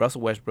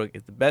Russell Westbrook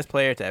is the best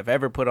player to have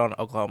ever put on an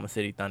Oklahoma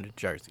City Thunder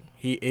jersey.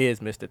 He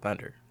is Mr.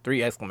 Thunder.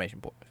 3 exclamation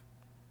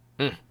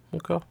points.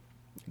 Okay.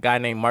 A guy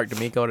named Mark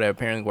D'Amico that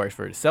apparently works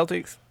for the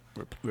Celtics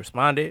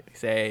responded. He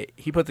said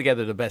he put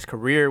together the best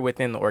career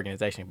within the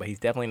organization, but he's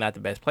definitely not the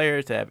best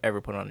player to have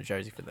ever put on a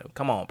jersey for them.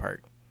 Come on,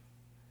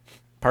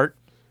 Perk.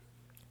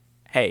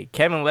 Hey,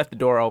 Kevin left the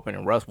door open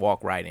and Russ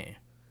walked right in.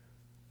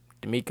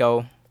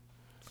 D'Amico,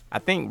 I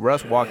think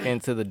Russ walked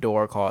into the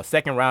door called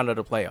second round of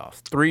the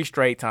playoffs 3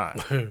 straight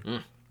times.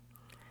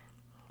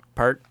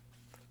 Perk,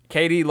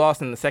 KD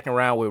lost in the second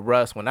round without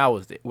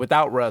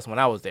Russ when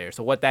I was there.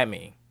 So what that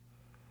mean?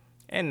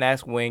 And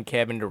that's when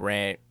Kevin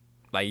Durant,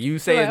 like you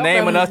say his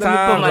name enough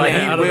times, like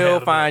he will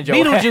find your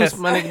Beetlejuice, ass.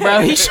 my nigga,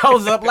 bro. He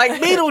shows up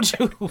like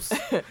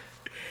Beetlejuice.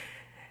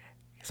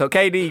 So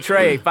KD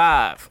trade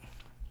 5.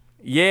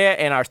 Yeah,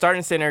 and our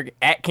starting center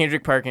at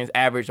Kendrick Perkins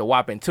averaged a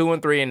whopping 2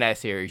 and 3 in that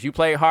series. You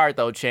played hard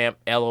though, champ.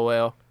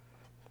 LOL.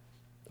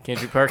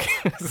 Kendrick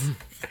Perkins.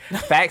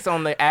 Facts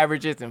on the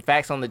averages and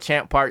facts on the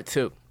champ part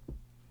 2.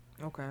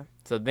 Okay.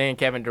 So then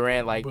Kevin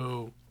Durant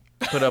Boo.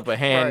 put up a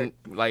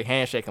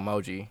handshake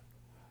emoji.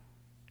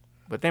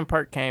 But then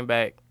Perk came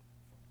back.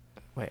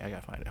 Wait, I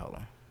gotta find it. Hold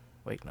on.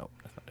 Wait, no,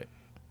 that's not it.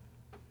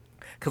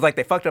 Cause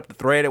they fucked up the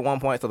thread at one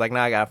point, so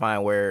now I gotta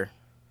find where.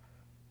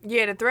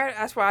 Yeah, the thread.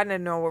 That's why I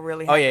didn't know what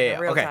really happened in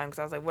real time. Because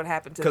I was like, what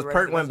happened to the rest Because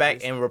Perk of went the back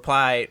messages? and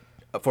replied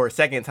for a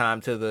second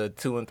time to the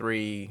 2 and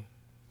 3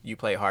 you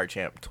play hard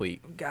champ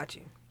tweet. Got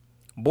you.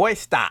 Boy,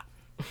 stop.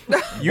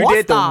 You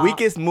did the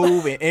weakest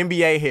move in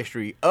NBA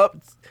history. Up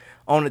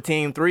on the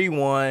team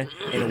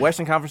 3-1 in the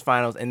Western Conference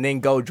Finals and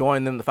then go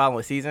join them the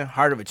following season.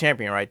 Heart of a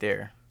champion right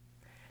there.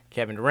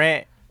 Kevin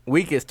Durant,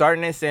 weakest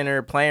starting at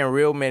center, playing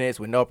real minutes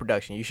with no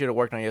production. You should have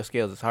worked on your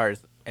skills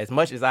as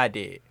much as I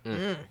did.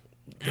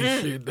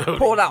 Shit, though.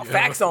 Pulled out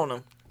facts on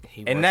him.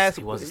 He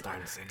wasn't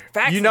starting center.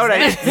 Facts. You know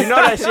is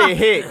that shit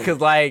hit because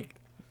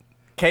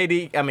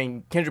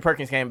Kendrick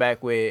Perkins came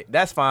back with,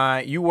 that's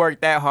fine. You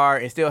worked that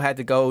hard and still had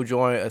to go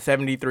join a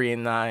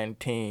 73-9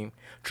 team.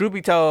 Truth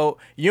be told,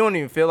 you don't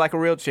even feel like a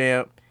real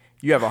champ.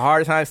 You have a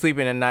hard time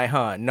sleeping at night,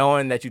 huh?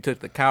 Knowing that you took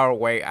the coward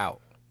way out.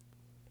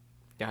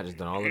 Y'all just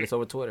done all of this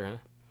over Twitter,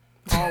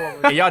 huh? all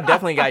over. And y'all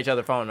definitely got each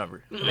other's phone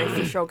number. They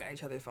for sure got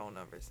each other's phone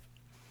numbers,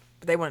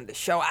 but they wanted to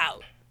show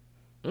out.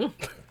 No,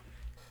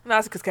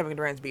 that's because Kevin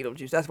Durant's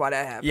Beetlejuice. That's why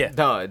that happened. Yeah.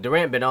 Dog,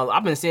 Durant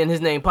I've been seeing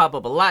his name pop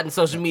up a lot in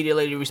social media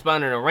lately,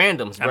 responding to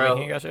randoms, bro.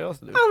 he ain't got shit else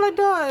to do. I'm like,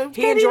 dog.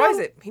 He enjoys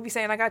it. He be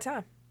saying, "I got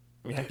time."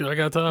 I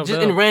got time.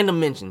 Just now. in random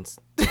mentions.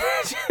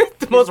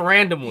 The most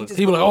random ones.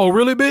 He be like, "Oh,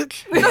 really,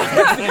 bitch?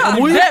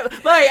 I'm weak.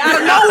 Like,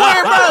 out of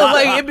nowhere, bro.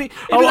 Like, it'd be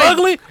I'm like,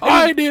 ugly.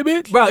 I ain't did,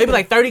 bitch." Bro, it'd be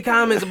like 30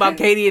 comments about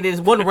Katie, and this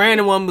one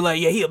random one be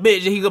like, yeah, he a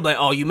bitch. And he go be like,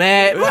 oh, you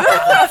mad? What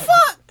the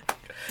fuck?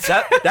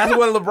 That's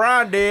what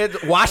LeBron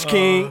did. Watch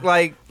King.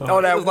 That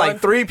was like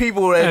 3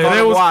 people that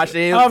Hey, watched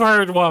it. I've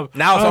heard. Well,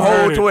 Now it's a I've whole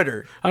heard it.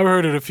 Twitter. I've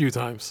heard it a few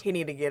times. He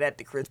need to get at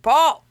the Chris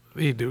Paul.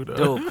 He do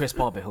though. Dude, Chris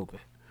Paul been hooping.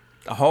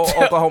 The whole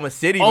Oklahoma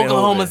City been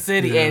Oklahoma hooping.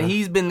 City, Yeah. and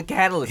he's been the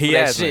catalyst He for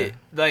that has, shit.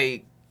 man.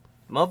 Like,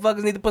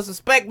 motherfuckers need to put some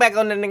respect back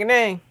on that nigga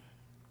name.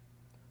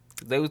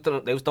 They was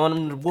throwing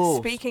him to the wolves.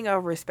 Speaking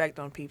of respect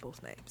on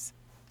people's names,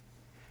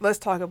 let's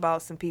talk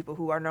about some people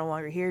who are no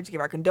longer here to give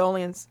our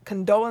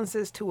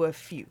condolences to a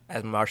few.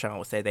 As Marshawn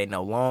would say, they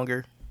no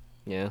longer.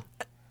 Yeah.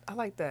 I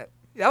like that.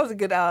 That was a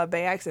good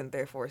Bay accent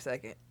there for a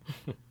second.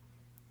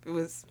 It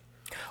was.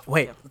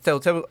 Wait, so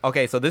tell me.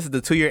 Okay, so this is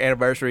the 2-year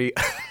anniversary.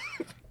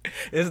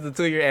 This is the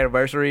 2-year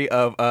anniversary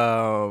of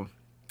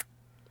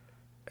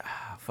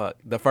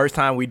the first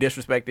time we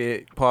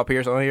disrespected Paul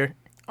Pierce on here.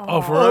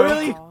 Oh, for real?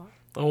 really?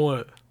 On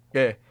what?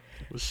 Yeah.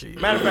 Well, shit.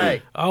 Matter of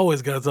fact, I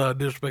always got to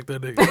disrespect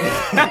that nigga.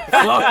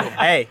 Fuck him.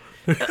 hey,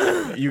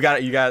 you got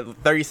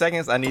 30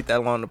 seconds. I need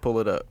that long to pull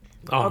it up.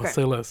 Oh, Okay.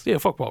 say less. Yeah,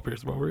 fuck Paul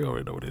Pierce, bro. We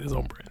already know what it is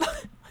on brand.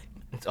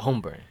 It's a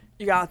home brand.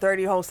 You got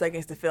 30 whole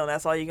seconds to fill. And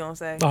that's all you gonna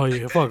say? Oh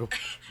yeah, fuck him.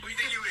 Who you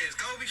think you is,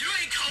 Kobe? You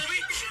ain't Kobe.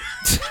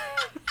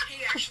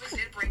 He actually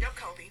did bring up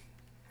Kobe.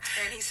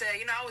 And he said,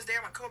 I was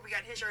there when Kobe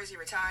got his jersey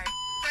retired.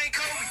 Ain't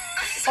Kobe.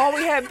 Oh,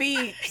 we had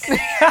beats. And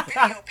they had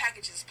video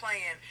packages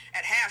playing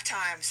at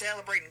halftime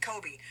celebrating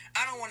Kobe.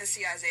 I don't want to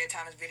see Isaiah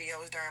Thomas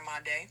videos during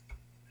my day.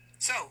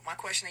 So, my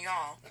question to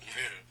y'all.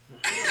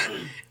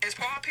 Is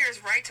Paul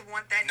Pierce right to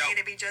want that day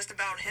to be just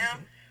about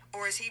him?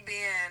 Or is he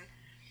being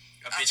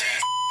A bitch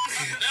ass. No,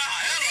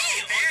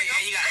 hello. There you go.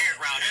 You got Eric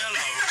Brown.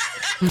 Hello.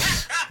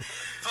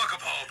 Fuck a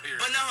Paul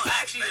Pierce. But no,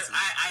 actually,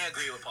 I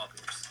agree with Paul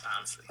Pierce,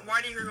 honestly. Why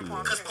do you agree with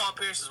Paul Because Pierce? Paul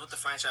Pierce is with the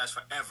franchise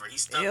forever. He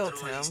stuck Ew,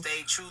 through it. Tim. He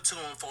stayed true to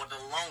him for the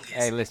longest.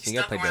 Hey, listen, he you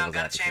gotta stuck play around, devil's got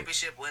a advocate.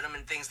 championship with him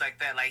and things like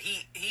that. Like,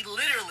 he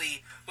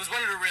literally was one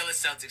of the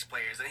realest Celtics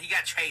players, and he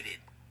got traded.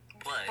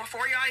 But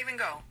Before y'all even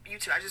go, you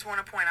two, I just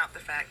want to point out the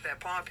fact that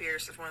Paul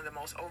Pierce is one of the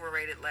most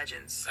overrated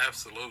legends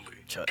Absolutely.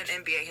 in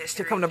NBA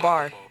history. Here come the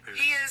bar. Paul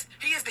Pierce.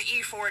 He is the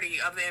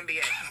E40 of the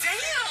NBA.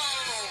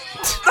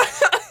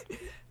 Damn!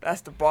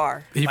 That's the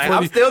bar.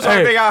 I'm still trying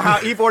to figure out how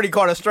E40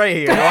 caught us straight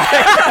here.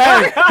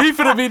 Hey, he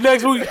finna be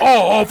next week.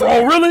 Oh,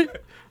 really?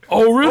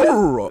 Oh, really?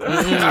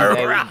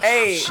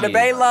 Hey, the Shit.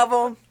 Bay love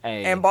him,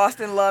 Hey. and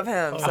Boston love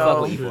him. Fuck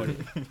So with E40.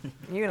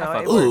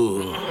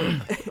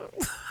 it works.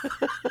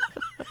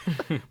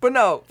 But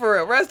no, for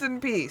real, rest in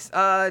peace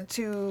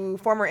to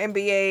former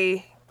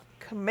NBA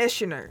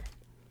commissioner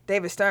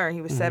David Stern.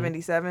 He was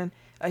 77.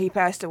 He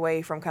passed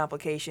away from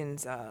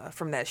complications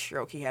from that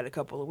stroke he had a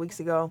couple of weeks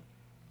ago.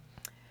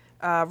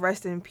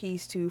 Rest in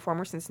peace to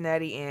former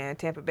Cincinnati and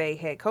Tampa Bay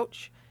head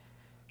coach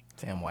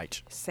Sam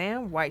White.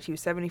 Sam White. He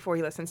was 74.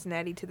 He led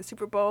Cincinnati to the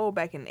Super Bowl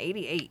back in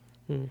 '88.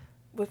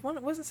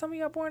 Wasn't some of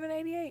y'all born in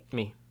 '88?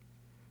 Me.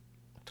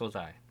 So was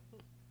I.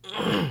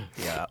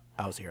 Yeah,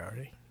 I was here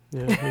already.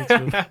 Yeah, me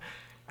too.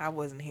 I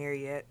wasn't here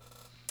yet.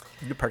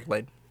 You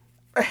percolated.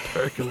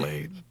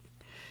 Percolate.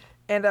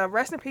 And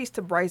rest in peace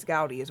to Bryce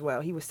Gowdy as well.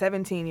 He was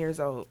 17 years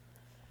old.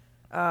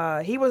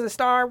 He was a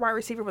star wide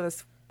receiver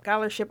with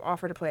scholarship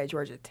offer to play at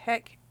Georgia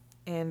Tech,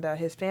 and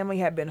his family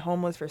had been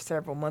homeless for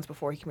several months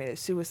before he committed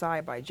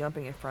suicide by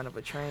jumping in front of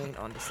a train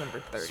on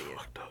December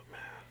 30th.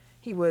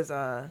 He was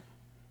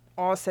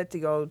all set to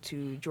go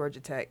to Georgia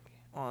Tech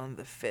on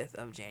the 5th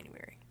of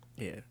January.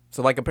 Yeah.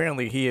 So, like,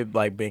 apparently he had,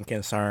 like, been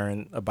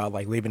concerned about,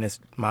 like, leaving his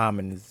mom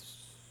and his,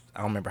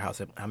 I don't remember how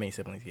many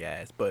siblings he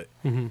has, but,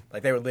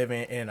 like, they were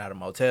living in and out of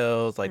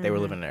motels. Like, they were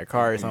living in their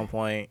car at some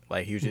point.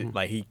 Like, he was just,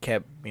 like, he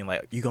kept being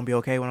like, you gonna be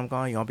okay when I'm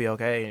gone? You gonna be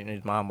okay? And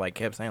his mom, like,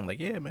 kept saying, like,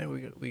 yeah,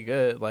 man, we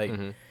good. Like,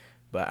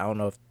 but I don't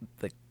know if,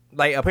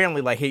 like,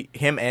 apparently, like,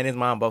 him and his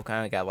mom both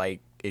kind of got,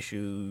 like,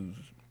 issues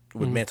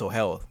with mental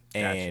health.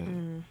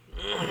 And,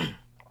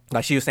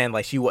 like, she was saying,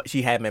 like,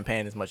 she hadn't been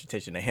paying as much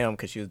attention to him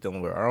because she was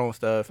dealing with her own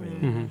stuff.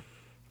 And,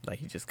 like,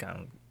 he just kind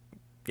of,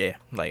 yeah.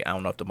 Like, I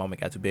don't know if the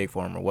moment got too big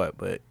for him or what,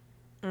 but.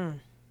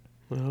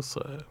 That's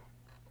sad.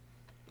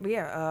 But,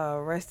 yeah,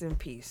 rest in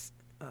peace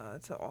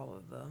to all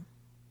of the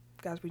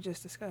guys we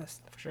just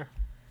discussed. For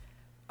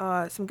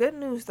sure. Some good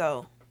news,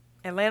 though.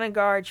 Atlanta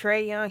guard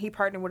Trae Young, he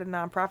partnered with a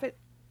nonprofit,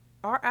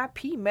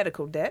 RIP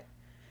Medical Debt,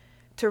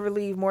 to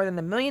relieve more than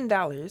 $1 million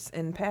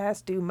in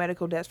past due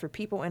medical debts for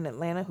people in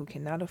Atlanta who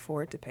cannot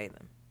afford to pay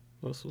them.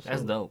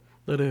 That's dope.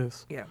 It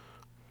is. Yeah.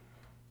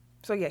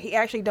 So yeah, he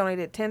actually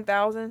donated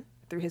 $10,000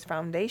 through his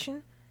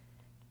foundation,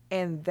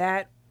 and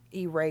that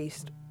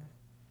erased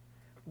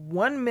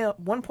 $1 million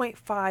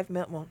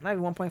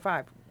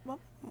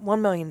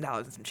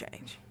and some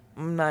change.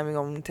 I'm not even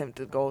gonna attempt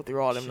to go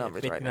through all them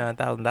numbers right now.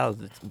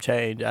 $59,000 is some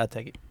change. I'll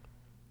take it.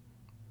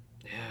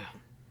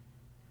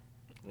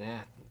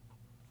 Yeah.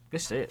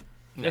 Good shit.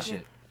 Good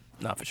shit.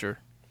 Not for sure.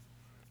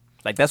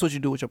 Like, that's what you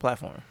do with your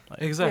platform.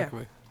 Like,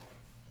 Exactly.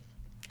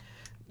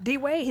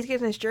 D-Wade, he's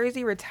getting his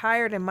jersey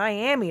retired in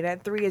Miami.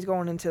 That 3 is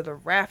going into the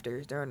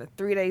rafters during a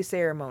 3-day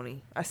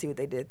ceremony. I see what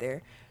they did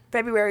there.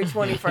 February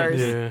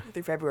 21st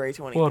through February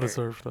 23rd. Well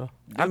deserved, though.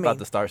 I'm about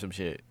to start some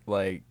shit.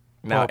 Like,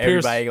 now Paul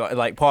Pierce- everybody,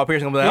 like, Paul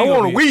Pierce gonna be like, I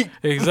want a week.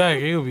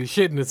 Exactly. He'll be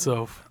shitting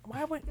itself.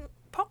 Why wouldn't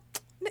Paul?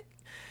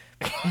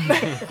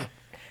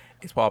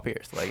 It's Paul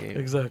Pierce. Like,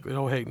 Exactly.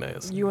 Don't hate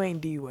ass. You ain't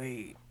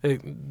D-Wade. Hey,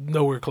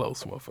 nowhere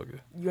close, motherfucker.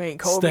 You ain't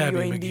Kobe. Stabby You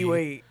ain't McGee.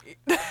 D-Wade.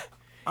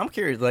 I'm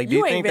curious. Like, do You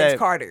you ain't think Vince that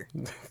Carter.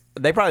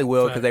 they probably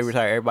will because they Facts.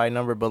 retire everybody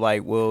number, but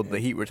like, will the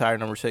Heat retire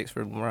number 6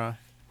 for LeBron?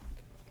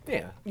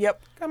 Yeah.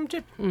 Yep. Got him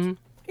chip.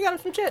 He got him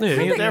some chips.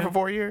 Yeah, He was there for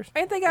 4 years.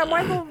 Ain't they got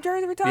Michael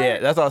jersey retired? Yeah,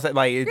 that's all I said.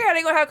 Like, Yeah,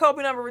 they gonna have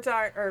Kobe number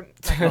retired or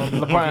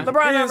LeBron. LeBron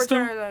number Yes, too.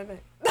 retired. I think.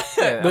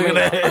 Yeah,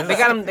 I mean, they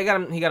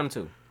got him. He got him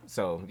too.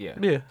 So yeah.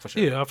 Yeah. For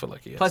sure. Yeah, I feel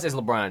like he is. Plus, it's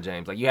LeBron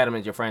James. Like, you had him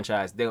in your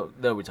franchise, they'll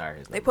retire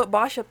his. They put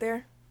Bosh up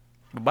there,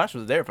 but Bosh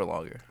was there for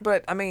longer.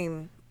 but I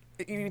mean,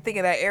 you think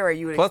of that era,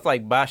 you would. Plus,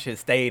 like, Bosh has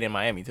stayed in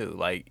Miami too.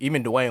 Like,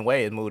 even Dwayne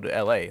Wade has moved to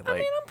LA. Like, I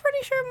mean, I'm pretty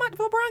sure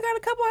LeBron got a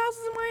couple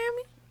houses in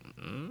Miami.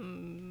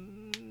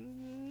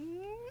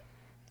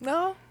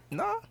 No.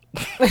 no.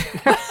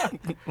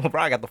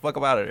 LeBron got the fuck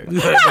up out of there.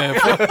 Man,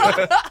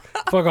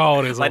 fuck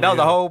all this. Like, that was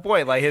the whole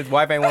point. Like, his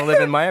wife ain't want to live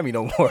in Miami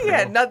no more. He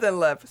had nothing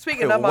left.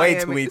 Speaking of Way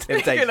Miami, too many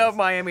speaking temptations. of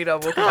Miami, though,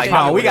 we'll Like, continue.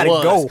 no, we gotta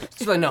go.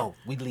 She's like, no,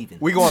 we leaving.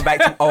 We going back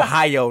to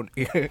Ohio.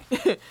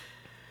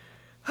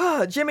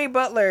 Jimmy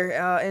Butler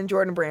and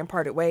Jordan Brand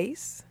parted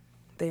ways.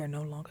 They are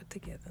no longer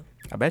together.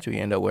 I bet you he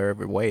end up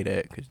wherever Wade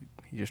at because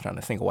he's just trying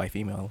to single white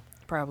female.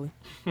 Probably.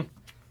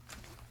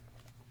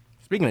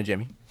 Speaking of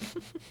Jimmy.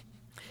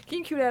 Can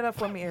you cue that up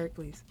for me, Eric,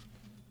 please?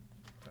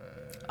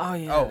 Oh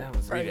yeah. That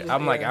was Read it. Yeah.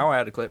 I'm like, I don't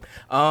have the clip.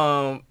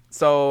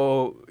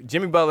 So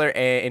Jimmy Butler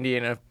and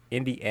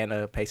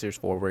Indiana Pacers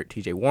forward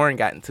TJ Warren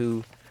got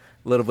into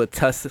a little bit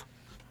of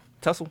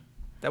tussle.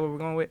 That what we're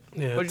going with?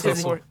 Yeah, What you say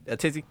tussle. before? A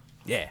tizzy?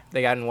 Yeah,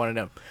 they got in one of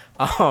them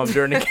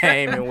during the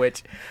game in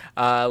which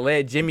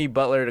led Jimmy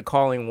Butler to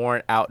calling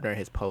Warren out during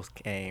his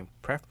post-game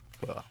press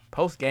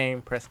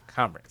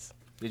conference.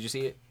 Did you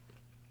see it?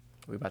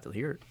 We about to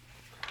hear it.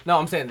 No,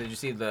 I'm saying, did you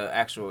see the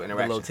actual A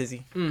interaction? little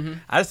tizzy. Mm-hmm.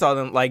 I just saw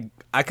them, like,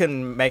 I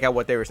couldn't make out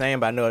what they were saying,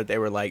 but I know that they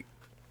were, like,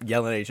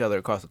 yelling at each other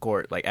across the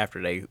court, like, after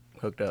they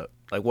hooked up.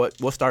 Like, what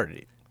started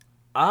it?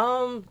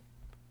 I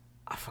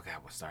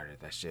forgot what started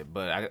that shit,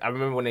 but I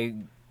remember when they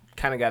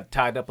kind of got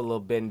tied up a little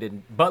bit, and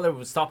then Butler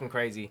was talking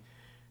crazy,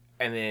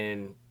 and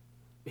then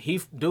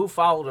dude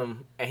followed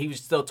him, and he was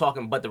still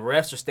talking, but the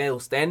refs are still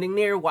standing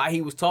there while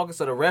he was talking,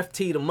 so the ref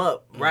teed him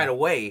up right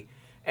away,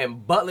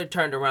 and Butler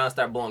turned around and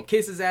started blowing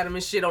kisses at him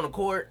and shit on the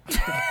court.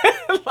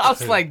 I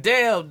was like,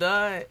 damn,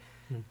 dog.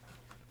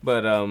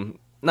 But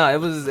no, it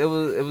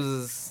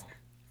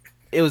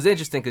was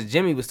interesting because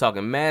Jimmy was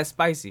talking mad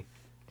spicy.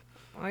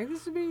 Like,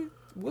 this would be.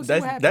 We'll see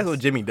what happens. That's what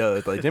Jimmy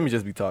does. Like, Jimmy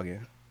just be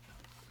talking.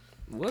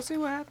 We'll see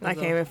what happens. I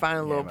can't even find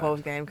a little man.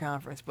 post-game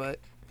conference, but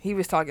he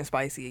was talking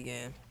spicy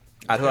again.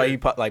 I saw he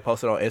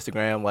posted on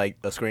Instagram, like,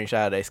 a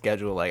screenshot of their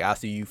schedule, like, I'll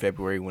see you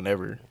February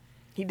whenever.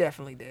 He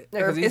definitely did.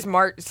 Yeah, 'cause It's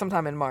March,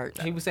 sometime in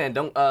March. He was saying,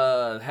 don't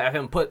have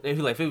him put.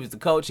 If he was the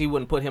coach, he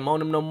wouldn't put him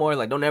on him no more.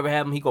 Like, don't ever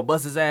have him. He go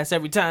bust his ass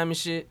every time and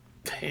shit.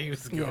 He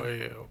was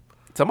going, yeah.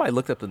 Somebody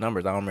looked up the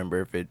numbers. I don't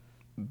remember if it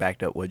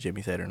backed up what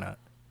Jimmy said or not.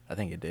 I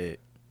think it did.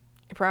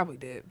 He probably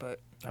did, but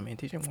I mean,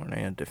 TJ Warren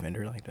ain't a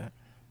defender like that.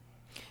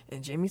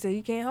 And Jimmy said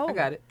you can't hold. I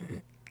got it.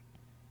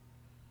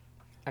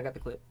 I got the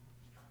clip.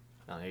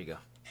 Oh, there you go.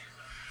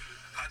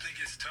 I think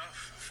it's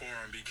tough for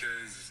him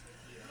because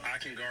I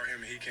can guard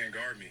him and he can't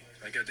guard me.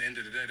 Like, at the end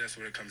of the day, that's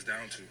what it comes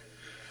down to.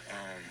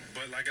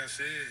 But like I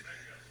said,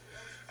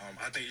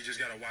 I think you just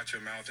got to watch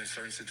your mouth in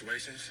certain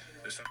situations.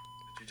 There's something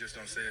that you just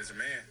don't say as a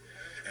man.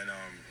 And,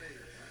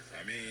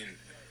 I mean,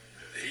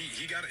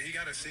 he got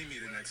to see me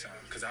the next time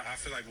because I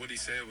feel like what he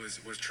said was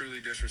truly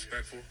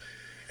disrespectful.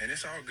 And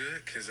it's all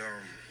good because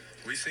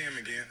we see him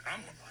again.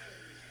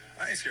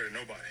 I ain't scared of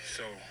nobody.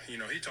 So, you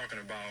know, he talking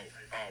about,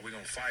 oh, we're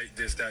going to fight,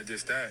 this, that.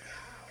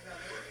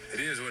 It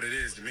is what it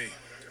is to me.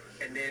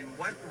 And then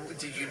what,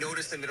 did you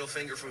notice the middle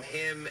finger from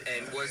him,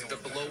 and was the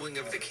blowing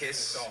of the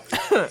kiss?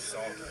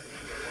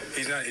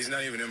 He's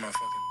not even in my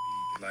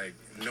fucking like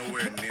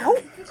nowhere near Oh,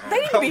 me. they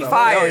need to be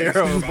fired. If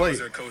I was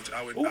their coach,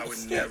 I would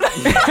never.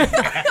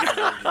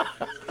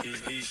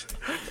 He's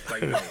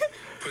like, no,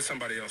 put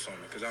somebody else on me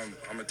because I'm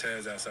gonna tear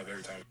his ass up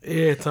every time.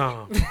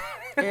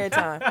 Every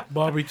time.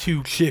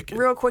 Barbecue chicken.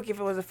 Real quick, if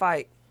it was a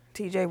fight,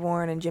 T.J.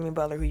 Warren and Jimmy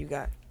Butler, who you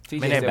got?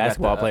 Man, they're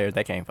basketball players.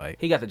 They can't fight.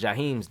 He got the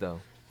Jaheems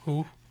though.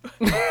 Who?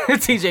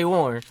 T.J.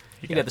 Warren.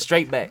 He got the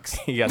straight backs.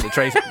 He got the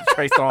Trace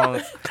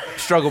Songz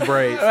struggle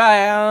braids.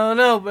 Right, I don't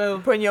know, bro.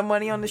 Putting your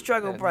money on the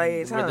struggle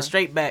braids, huh? With the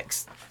straight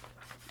backs.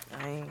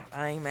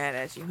 I ain't mad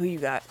at you. Who you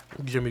got?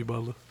 Jimmy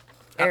Butler.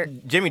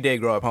 Jimmy did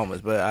grow up homeless,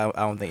 but I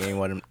don't think either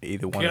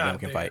one of them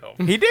can fight.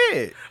 damn. He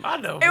did. I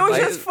know. It was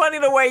Like, just funny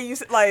the way you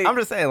like. I'm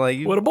just saying, like,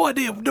 Well, the boy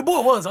did. The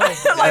boy was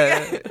homeless.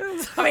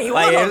 I mean, he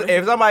like was.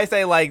 if somebody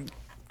say like,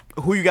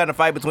 who you got in a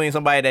fight between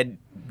somebody that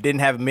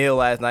didn't have a meal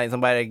last night and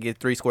somebody that gets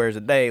 3 squares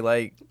a day,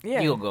 like, Yeah,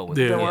 You'll go with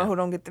the Yeah. one who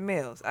don't get the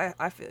meals.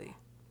 I feel you.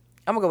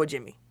 I'm gonna go with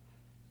Jimmy,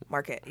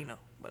 Marquette. You know,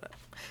 but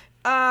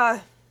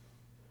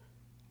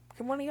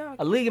come on, y'all.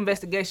 A league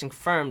investigation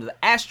confirmed the You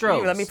Astros.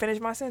 even let me finish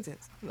my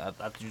sentence. That's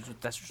what you're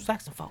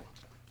asking for.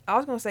 I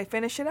was gonna say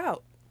finish it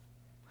out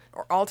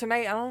or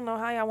alternate. I don't know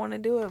how y'all want to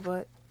do it,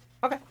 but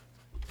Okay.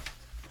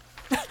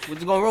 We're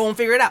just gonna roll and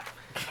figure it out.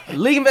 A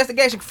league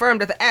investigation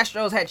confirmed that the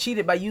Astros had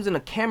cheated by using a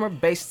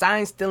camera-based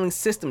sign-stealing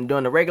system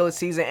during the regular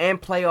season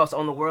and playoffs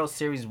on the World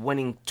Series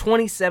winning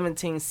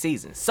 2017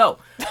 season. So,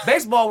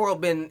 baseball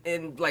world been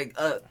in like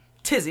a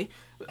tizzy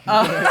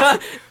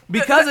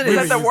because of this.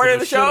 That's the word of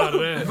the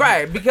show,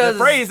 right? Because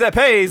the phrase that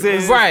pays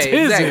is right.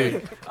 tizzy.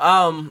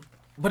 Exactly.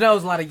 But there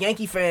was a lot of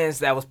Yankee fans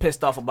that was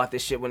pissed off about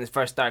this shit when it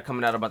first started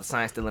coming out about the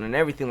sign stealing and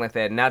everything like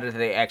that. Now that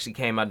they actually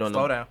came out during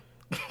Slow down.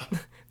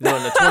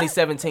 during the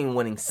 2017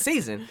 winning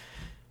season,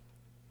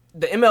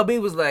 the MLB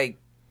was like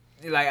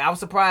I was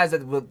surprised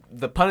at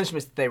the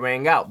punishments that they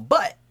rang out.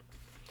 But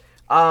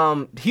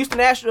Houston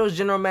Astros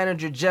general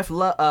manager Jeff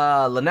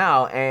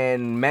Lunau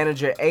and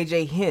manager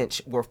AJ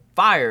Hinch were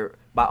fired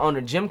by owner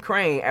Jim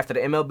Crane after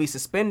the MLB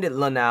suspended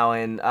Lunau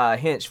and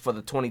Hinch for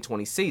the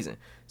 2020 season.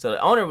 So the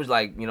owner was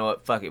like, you know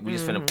what, fuck it, we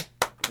just finna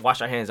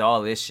wash our hands of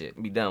all this shit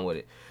and be done with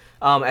it.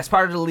 As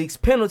part of the league's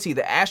penalty,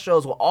 the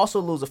Astros will also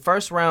lose a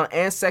first-round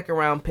and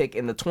second-round pick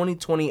in the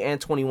 2020 and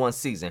 21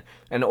 season,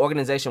 and the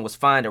organization was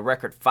fined a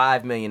record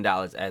 $5 million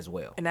as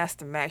well. and that's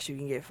the max you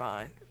can get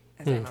fined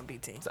as an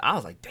MLB team. So I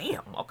was like,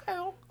 damn,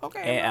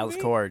 okay. And Alex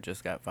Cora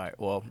just got fired.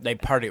 Well, they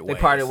parted ways.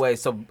 They parted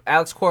ways. So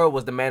Alex Cora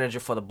was the manager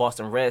for the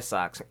Boston Red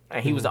Sox,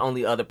 and he was the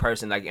only other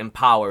person like in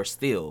power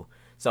still.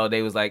 So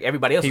they was like,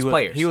 everybody else was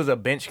players. He was a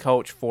bench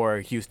coach for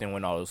Houston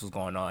when all this was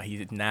going on.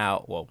 He's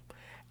now, well,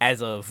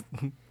 as of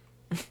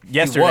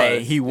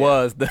yesterday, he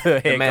was the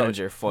head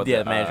manager coach. for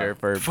the manager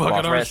for fucking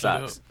Boston Red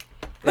Sox.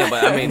 Yeah,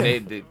 but I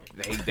mean,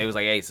 they was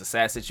like, hey, it's a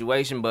sad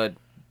situation, but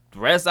the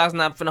Red Sox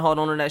not finna hold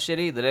on to that shit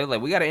either. They're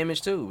like, we got an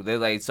image too. They're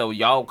like, so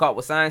y'all caught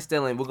with sign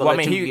stealing, we're gonna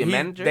let you be a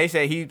manager. They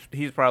say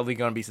he's probably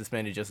gonna be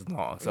suspended just as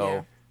long. So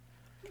Yeah.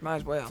 Might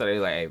as well. So they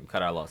like, hey, we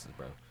cut our losses,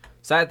 bro.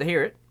 Sad to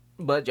hear it,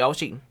 but y'all was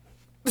cheating.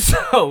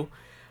 So,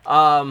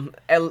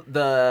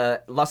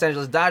 the Los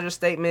Angeles Dodgers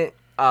statement.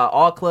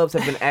 All clubs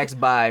have been asked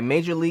by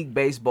Major League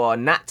Baseball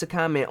not to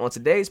comment on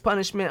today's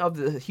punishment of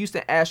the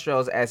Houston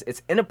Astros, as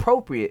it's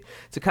inappropriate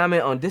to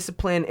comment on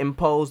discipline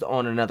imposed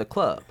on another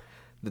club.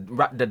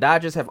 The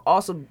Dodgers have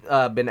also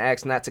been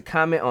asked not to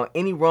comment on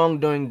any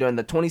wrongdoing during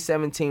the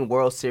 2017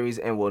 World Series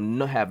and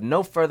will have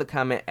no further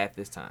comment at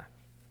this time.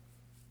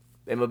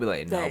 They will be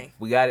like, no, Dang.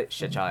 we got it.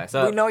 Shut y'all ass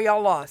up. We know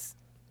y'all lost,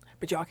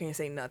 but y'all can't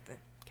say nothing.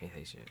 Can't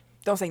say shit.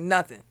 Don't say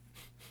nothing.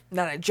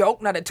 Not a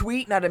joke, not a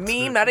tweet, not a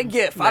meme, not a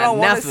gif. I Not don't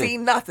want to nothing. see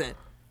nothing.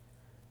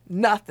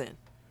 Nothing.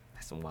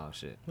 That's some wild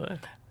shit.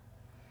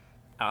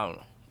 I don't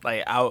know.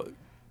 Like,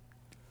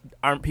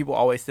 aren't people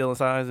always stealing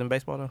signs in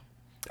baseball though?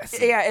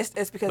 Yeah, it's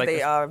because Like they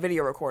this-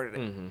 video recorded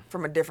it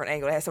from a different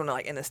angle. They had someone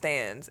like in the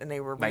stands, and they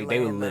were Like, they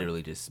relaying were them.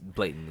 literally just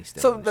blatantly So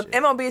stealing the shit.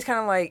 MLB is kind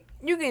of like,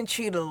 you can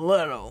cheat a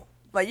little,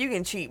 like you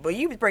can cheat, but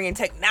you bringing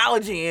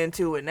technology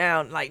into it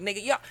now. Like,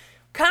 nigga, y'all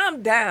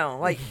calm down.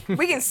 Like,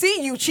 we can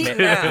see you cheating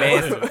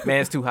now.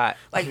 man's too hot.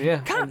 Like,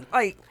 Yeah.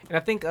 like And I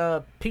think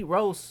Pete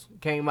Rose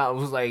came out and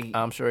was like,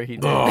 I'm sure he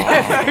did.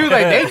 he was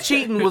like, they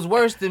cheating was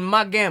worse than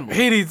my gamble.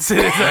 He didn't say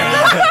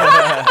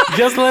that.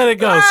 Just let it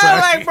go, I sir.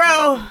 was like,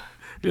 bro,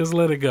 Just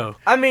let it go.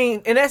 I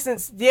mean, in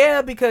essence,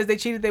 yeah, because they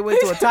cheated their way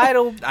to a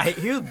title.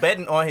 He was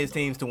betting on his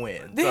teams to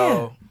win.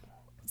 Yeah.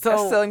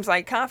 So that seems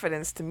like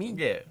confidence to me.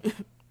 Yeah. Yeah,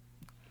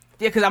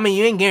 because I mean,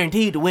 you ain't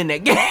guaranteed to win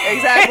that game.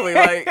 Exactly.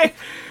 Like, I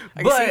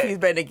can But- see if he's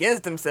betting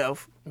against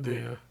himself.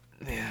 Yeah.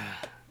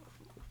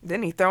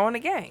 Then he throwing the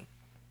game.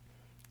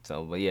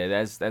 So, but yeah,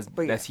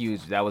 that's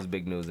huge. That was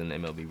big news in the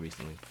MLB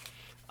recently.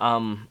 I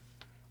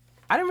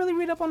didn't really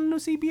read up on the new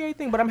CBA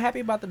thing, but I'm happy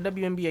about the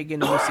WNBA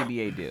getting a new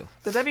CBA deal.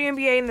 The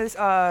WNBA and this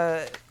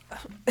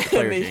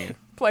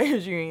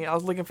Players Union. I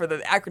was looking for the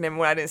acronym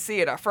when I didn't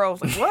see it. I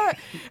froze. Like, what?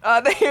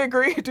 They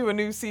agreed to a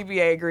new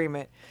CBA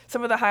agreement.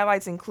 Some of the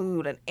highlights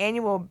include an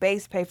annual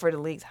base pay for the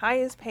league's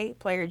highest paid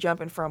player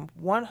jumping from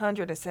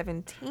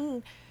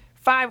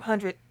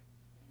 $117,500.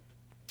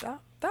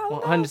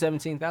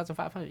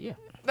 $117,500. Yeah.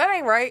 That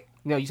ain't right.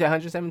 No, you said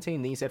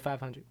 117, then you said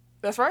 500.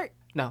 That's right.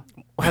 No,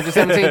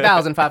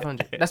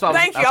 117,500. That's what.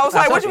 Thank you. I was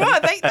like, what you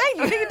want? Thank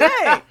you, nigga.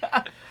 Dang.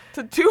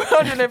 To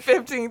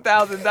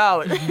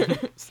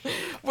 $215,000.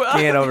 Well,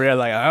 Ken over there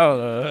like, I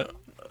don't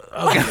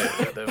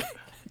know.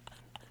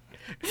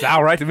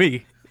 Sound right to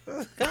me.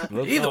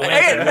 Either way,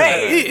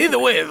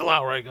 it's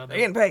all right. They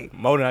getting paid.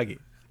 More than I get.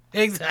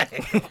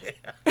 Exactly.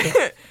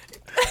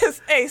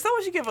 Hey,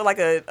 someone should give it like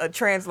a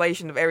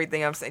translation of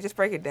everything I'm saying. Just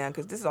break it down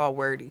because this is all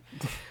wordy.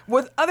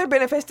 With other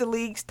benefits to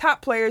leagues,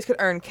 top players could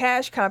earn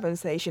cash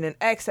compensation in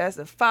excess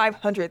of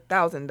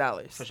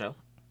 $500,000. For sure.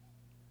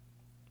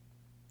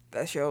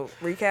 That's your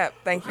recap.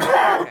 Thank you.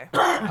 Okay.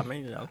 I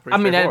mean,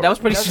 that was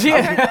pretty shit.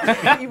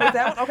 Okay. You with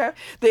that one? Okay.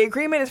 The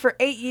agreement is for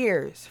 8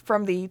 years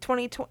from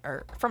 2020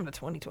 through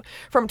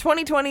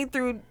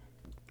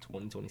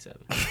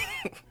 2027.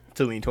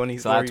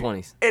 2020s. July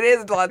 20s. It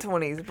is July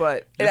 20s, but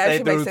it Just say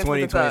actually makes through sense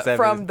with 2027.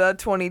 from the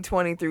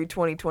 2020 through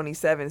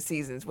 2027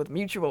 seasons with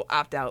mutual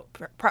opt-out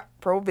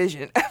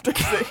provision after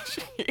 6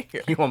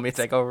 years. You want me to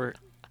take over?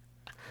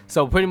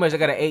 So pretty much they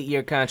got an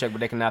 8-year contract, but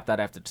they can opt out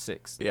after the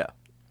 6. Yeah.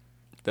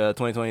 The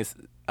 2020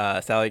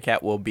 salary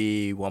cap will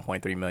be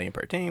 $1.3 million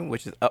per team,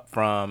 which is up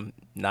from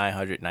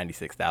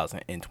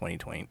 $996,000 in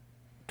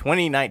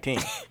 2019.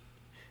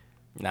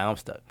 Now I'm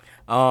stuck.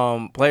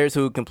 Players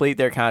who complete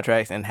their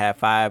contracts and have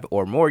 5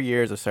 or more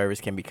years of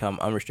service can become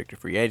unrestricted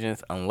free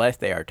agents unless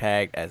they are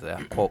tagged as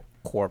a quote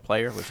core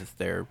player, which is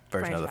their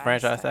version of the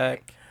franchise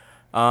tag.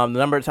 The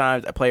number of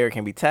times a player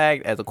can be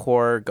tagged as a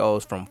core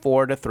goes from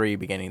 4 to 3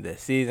 beginning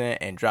this season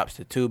and drops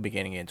to 2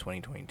 beginning in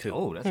 2022.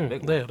 Oh, that's a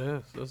big one. Yeah,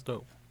 that's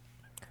dope.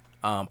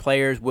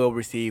 Players will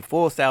receive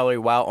full salary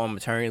while on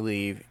maternity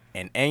leave,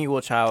 an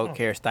annual child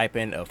care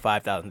stipend of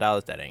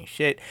 $5,000, that ain't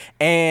shit,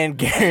 and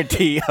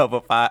guarantee of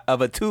a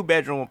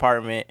 2-bedroom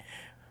apartment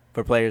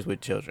for players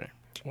with children.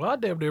 Well, I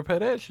damn near pay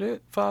that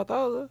shit.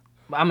 $5,000.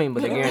 I mean,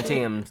 but they guarantee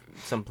him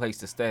some place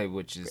to stay,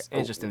 which is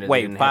interesting. That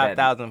Wait,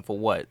 $5,000 for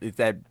what? Is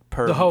that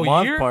per The whole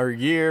month, year? per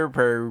year,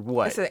 per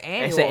what? It's an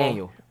annual. It's an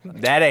annual.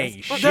 That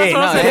ain't shit. That's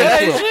what I'm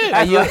saying.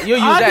 That ain't shit. You'll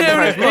use that the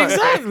first month.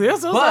 Exactly.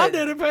 That's what But- I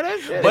didn't pay that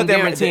shit. But they're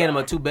guaranteeing him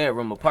a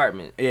 2-bedroom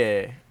apartment.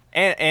 Yeah,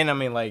 and I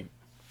mean like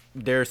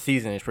their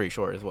season is pretty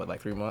short. It's what,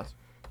 like 3 months.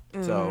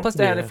 So Plus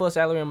they have Yeah. their full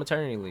salary on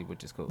maternity leave,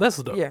 which is cool. That's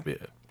dope. Yeah. Yeah,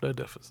 that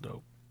definitely is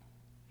dope.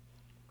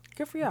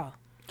 Good for y'all.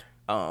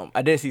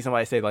 I did see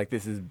somebody say like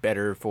this is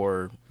better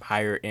for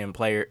higher end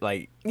player.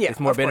 Like Yeah, it's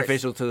more of course.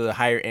 beneficial to the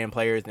higher end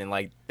players than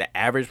like the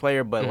average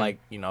player. But like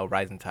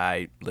rising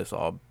tide lifts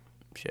all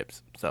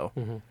ships. So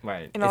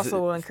Right. And Is also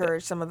it- will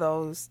encourage some of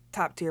those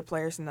top tier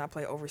players to not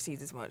play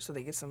overseas as much so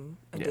they get some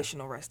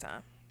additional rest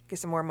time. Get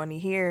some more money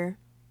here.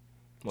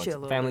 What's Chill a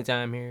little family bit.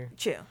 time here.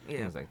 Chill. Yeah.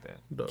 Things like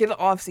that. Get an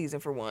off season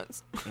for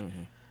once.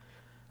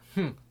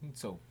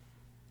 So,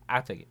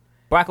 I'll take it.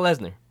 Brock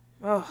Lesnar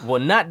Oh. will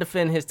not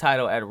defend his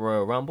title at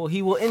Royal Rumble.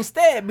 He will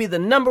instead be the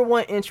number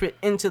 1 entrant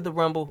into the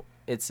Rumble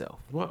itself.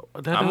 Well,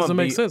 that doesn't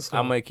make sense. Though.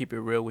 I'm gonna keep it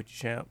real with you,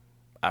 champ.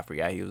 I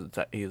forgot he was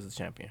the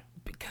champion.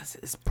 Because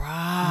it's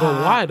Brock.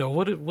 But why though?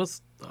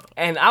 What's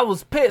And I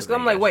was pissed. 'Cause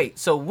I'm like, wait,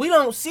 so we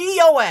don't see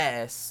your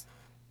ass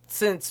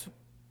since,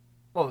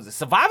 what was it,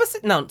 Survivor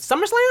Series? No,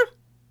 SummerSlam?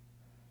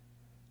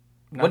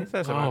 No, What- he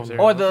said Survivor Series.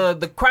 Or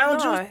the Crown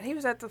No, Jewel? he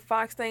was at the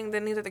Fox thing,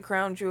 then he was at the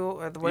Crown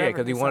Jewel or the whatever. Yeah,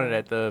 because he won it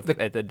at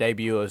the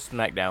debut of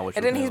SmackDown, which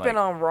And was then he's like, been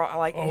on Raw,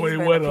 like Oh, he's he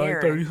been went like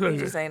appearing. 30 He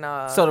seconds. just ain't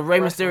So the Rey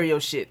wrestling. Mysterio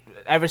shit,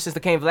 ever since the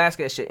Cain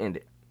Velasquez shit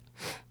ended.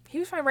 He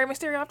was fighting Rey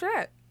Mysterio after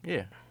that.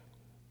 Yeah.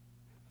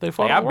 they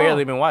fought? Like, I've on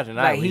barely Raw. been watching.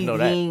 I Like, at least he know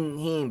that.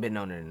 ain't been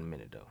on there in a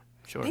minute, though.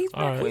 Sure. He's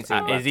All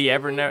right. Is he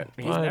ever never?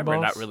 He's All right, never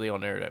boss. not really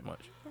on there that much.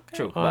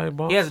 True. All right, But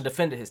boss. he hasn't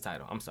defended his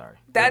title. I'm sorry.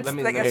 That's Let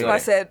me that's go what I there.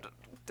 said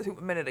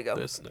a minute ago.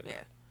 This nigga. Yeah.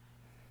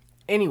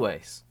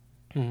 Anyways,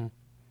 Mhm.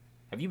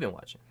 have you been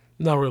watching?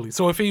 Not really.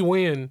 So if he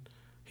win,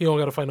 he don't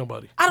gotta fight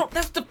nobody. I don't.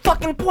 That's the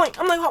fucking point.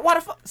 I'm like, why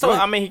the fuck? So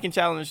I mean, he can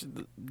challenge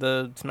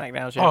the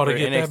SmackDown champ Oh, for to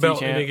get NXT that belt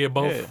champ. and they get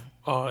both. Yeah.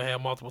 Oh, and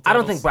have multiple. I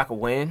don't titles. think Brock will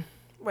win.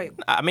 Wait,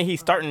 I mean, he's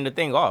starting the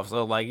thing off.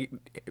 So like,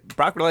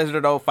 Brock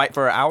Lesnar don't fight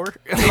for an hour.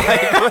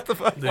 Like, what the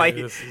fuck? Yeah, Like,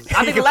 this is-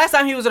 I think the last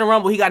time he was in a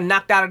Rumble, he got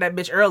knocked out of that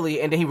bitch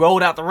early, and then he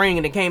rolled out the ring,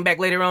 and then came back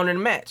later on in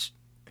the match.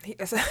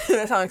 That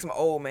sounds like some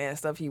old man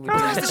stuff he would do.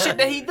 That's the shit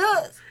that he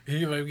does.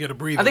 He might get a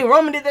breather. I think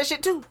Roman did that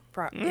shit too.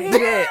 He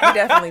did. He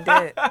definitely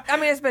did. I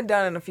mean, it's been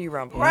done in a few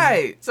Rumbles.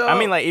 Right. So I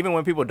mean, like even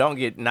when people don't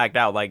get knocked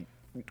out, like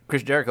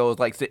Chris Jericho was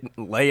like sitting,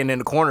 laying in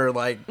the corner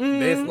like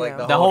this, like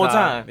the whole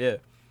time. Yeah.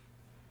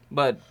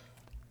 But,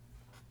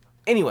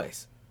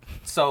 anyways,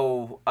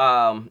 so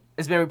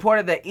it's been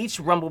reported that each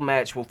Rumble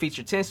match will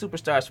feature 10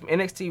 superstars from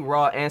NXT,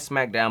 Raw, and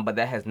SmackDown, but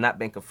that has not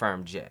been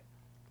confirmed yet.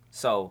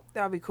 So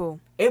that would be cool.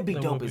 It'd be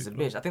dope as a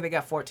bitch. I think they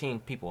got 14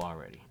 people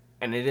already,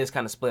 and it is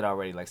kind of split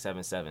already, like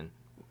 7-7.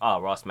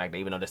 Raw, SmackDown,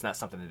 even though that's not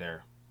something that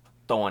they're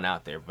throwing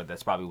out there, but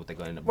that's probably what they're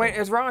going to end up doing. Wait,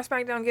 is Raw and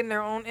SmackDown getting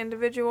their own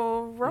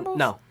individual Rumbles?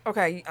 No.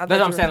 Okay. That's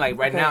what I'm saying. Like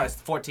right now, it's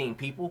 14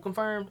 people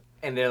confirmed,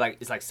 and they're like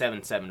it's like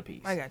 7-7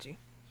 apiece. I got you.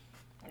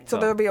 So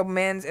there'll be a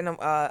men's and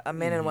a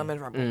men and a women's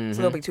Rumble.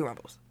 So there'll be 2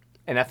 Rumbles.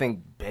 And I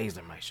think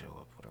Baszler might show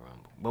up for the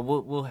Rumble, but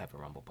we'll have a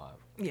Rumble pod.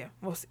 Yeah,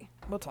 we'll see.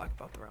 We'll talk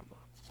about the Rumble.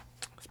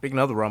 Speaking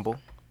of the Rumble,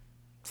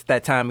 it's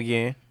that time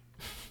again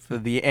for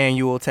the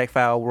annual Tech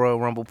File Royal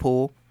Rumble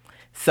pool.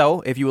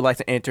 So if you would like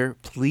to enter,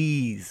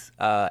 please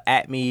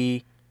at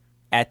me,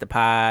 at the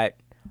pod,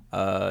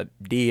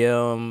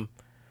 DM,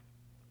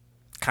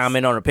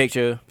 comment on a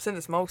picture. Send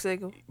a smoke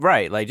signal.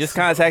 Right, like just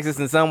contact us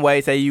in some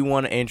way. Say you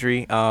want an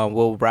entry.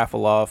 We'll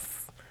raffle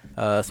off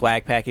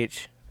swag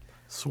package.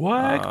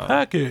 Swag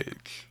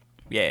package.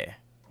 Yeah,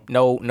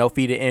 no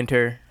fee to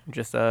enter.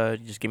 Just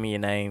give me your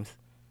names,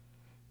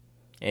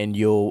 and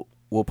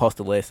we'll post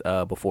a list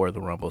before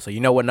the Rumble, so you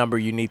know what number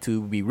you need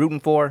to be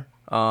rooting for.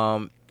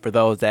 For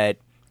those that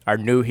are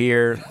new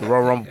here, the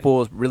Royal Rumble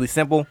pool is really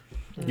simple.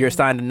 You're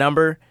assigned a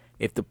number.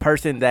 If the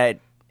person that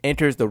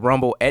enters the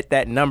Rumble at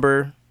that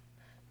number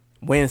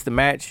wins the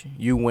match,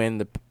 you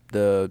win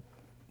the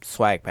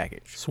swag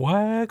package.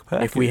 Swag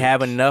package. If we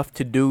have enough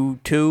to do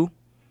 2,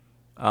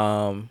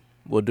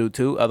 we'll do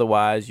 2.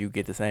 Otherwise, you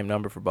get the same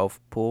number for both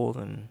pools,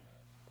 and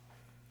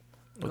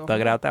we'll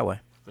thug it out that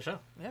way. For sure.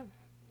 Yeah.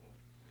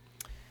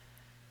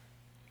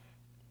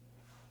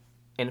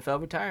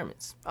 NFL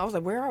retirements. I was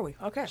like, where are we?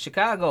 Okay.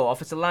 Chicago,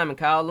 offensive lineman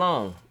Kyle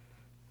Long.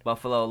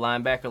 Buffalo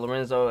linebacker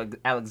Lorenzo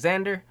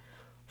Alexander.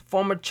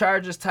 Former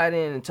Chargers tight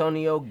end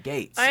Antonio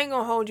Gates. I ain't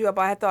gonna hold you up.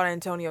 I had thought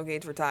Antonio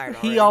Gates retired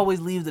already. He always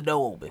leaves the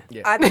door open.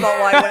 Yeah. I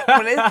thought like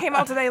when it came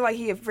out today, like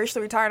he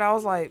officially retired. I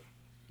was like,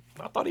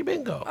 I thought he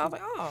been gone. I was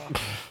like, oh. Yeah,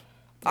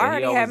 I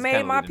already he had always made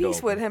kinda my leave the door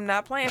peace with open. him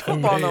not playing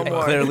football no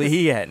more. Clearly,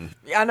 he hadn't.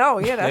 I know.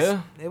 Yeah,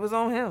 Yeah. it was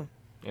on him.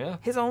 Yeah.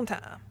 His own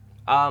time.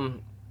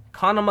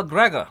 Conor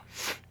McGregor.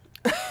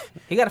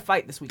 He got a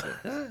fight this weekend.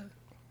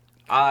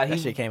 That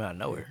shit came out of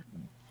nowhere.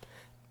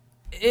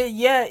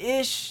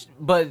 Yeah-ish,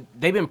 but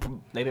they've been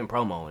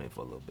promoting it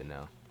for a little bit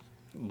now.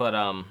 But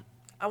I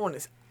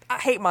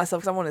hate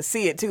myself because I want to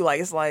see it too.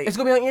 Like it's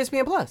gonna be on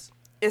ESPN Plus.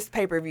 It's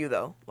pay-per-view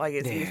though. Like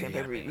it's Yeah, ESPN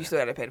pay-per-view. You still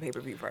got to pay the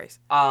pay-per-view price.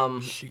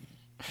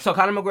 So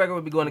Conor McGregor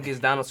will be going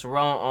against Donald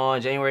Cerrone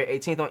on January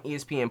 18th on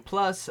ESPN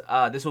Plus.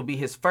 This will be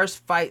his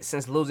first fight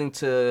since losing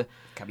to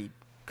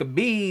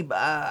Khabib.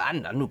 I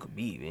knew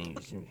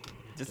Khabib.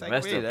 Just like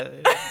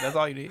that's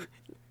all you need.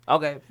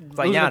 Okay,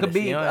 like losing to Giannis,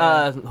 Khabib, you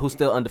know? who's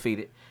still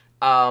undefeated.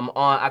 On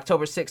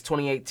October 6,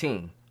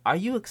 2018. Are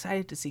you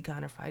excited to see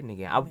Conor fighting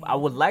again? I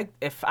would like,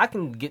 if I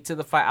can get to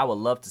the fight, I would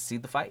love to see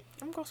the fight.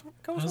 I'm going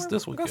go this somewhere,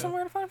 weekend? go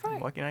somewhere to find a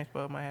fight. Lucky Night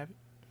Spud might have it.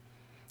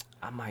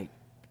 I might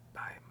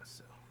buy it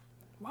myself.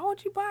 Why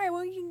would you buy it?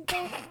 Well, you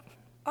can go.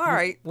 All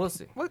right, We'll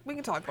see. we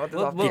can talk about this.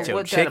 We'll- off we'll- camera. Get your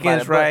we'll chat about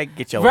chickens it, but- right.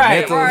 Get your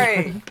Right, mentals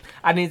right.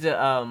 I need to,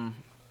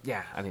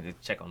 I need to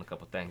check on a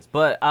couple things.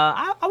 But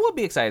I would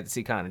be excited to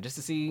see Conor, just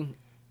to see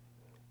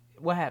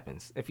what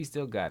happens, if he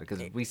still got it.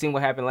 Because we seen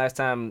what happened last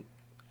time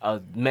a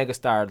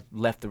megastar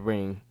left the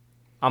ring.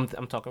 I'm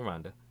talking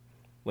Ronda.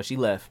 When she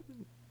left,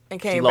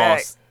 And she came back.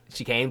 lost.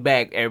 She came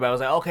back. Everybody was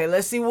like, okay,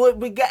 let's see what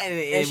we got.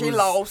 And she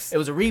lost. It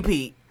was a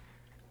repeat.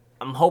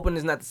 I'm hoping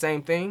it's not the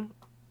same thing,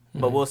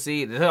 but we'll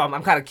see.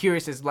 I'm kind of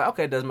curious. It's like,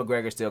 okay, does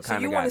McGregor still So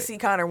kind you of want got to it? see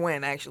Conor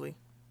win? Actually,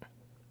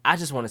 I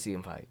just want to see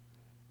him fight.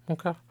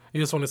 Okay.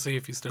 You just want to see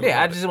if he's still. Yeah,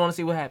 I got it. just want to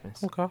see what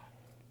happens. Okay.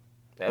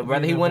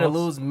 Whether he win or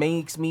lose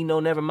makes me know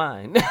never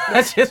mind.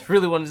 I just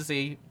really wanted to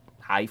see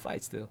how he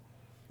fights still.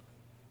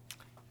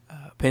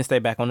 Penn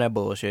State back on that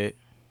bullshit.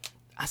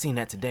 I seen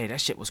that today.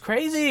 That shit was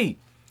crazy.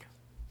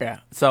 Yeah.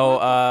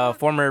 So,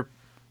 former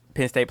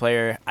Penn State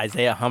player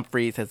Isaiah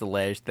Humphries has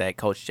alleged that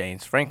Coach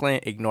James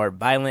Franklin ignored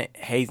violent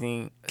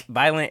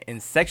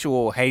and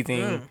sexual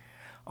hazing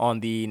on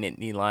the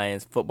Nittany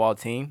Lions football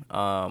team.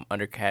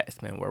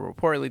 Underclassmen were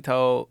reportedly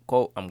told,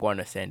 quote, "I'm going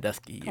to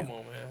Sandusky you." Come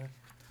on, man.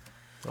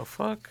 The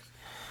fuck?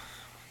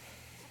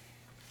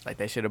 Like,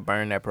 they should have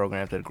burned that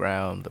program to the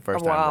ground the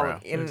first wow. time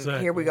around. And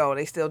Exactly. here we go.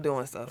 They still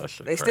doing stuff. That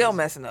shit They crazy. still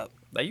messing up.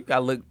 Like, you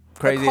gotta look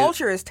crazy. The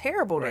culture is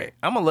terrible there.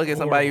 I'm gonna look at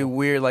somebody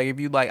weird. Like, if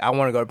you like, I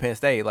want to go to Penn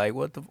State. Like,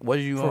 what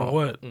is you For on?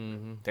 what?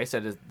 They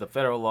said the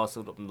federal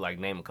lawsuit, like,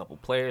 name a couple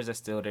players that's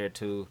still there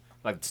too,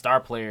 like star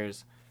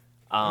players.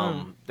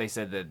 They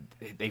said that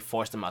they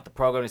forced him out the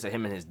program. They said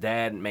him and his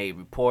dad made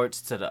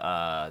reports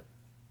to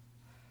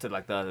to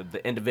like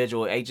the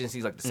individual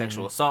agencies, like the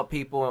sexual assault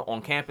people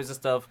on campus and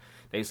stuff.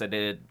 They said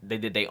they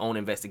did their own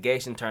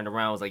investigation, turned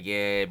around, was like,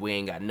 yeah, we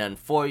ain't got nothing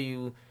for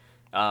you.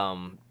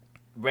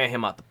 Ran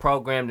him out the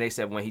program. They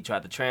said when he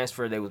tried to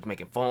transfer, they was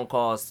making phone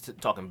calls,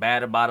 talking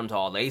bad about him to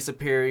all the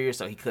superiors,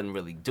 so he couldn't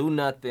really do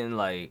nothing.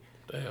 Like,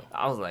 damn.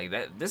 I was like,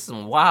 this is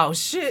some wild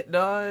shit,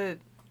 dog.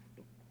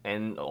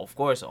 And of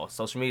course, on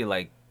social media,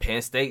 like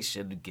Penn State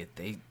should get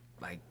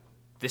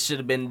this should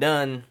have been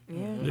done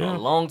a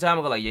long time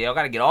ago. Like, yeah, y'all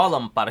gotta get all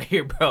of them out of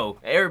here, bro.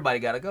 Everybody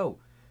gotta go.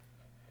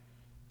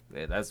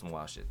 Yeah, that's some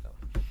wild shit though.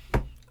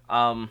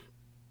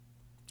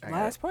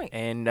 Last point.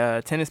 And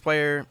tennis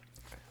player,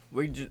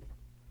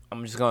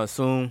 I'm just gonna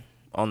assume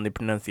on the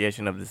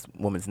pronunciation of this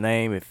woman's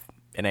name. If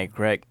it ain't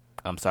correct,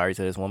 I'm sorry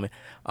to this woman.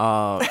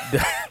 I'm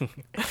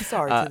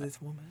sorry to this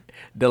woman.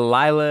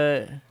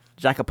 Dalilah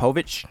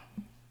Jakupovic.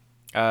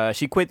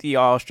 She quit the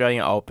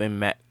Australian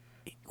Open.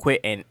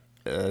 Quit and.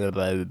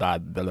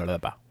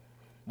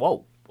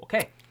 Whoa.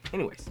 Okay.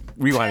 Anyways,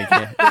 rewind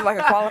again. This is like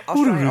a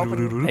Australian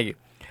Open. Thank you.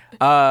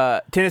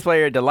 Tennis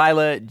player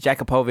Dalilah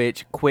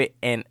Jakupovic quit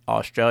an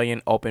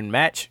Australian Open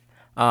match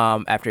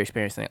after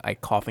experiencing a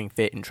coughing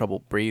fit and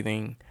trouble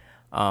breathing,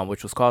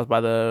 which was caused by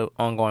the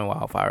ongoing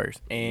wildfires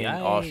in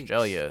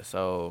Australia.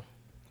 So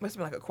must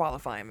have been like a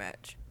qualifying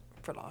match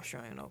for the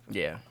Australian Open.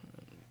 Yeah.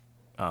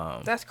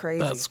 That's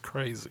crazy. That's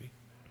crazy.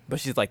 But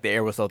she's like, the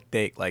air was so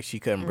thick, like she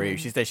couldn't breathe.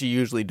 She said she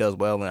usually does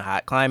well in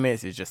hot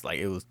climates. It's just like,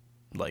 it was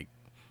like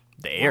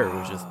the air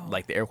was just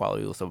like the air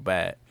quality was so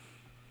bad.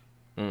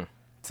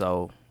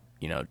 So,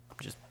 not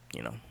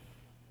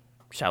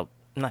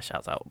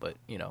shouts out, but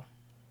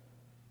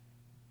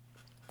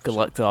good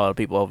luck to all the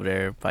people over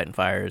there fighting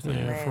fires.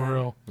 Yeah, for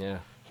real. Yeah.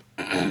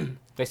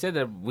 They said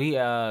that we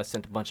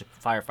sent a bunch of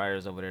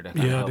firefighters over there to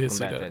help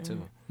combat that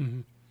too.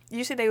 Mm-hmm.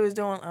 You said they was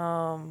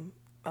doing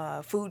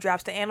food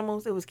drops to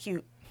animals. It was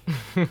cute.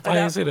 I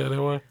didn't see that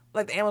anyway.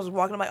 Like the animals was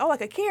walking, I'm like, oh,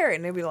 like a carrot,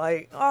 and they'd be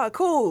like, oh,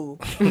 cool,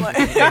 like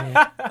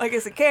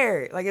it's a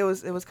carrot. Like it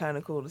was kind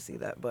of cool to see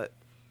that, but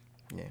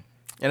yeah.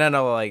 And I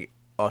know like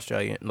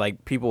Australian,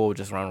 like people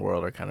just around the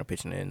world are kind of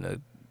pitching in to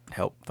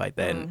help fight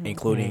that,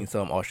 including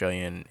some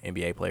Australian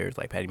NBA players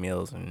like Patty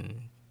Mills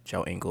and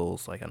Joe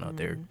Ingles. Like I know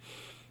they're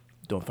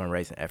doing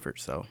fundraising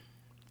efforts, so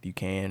if you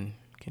can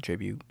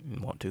contribute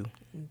and want to,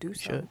 do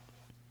so.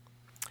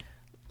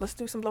 Let's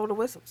do some blow the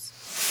whistles.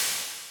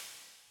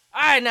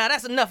 All right, now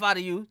that's enough out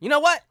of you. You know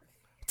what?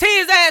 Tee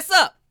his ass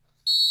up.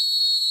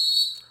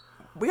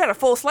 We got a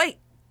full slate,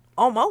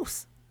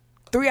 almost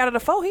 3 out of the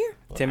 4 here.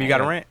 Tim, you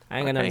got a rant? I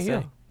ain't got nothing to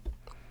say.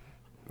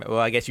 Well,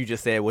 I guess you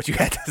just said what you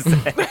had to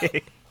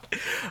say.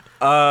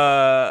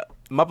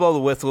 My blow the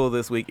whistle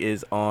this week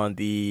is on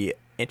the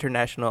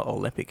International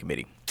Olympic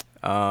Committee.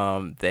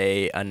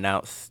 They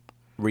announced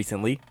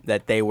recently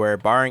that they were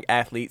barring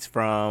athletes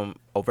from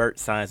overt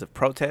signs of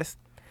protest,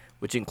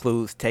 which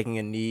includes taking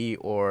a knee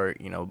or,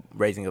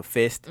 raising a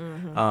fist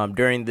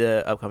during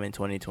the upcoming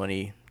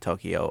 2020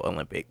 Tokyo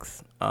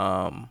Olympics.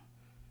 I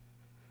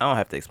don't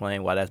have to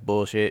explain why that's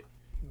bullshit.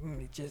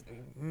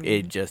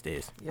 It just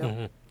is.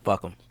 Yep.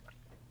 Fuck them.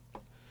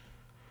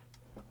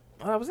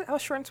 That was it. That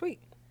was short and sweet.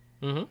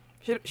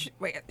 Shouldn't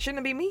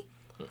it be me?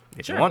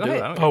 If you want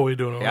to. Oh, we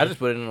doing it. Yeah, I just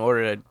put it in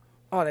order that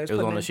it was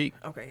on the sheet.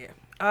 Okay,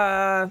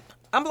 yeah.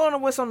 I'm blowing a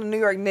whistle on the New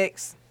York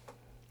Knicks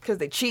because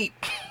they cheap.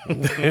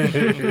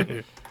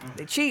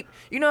 They cheap.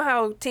 You know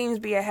how teams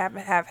be at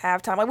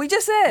halftime? Like we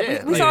just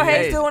said, we saw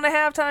Hayes doing a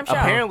halftime shot.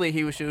 Apparently,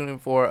 he was shooting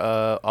for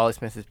all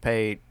expenses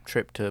paid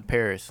trip to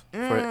Paris for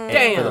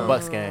the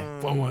Bucks game.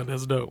 Oh,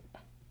 that's dope.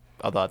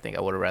 Although I think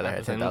I would have rather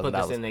had $10,000. Put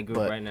this in their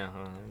group right now.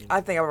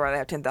 I think I would rather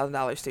have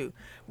 $10,000 too.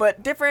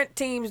 But different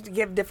teams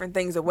give different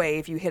things away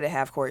if you hit a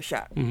half court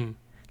shot. Mm-hmm.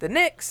 The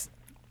Knicks.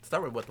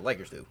 Start with what the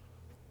Lakers do.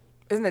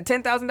 Isn't it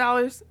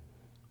 $10,000?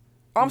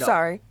 Oh, I'm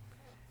sorry.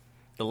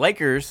 The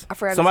Lakers. I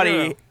forgot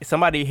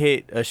somebody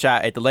hit a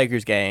shot at the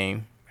Lakers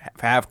game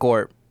for half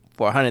court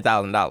for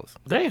 $100,000.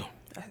 Damn.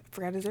 I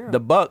forgot a zero. The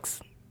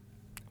Bucks.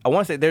 I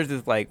want to say there's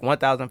this like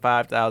 1,000,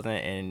 5,000,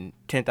 and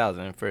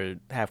 10,000 for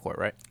half court,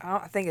 right?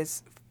 I think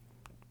it's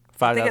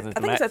 5,000. I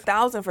think it's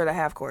 1,000 for the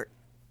half court.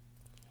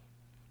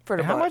 For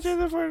the How Bucks. much is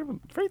it for the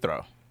free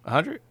throw?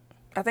 100?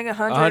 I think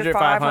 100,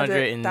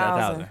 500, and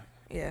 1,000.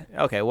 Yeah.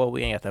 Okay, well,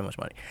 we ain't got that much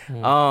money.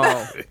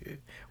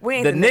 We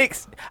ain't the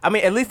Knicks. I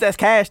mean, at least that's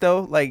cash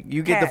though. Like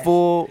you get the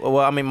full. Well,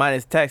 I mean,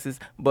 minus taxes,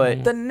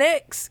 but the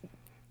Knicks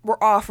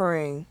were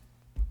offering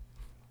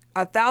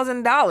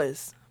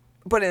 $1,000,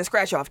 but in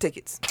scratch-off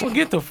tickets. Well,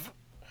 get the.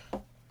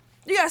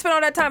 You gotta spend all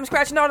that time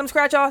scratching all them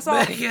scratch-offs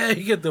off. Yeah,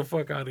 you get the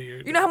fuck out of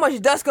here. You know how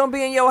much dust gonna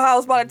be in your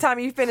house by the time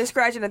you finish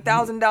scratching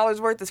 $1,000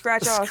 worth of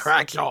scratch-offs?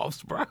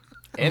 Scratch-offs, bro.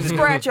 And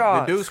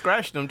scratch-offs. The dude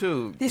scratched them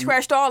too. He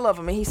scratched all of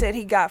them, and he said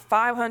he got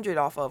 $500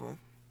 off of them.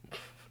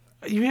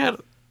 You had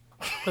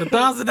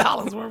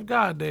 $1,000 worth.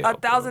 Goddamn.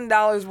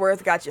 $1,000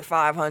 worth got you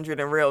 $500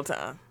 in real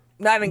time.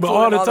 Not including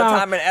all the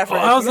time and effort.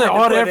 I was saying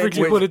all the effort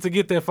you put in to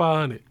get that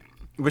 $500.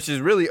 Which is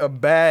really a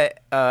bad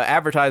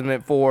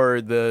advertisement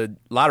for the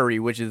lottery,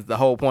 which is the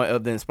whole point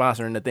of them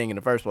sponsoring the thing in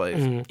the first place.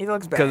 It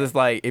looks bad. Because it's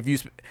like, if you,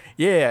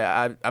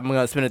 I'm going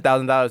to spend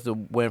 $1,000 to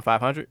win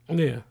 500.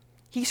 Yeah.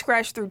 He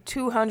scratched through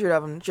 200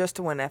 of them just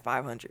to win that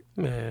 500.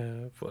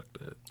 Man, fuck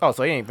that. Oh,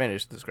 so he ain't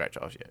finished the scratch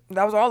offs yet.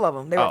 That was all of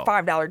them. They were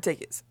 $5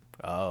 tickets.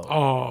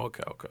 Oh,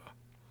 okay.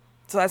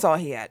 So that's all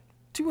he had.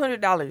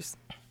 $200.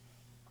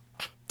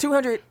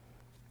 200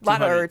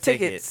 lottery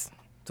tickets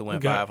to win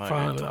Got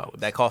 $500.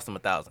 That cost him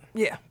 $1,000.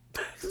 Yeah.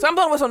 So I'm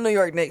blowing what's on New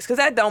York Knicks because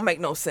that don't make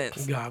no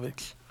sense.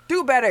 Garbage.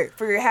 Do better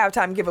for your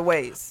halftime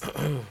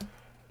giveaways.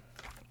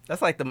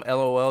 That's like them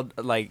LOL.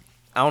 Like,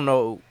 I don't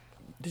know.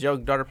 Did your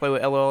daughter play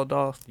with LOL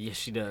dolls? Yes,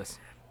 she does.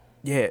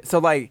 Yeah. So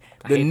like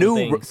I the hate them new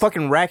things.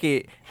 fucking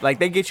racket, like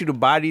they get you to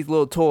buy these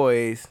little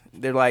toys.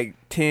 They're like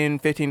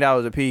 $10,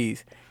 $15 a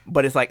piece,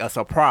 but it's like a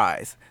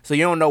surprise. So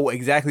you don't know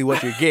exactly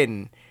what you're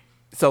getting.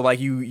 So like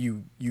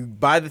you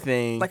buy the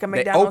thing, Like a they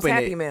McDonald's open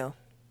Happy it. Meal.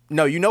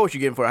 No, you know what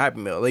you're getting for a Happy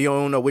Meal. Like, you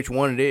don't know which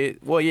one it is.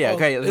 Well, yeah,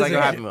 okay, it's is like it?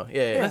 a Happy Meal.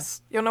 Yeah.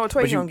 Yes. You don't know what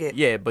toys But you're going to get.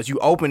 Yeah, but you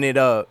open it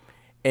up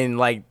and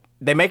like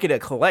they make it a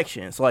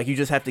collection. So like you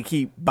just have to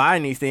keep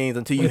buying these things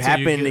until you Until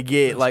you happen to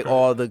get like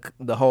all the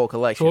whole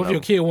collection. So if of your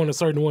them. kid want a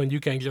certain one,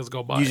 you can't just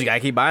go buy You just it. gotta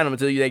keep buying them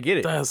until they get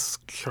it. That's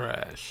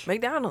trash.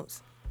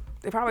 McDonald's.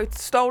 They probably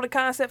stole the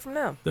concept from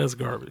them. That's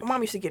garbage. My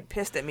mom used to get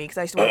pissed at me because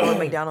I used to want to go to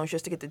McDonald's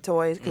just to get the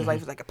toys because like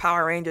it was like a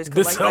Power Rangers.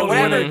 This Like, the only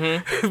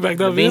whatever. one back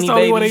then. This the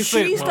only one they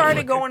sent. She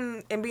started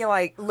going and being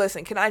like,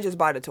 "Listen, can I just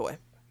buy the toy?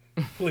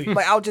 Please.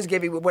 Like I'll just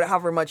give you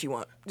however much you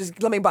want.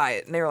 Just let me buy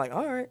it." And they were like,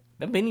 "All right."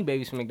 The Beanie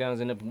Babies from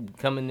McDonald's end up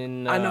coming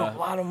in. I know, a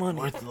lot of money.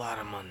 Worth a lot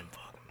of money.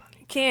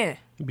 Can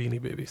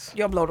Beanie Babies.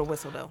 y'all blow the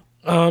whistle though?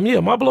 Yeah,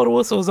 my blow the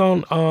whistle is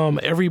on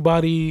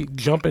everybody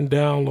jumping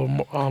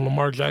down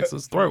Lamar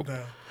Jackson's throat.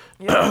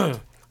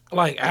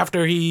 Like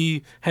after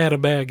he had a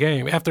bad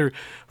game. After,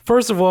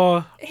 first of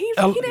all, He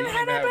didn't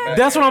have that bad.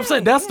 that's what I'm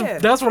saying. That's Yeah.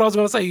 that's what I was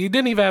gonna say. He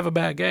didn't even have a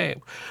bad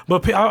game.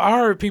 But I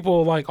heard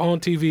people like on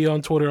TV,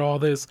 on Twitter, all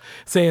this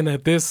saying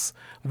that this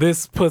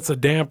puts a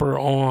damper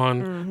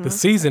on the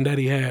season that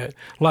he had.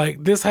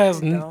 Like this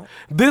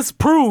this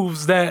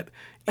proves that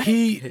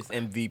His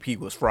MVP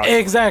was fraud.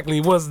 exactly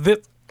was this.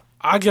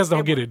 I just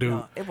don't get it,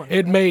 dude.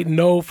 It made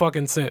no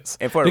fucking sense.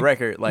 And for the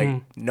record, like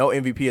no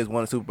MVP has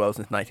won a Super Bowl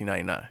since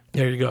 1999.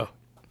 There you go.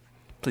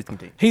 Please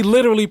continue. He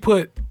literally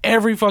put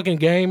every fucking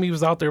game he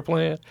was out there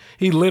playing.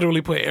 He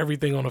literally put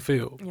everything on the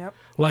field. Yep.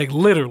 Like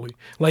literally,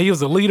 like he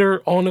was a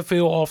leader on the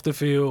field, off the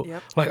field.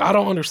 Yep. Like I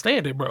don't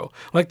understand it, bro.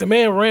 Like the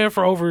man ran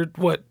for over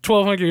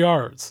 1,200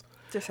 yards,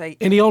 Just hate.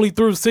 and he only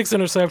threw 6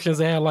 interceptions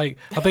and had like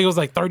I think it was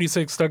like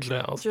 36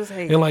 touchdowns, Just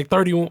hate. and like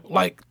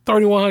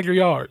 3,100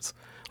 yards.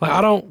 Like I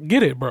don't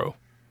get it, bro.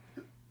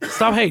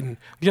 Stop hating.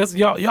 Just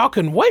y'all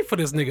couldn't wait for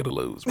this nigga to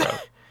lose, bro.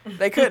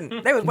 They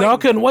couldn't. They was Y'all waiting.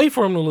 couldn't wait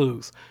for him to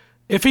lose.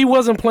 If he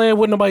wasn't playing,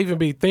 wouldn't nobody even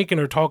be thinking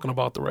or talking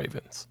about the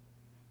Ravens.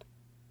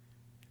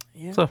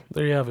 Yeah. So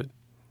there you have it.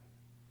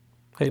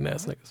 Hating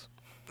ass niggas.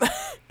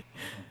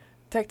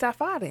 Take top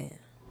 5 then.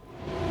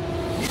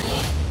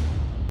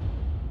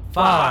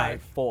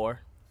 5,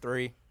 4,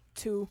 3,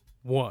 2,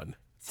 1.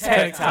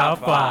 Tech Top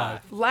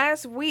 5.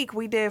 Last week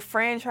we did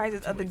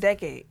franchises of the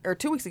decade, or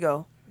 2 weeks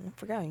ago. I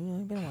forgot. You know,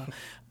 it's been a while.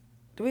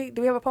 Do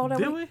we have a poll that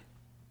Did week? we?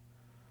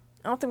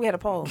 I don't think we had a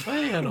poll. I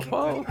ain't had no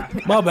poll.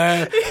 My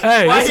bad.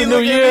 Hey, Why it's he a new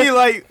looking at year. me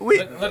like we?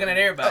 Looking at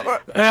everybody.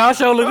 Hey, I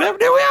sure looked at.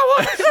 Did we have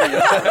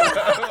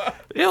one?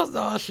 It was,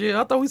 oh shit!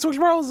 I thought we switched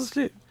roles and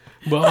shit.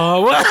 But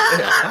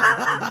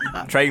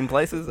what? Trading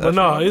places. But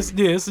no, it's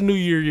a new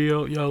year,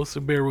 yo. So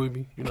bear with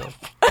me, you know.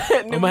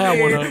 I'm gonna have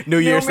one up. New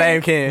Year,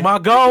 same can. My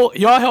goal,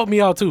 y'all help me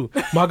out too.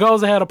 My goal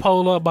is to have a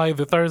poll up by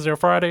either Thursday or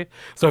Friday.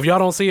 So if y'all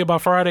don't see it by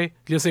Friday,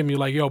 just hit me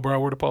like, yo, bro,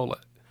 where the poll at?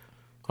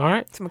 All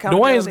right. Some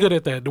accountability. Dwayne's good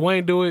at that.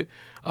 Dwayne do it.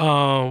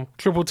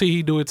 Triple T,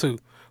 he do it too.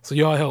 So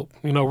y'all help.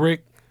 You know,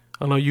 Rick,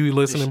 I know you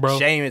listening, bro.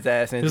 Shame his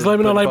ass. Just let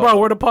me know, like, bro,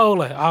 where the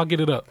poll at? I'll get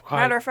it up. All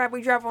Matter right. of fact,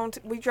 we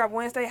drop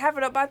Wednesday. Have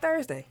it up by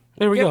Thursday.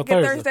 There we go.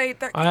 Get Thursday.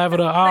 Thursday. I have it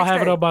up. I'll next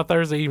have it day. up by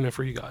Thursday evening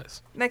for you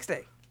guys. Next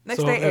day. Next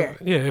So, day air.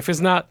 yeah, if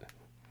it's not,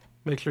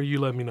 make sure you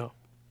let me know.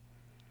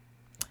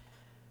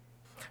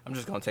 I'm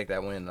just gonna take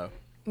that win though.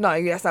 No,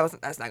 yes,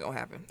 that's not gonna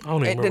happen. I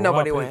don't even Did remember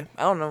what nobody I win? picked.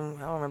 I don't know.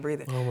 I don't remember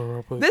either. I don't remember what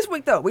I put. This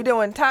week though, we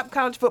doing top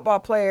college football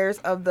players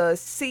of the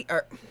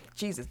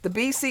the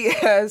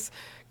BCS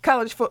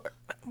college foot.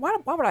 Why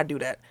would I do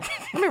that?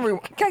 Let me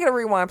can I get a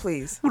rewind,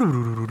 please?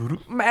 I'm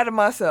mad at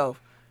myself.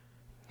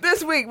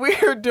 This week we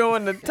are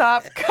doing the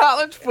top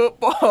college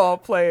football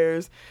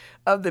players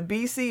of the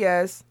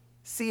BCS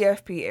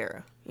CFP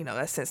era. You know,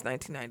 that's since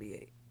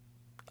 1998.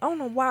 I don't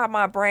know why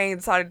my brain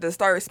decided to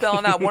start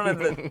spelling out one of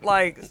the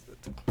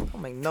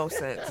don't make no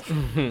sense.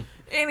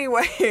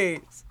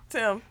 Anyways,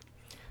 Tim.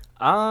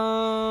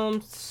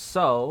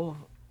 So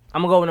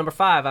I'm gonna go with number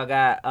 5. I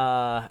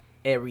got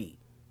Ed Reed.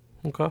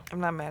 Okay. I'm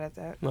not mad at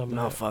that.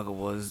 Motherfucker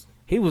was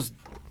he was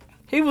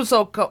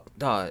so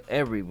dog.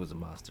 Ed Reed was a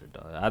monster,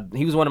 dog.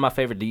 He was one of my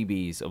favorite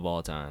DBs of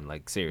all time.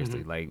 Like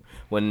seriously, like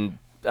when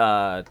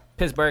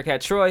Pittsburgh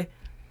had Troy,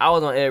 I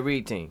was on Ed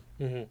Reed team.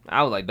 Mhm.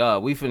 I was like,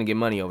 dog, we finna get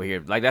money over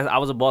here. Like I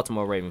was a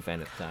Baltimore Raven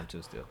fan at the time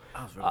too. Still,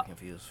 I was really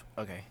confused.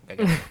 Okay, I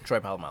got Troy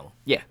Polamalu.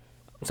 Yeah,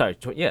 I'm sorry.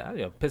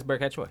 Yeah, Pittsburgh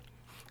had Troy.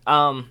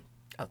 I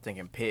was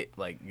thinking Pitt,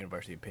 like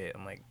University of Pitt.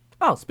 I'm like,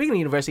 oh, speaking of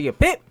University of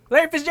Pitt,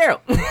 Larry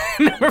Fitzgerald,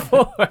 number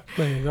 4.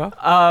 There you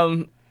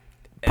go.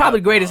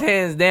 Probably greatest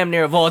hands damn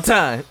near of all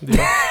time.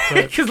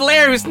 Because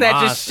Larry was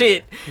snatching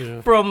shit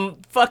from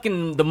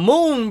fucking the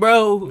moon,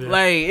 bro. Yeah.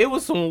 Like, it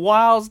was some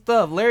wild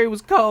stuff. Larry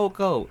was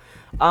cold.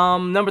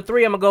 Number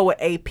 3, I'm going to go with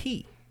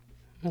AP.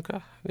 Okay.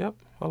 Yep.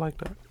 I like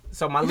that.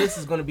 So my list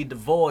is going to be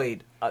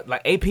devoid.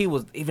 Like, AP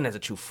was, even as a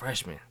true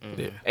freshman,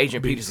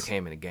 Adrian Peterson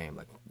came in the game.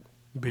 Like,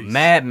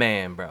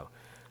 madman, bro.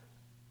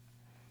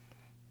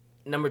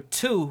 Number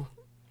 2,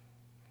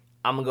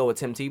 I'm going to go with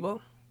Tim Tebow.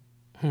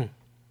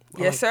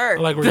 Yes, sir. I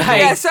like where you're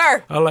Yes,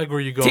 sir. I like where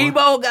you're going.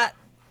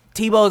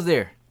 Tebow's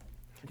there.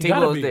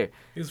 Tebow's there.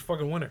 He's a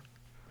fucking winner.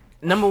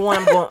 Number 1,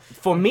 I'm going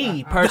for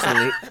me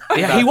personally.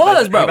 Yeah, he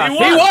was, bro. He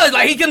was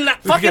like he could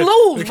not fucking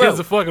lose, bro. He's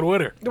a fucking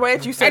winner. The way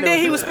that you said And then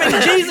he was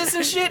spinning Jesus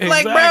and shit.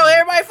 Like, bro, Exactly.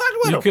 everybody fucked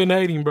with You him. couldn't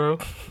hate him, bro.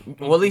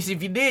 Well, at least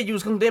if you did, you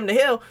was condemned to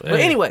hell. But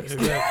Hey, anyways,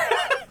 exactly.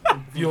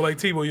 If you don't like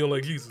Tebow, you don't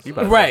like Jesus. you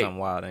about to say Right. something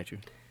wild, ain't you?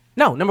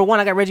 no. Number 1,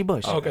 I got Reggie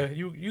Bush. Okay,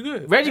 you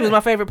good. Reggie was my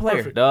favorite player.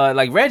 Perfect. Dog.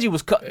 Like Reggie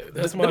was,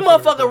 That's the my favorite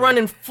motherfucker player.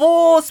 running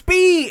full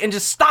speed and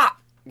just stop.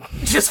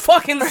 Just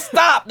fucking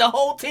stop. The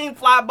whole team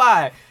fly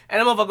by. And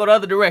the motherfucker go the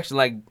other direction.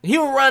 Like, he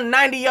would run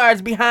 90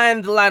 yards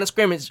behind the line of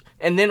scrimmage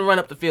and then run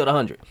up the field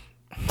 100.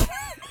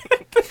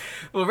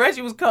 Well,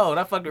 Reggie was cold.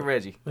 I fucked with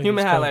Reggie. He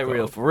Human was highlight cold.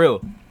 reel, for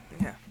real.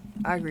 Yeah,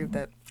 I agree with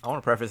that. I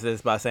want to preface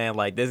this by saying,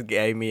 like, this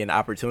gave me an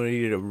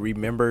opportunity to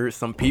remember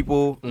some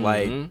people.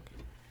 Like, it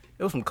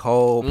was some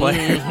cold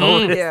players.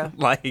 on this. Yeah.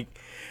 Like,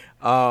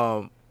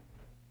 so,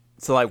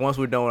 like, once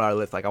we're done with our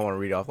list, like, I want to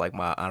read off, like,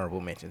 my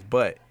honorable mentions.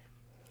 But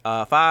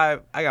 5,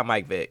 I got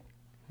Mike Vick.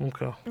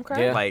 Okay.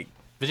 Okay. Yeah. Like,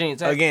 Virginia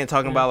Tech. again,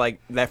 talking about, like,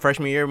 that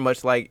freshman year,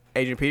 much like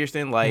Adrian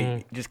Peterson,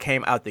 like, just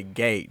came out the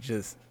gate.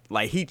 Just,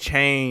 like, he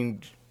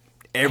changed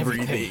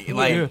everything.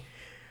 Like, Yeah.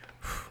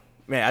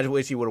 man, I just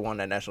wish he would have won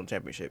that national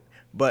championship.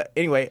 But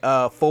anyway,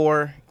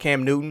 4,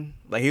 Cam Newton.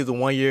 Like, he was a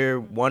 1-year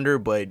wonder,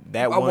 but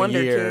that A 1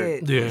 wonder year,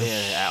 kid. Yeah.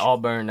 Yeah, at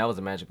Auburn, that was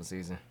a magical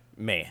season.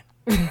 man.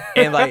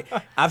 And, like,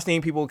 I've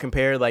seen people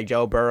compare, like,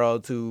 Joe Burrow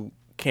to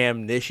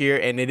Cam this year,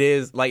 and it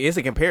is, like, it's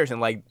a comparison,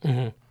 like,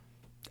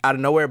 out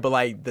of nowhere, but,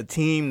 like, the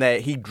team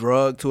that he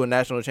drugged to a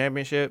national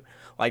championship,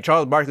 like,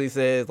 Charles Barkley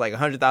says, like,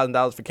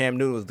 $100,000 for Cam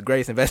Newton was the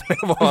greatest investment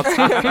of all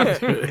time.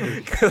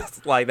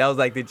 Because, like, that was,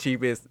 like, the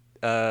cheapest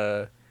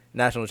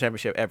national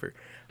championship ever.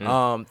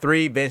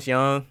 3, Vince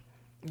Young.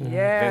 Vince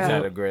Yeah.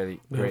 had a great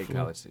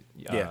college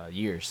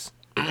years.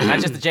 Not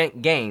just the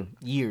game,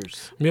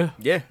 years. Yeah.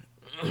 Yeah.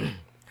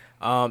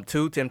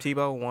 2, Tim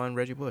Tebow. 1,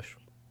 Reggie Bush.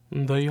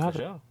 And there you have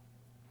it.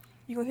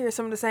 You gonna hear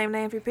some of the same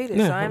names repeated.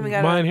 Yeah, so I ain't even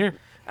gotta, mine here.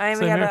 I ain't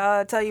even Same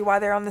gotta tell you why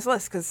they're on this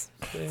list because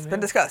it's been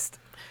discussed.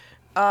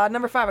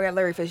 Number 5, I got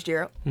Larry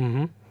Fitzgerald.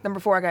 Mm-hmm. Number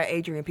 4, I got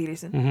Adrian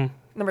Peterson. Mm-hmm.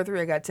 Number 3,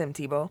 I got Tim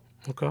Tebow.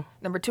 Okay.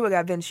 Number 2, I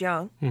got Vince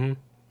Young. Mm-hmm.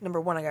 Number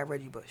 1, I got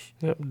Reggie Bush.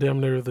 Yep. Damn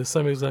near the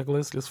same exact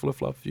list. Just flip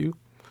flop a few.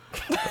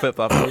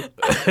 Flip-flop.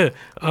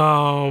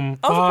 I'm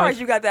surprised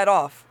you got that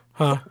off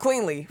Huh?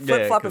 cleanly. Yeah,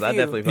 Flip flop a 'cause I few.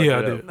 definitely fucked Yeah, I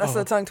it up. did. That's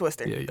a tongue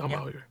twister. Yeah, I'm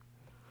out here.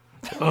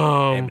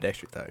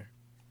 Ambidextrous tire.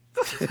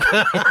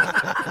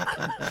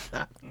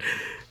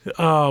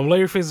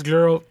 Larry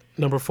Fitzgerald,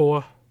 number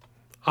 4.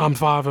 I'm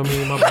 5. I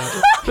mean, my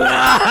bad.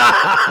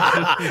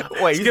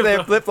 Wait, you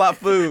said flip-flop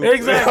food.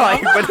 Exactly.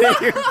 Like, but then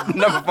you're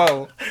number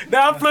 4.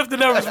 Now I flipped the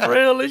numbers for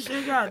real and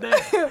shit. Goddamn.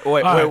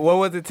 Wait, right. what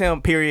was it,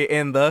 Tim? Period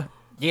in the?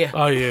 Yeah.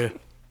 Oh yeah.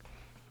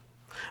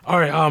 All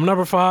right.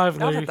 Number 5.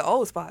 That was Larry, at the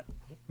old spot.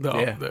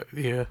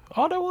 yeah.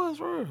 All that was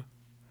for real.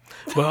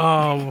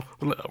 But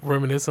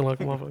reminiscing like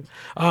a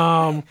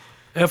motherfucker.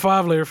 At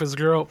 5, Larry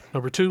Fitzgerald.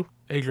 Number 2,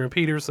 Adrian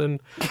Peterson.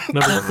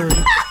 Number 3.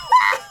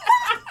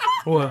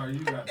 What?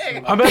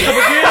 I messed up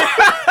again.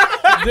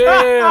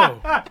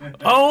 Damn.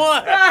 Oh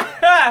what?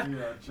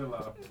 Chill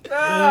out.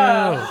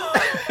 Damn.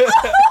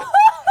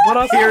 What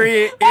I say?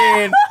 Period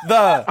in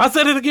the. I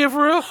said it again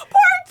for real.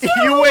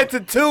 You went to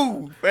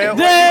 2. Man.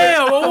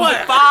 Damn.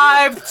 What?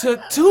 5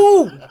 to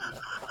 2.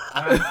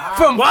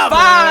 From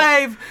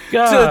 5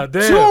 God to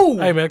damn. 2.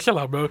 Hey man, chill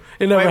out, bro.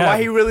 It never Wait, why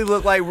happened. he really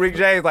looked like Rick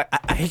James? Like,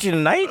 I hit you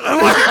tonight?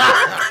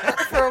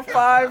 From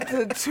 5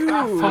 to 2.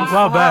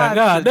 My bad.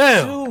 God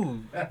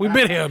damn. We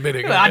been here a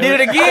minute. I did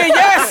it again,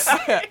 yes.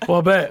 My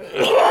bad.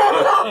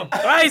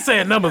 I ain't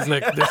saying numbers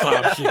this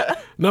time. Shit.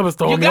 Numbers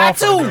throwing You me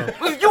got off. right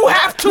now. to. You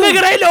have to.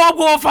 Nigga, they know I'm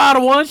going 5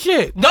 to 1.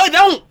 Shit. No,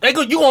 they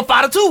don't. You going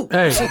 5 to 2.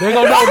 Hey, they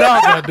gonna know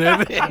now,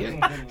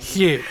 goddammit.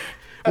 Shit.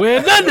 We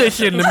ain't done this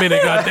shit in a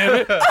minute,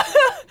 goddammit.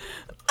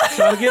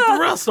 Trying to get the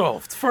rust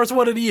off. First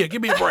one of the year.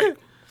 Give me a break.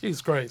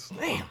 Jesus Christ.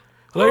 Damn.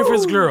 Larry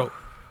Fitzgerald.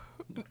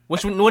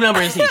 What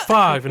number is he?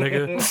 5,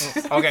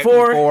 nigga. Okay,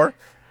 4.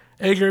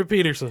 Adrian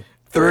Peterson.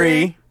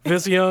 3.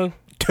 Vince Young.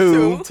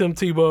 2. Tim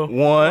Tebow.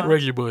 1.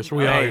 Reggie Bush.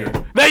 We out here.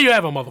 There you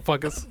have it,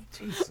 motherfuckers.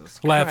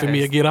 Jesus Laugh at me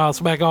Christ. again. I'll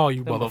smack all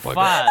you Number motherfuckers.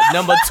 5.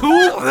 Number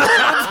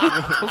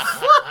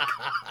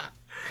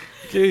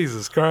 2.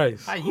 Jesus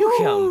Christ. How you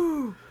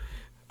count?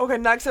 Okay,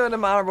 knock some of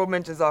them honorable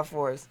mentions off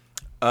for us.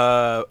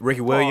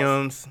 Ricky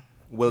Williams,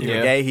 Willie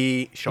Yeah.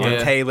 McGahee, Sean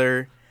Yeah.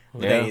 Taylor,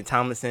 Yeah. Daniel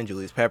Tomlinson,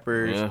 Julius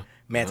Peppers, Yeah.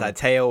 Manti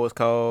Te'o was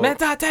cold.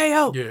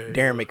 Metateo. Yeah.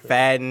 Darren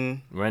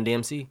McFadden, Run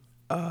DMC.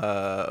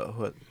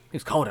 what? He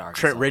was cold at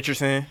Trent Arkansas.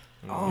 Richardson,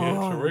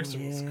 Yeah, Trent was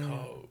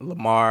cold.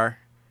 Lamar,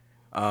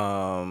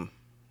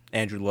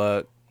 Andrew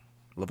Luck,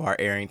 LeVar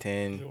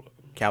Arrington,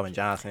 Calvin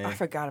Johnson, I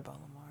forgot about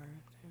Lamar.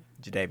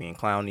 Jadavian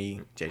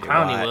Clowney, JJ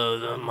Clowney Watt,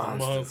 was a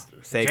monster.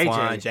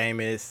 Saquon, JJ.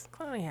 Jameis.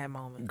 Clowney had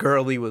moments.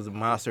 Gurley was a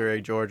monster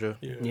at Georgia.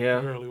 Yeah,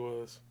 Yeah. He really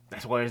was.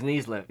 That's where his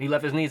knees left. He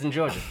left his knees in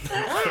Georgia.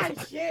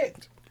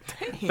 Shit.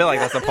 Feel like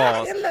that's a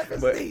pause.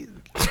 But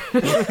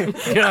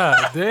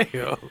God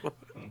damn.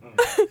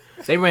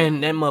 They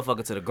ran that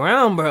motherfucker to the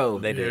ground, bro.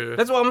 they did. Yeah.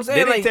 That's what I'm saying.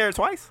 Did he Like, tear it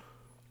twice?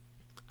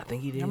 I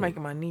think he did. You're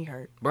making my knee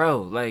hurt.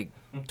 Bro, like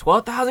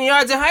 12,000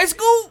 yards in high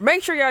school?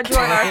 Make sure y'all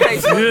join our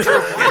Facebook group.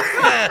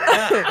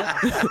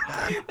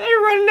 They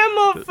running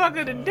that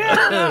motherfucker to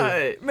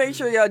death. Make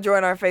sure y'all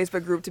join our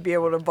Facebook group to be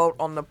able to vote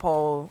on the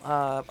poll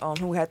on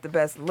who had the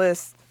best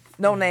list.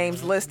 No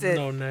names listed.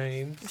 No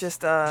names.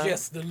 Just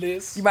Just the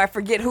list. you might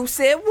forget who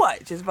said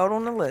what. Just vote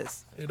on the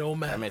list. It don't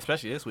I matter. mean,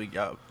 especially this week,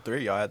 y'all 3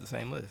 of y'all had the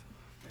same list.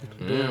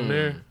 Damn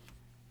near.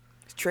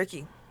 It's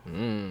tricky.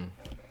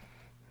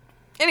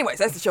 Anyways,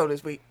 that's the show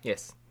this week.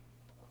 Yes.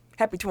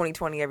 Happy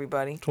 2020,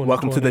 everybody.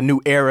 Welcome to the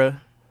new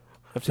era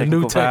of The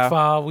new Technical Tech File.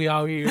 File. We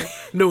out here.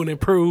 New and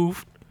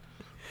improved.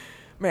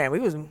 Man,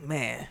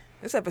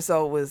 this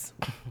episode was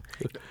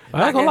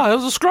I ain't gonna lie. It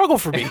was a struggle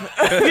for me. knock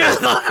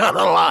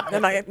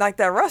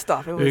that rust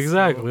off. It was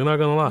Exactly. Not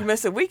gonna You lie.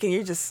 miss a week and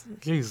you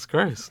Jesus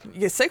Christ.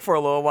 get sick for a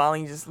little while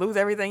and you just lose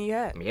everything you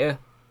had. Yeah.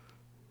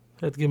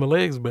 Had to get my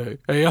legs back.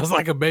 Hey, I was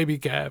like a baby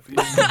calf.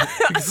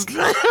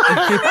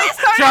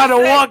 Trying to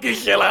walk and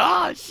shit. Like,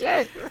 oh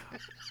shit.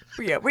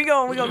 But yeah, we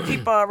gonna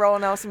keep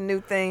rolling out some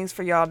new things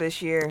for y'all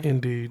this year.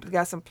 Indeed. We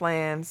got some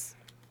plans.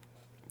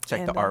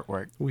 Check the And,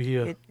 artwork. We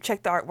here.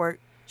 Check the artwork.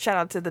 Shout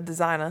out to the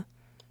designer,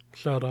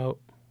 Shout out.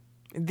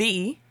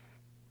 the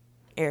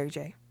Eric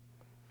J.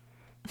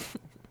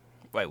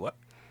 Wait, what?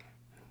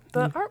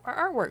 The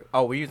artwork.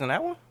 Oh, we using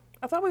that one?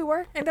 I thought we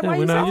were. And then Yeah, why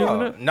we're you not said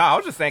using it? it. No, I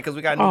was just saying because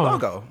we got a new Oh.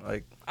 logo.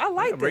 Like, I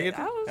liked bring it. it.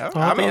 I was,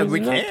 I mean, we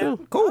was in that can.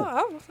 too. Cool.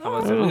 I was-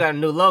 We got a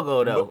new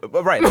logo, though.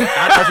 But right.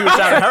 I thought you were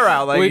shouting her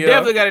out. Like, we you know.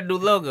 definitely got a new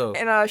logo.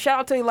 And shout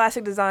out to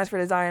Elastic Designs for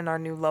designing our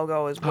new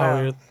logo as well.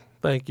 Oh, yeah.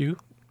 Thank you. You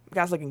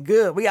guys looking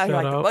good. We out here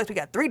Shout like the out. Bucks. We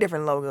got 3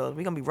 different logos.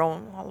 We gonna be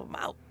rolling all of them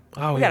out.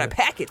 Oh, We yeah. got a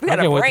package. We I got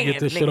a can't wait brand. to get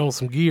this shit nigga. on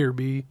some gear,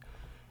 B.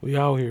 We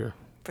out here.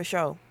 For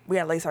sure. We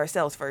gotta lace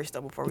ourselves first though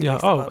before we Yeah.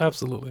 lace the Oh, public.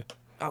 absolutely.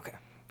 Okay.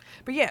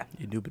 But yeah,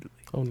 Indubitably.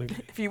 Oh, nigga.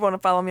 if you want to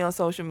follow me on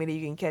social media,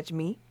 you can catch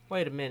me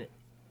Wait a minute.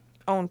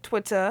 on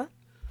Twitter,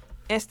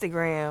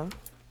 Instagram,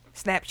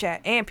 Snapchat,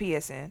 and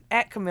PSN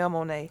at Camille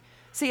Monet.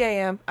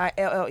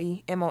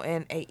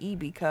 CAMILLEMONAE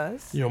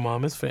because. Your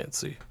mom is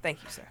fancy. Thank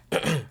you, sir.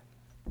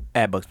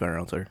 Add Bucks Better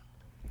on Twitter.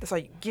 That's all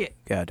you get.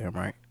 Goddamn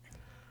right.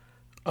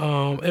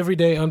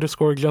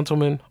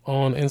 Everyday_gentleman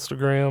on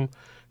Instagram.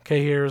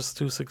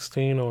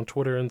 KHarris216 on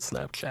Twitter and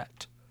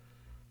Snapchat.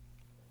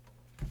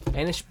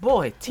 And it's your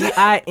boy,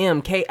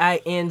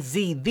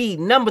 TIMKINZ, the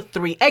number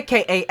 3,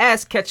 a.k.a.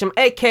 Ass Ketchum,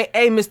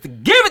 a.k.a.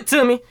 Mr. Give It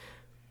To Me.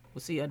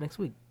 We'll see y'all next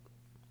week.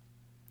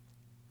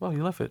 Oh,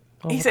 you left it.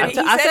 Oh, He said, I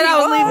said I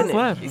was leaving it.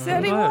 glad. He said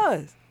I'm he glad.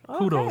 was.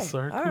 Kudos, Okay.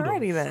 sir. Kudos.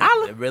 Alrighty then.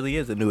 It really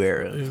is a new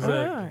era. Exactly.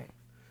 All right.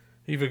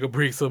 Even could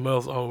bring something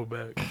else old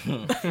back.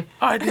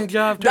 I think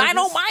job.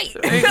 Dynamite.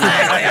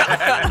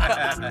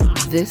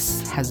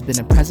 This has been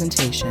a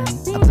presentation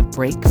of the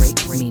Break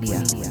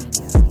Media.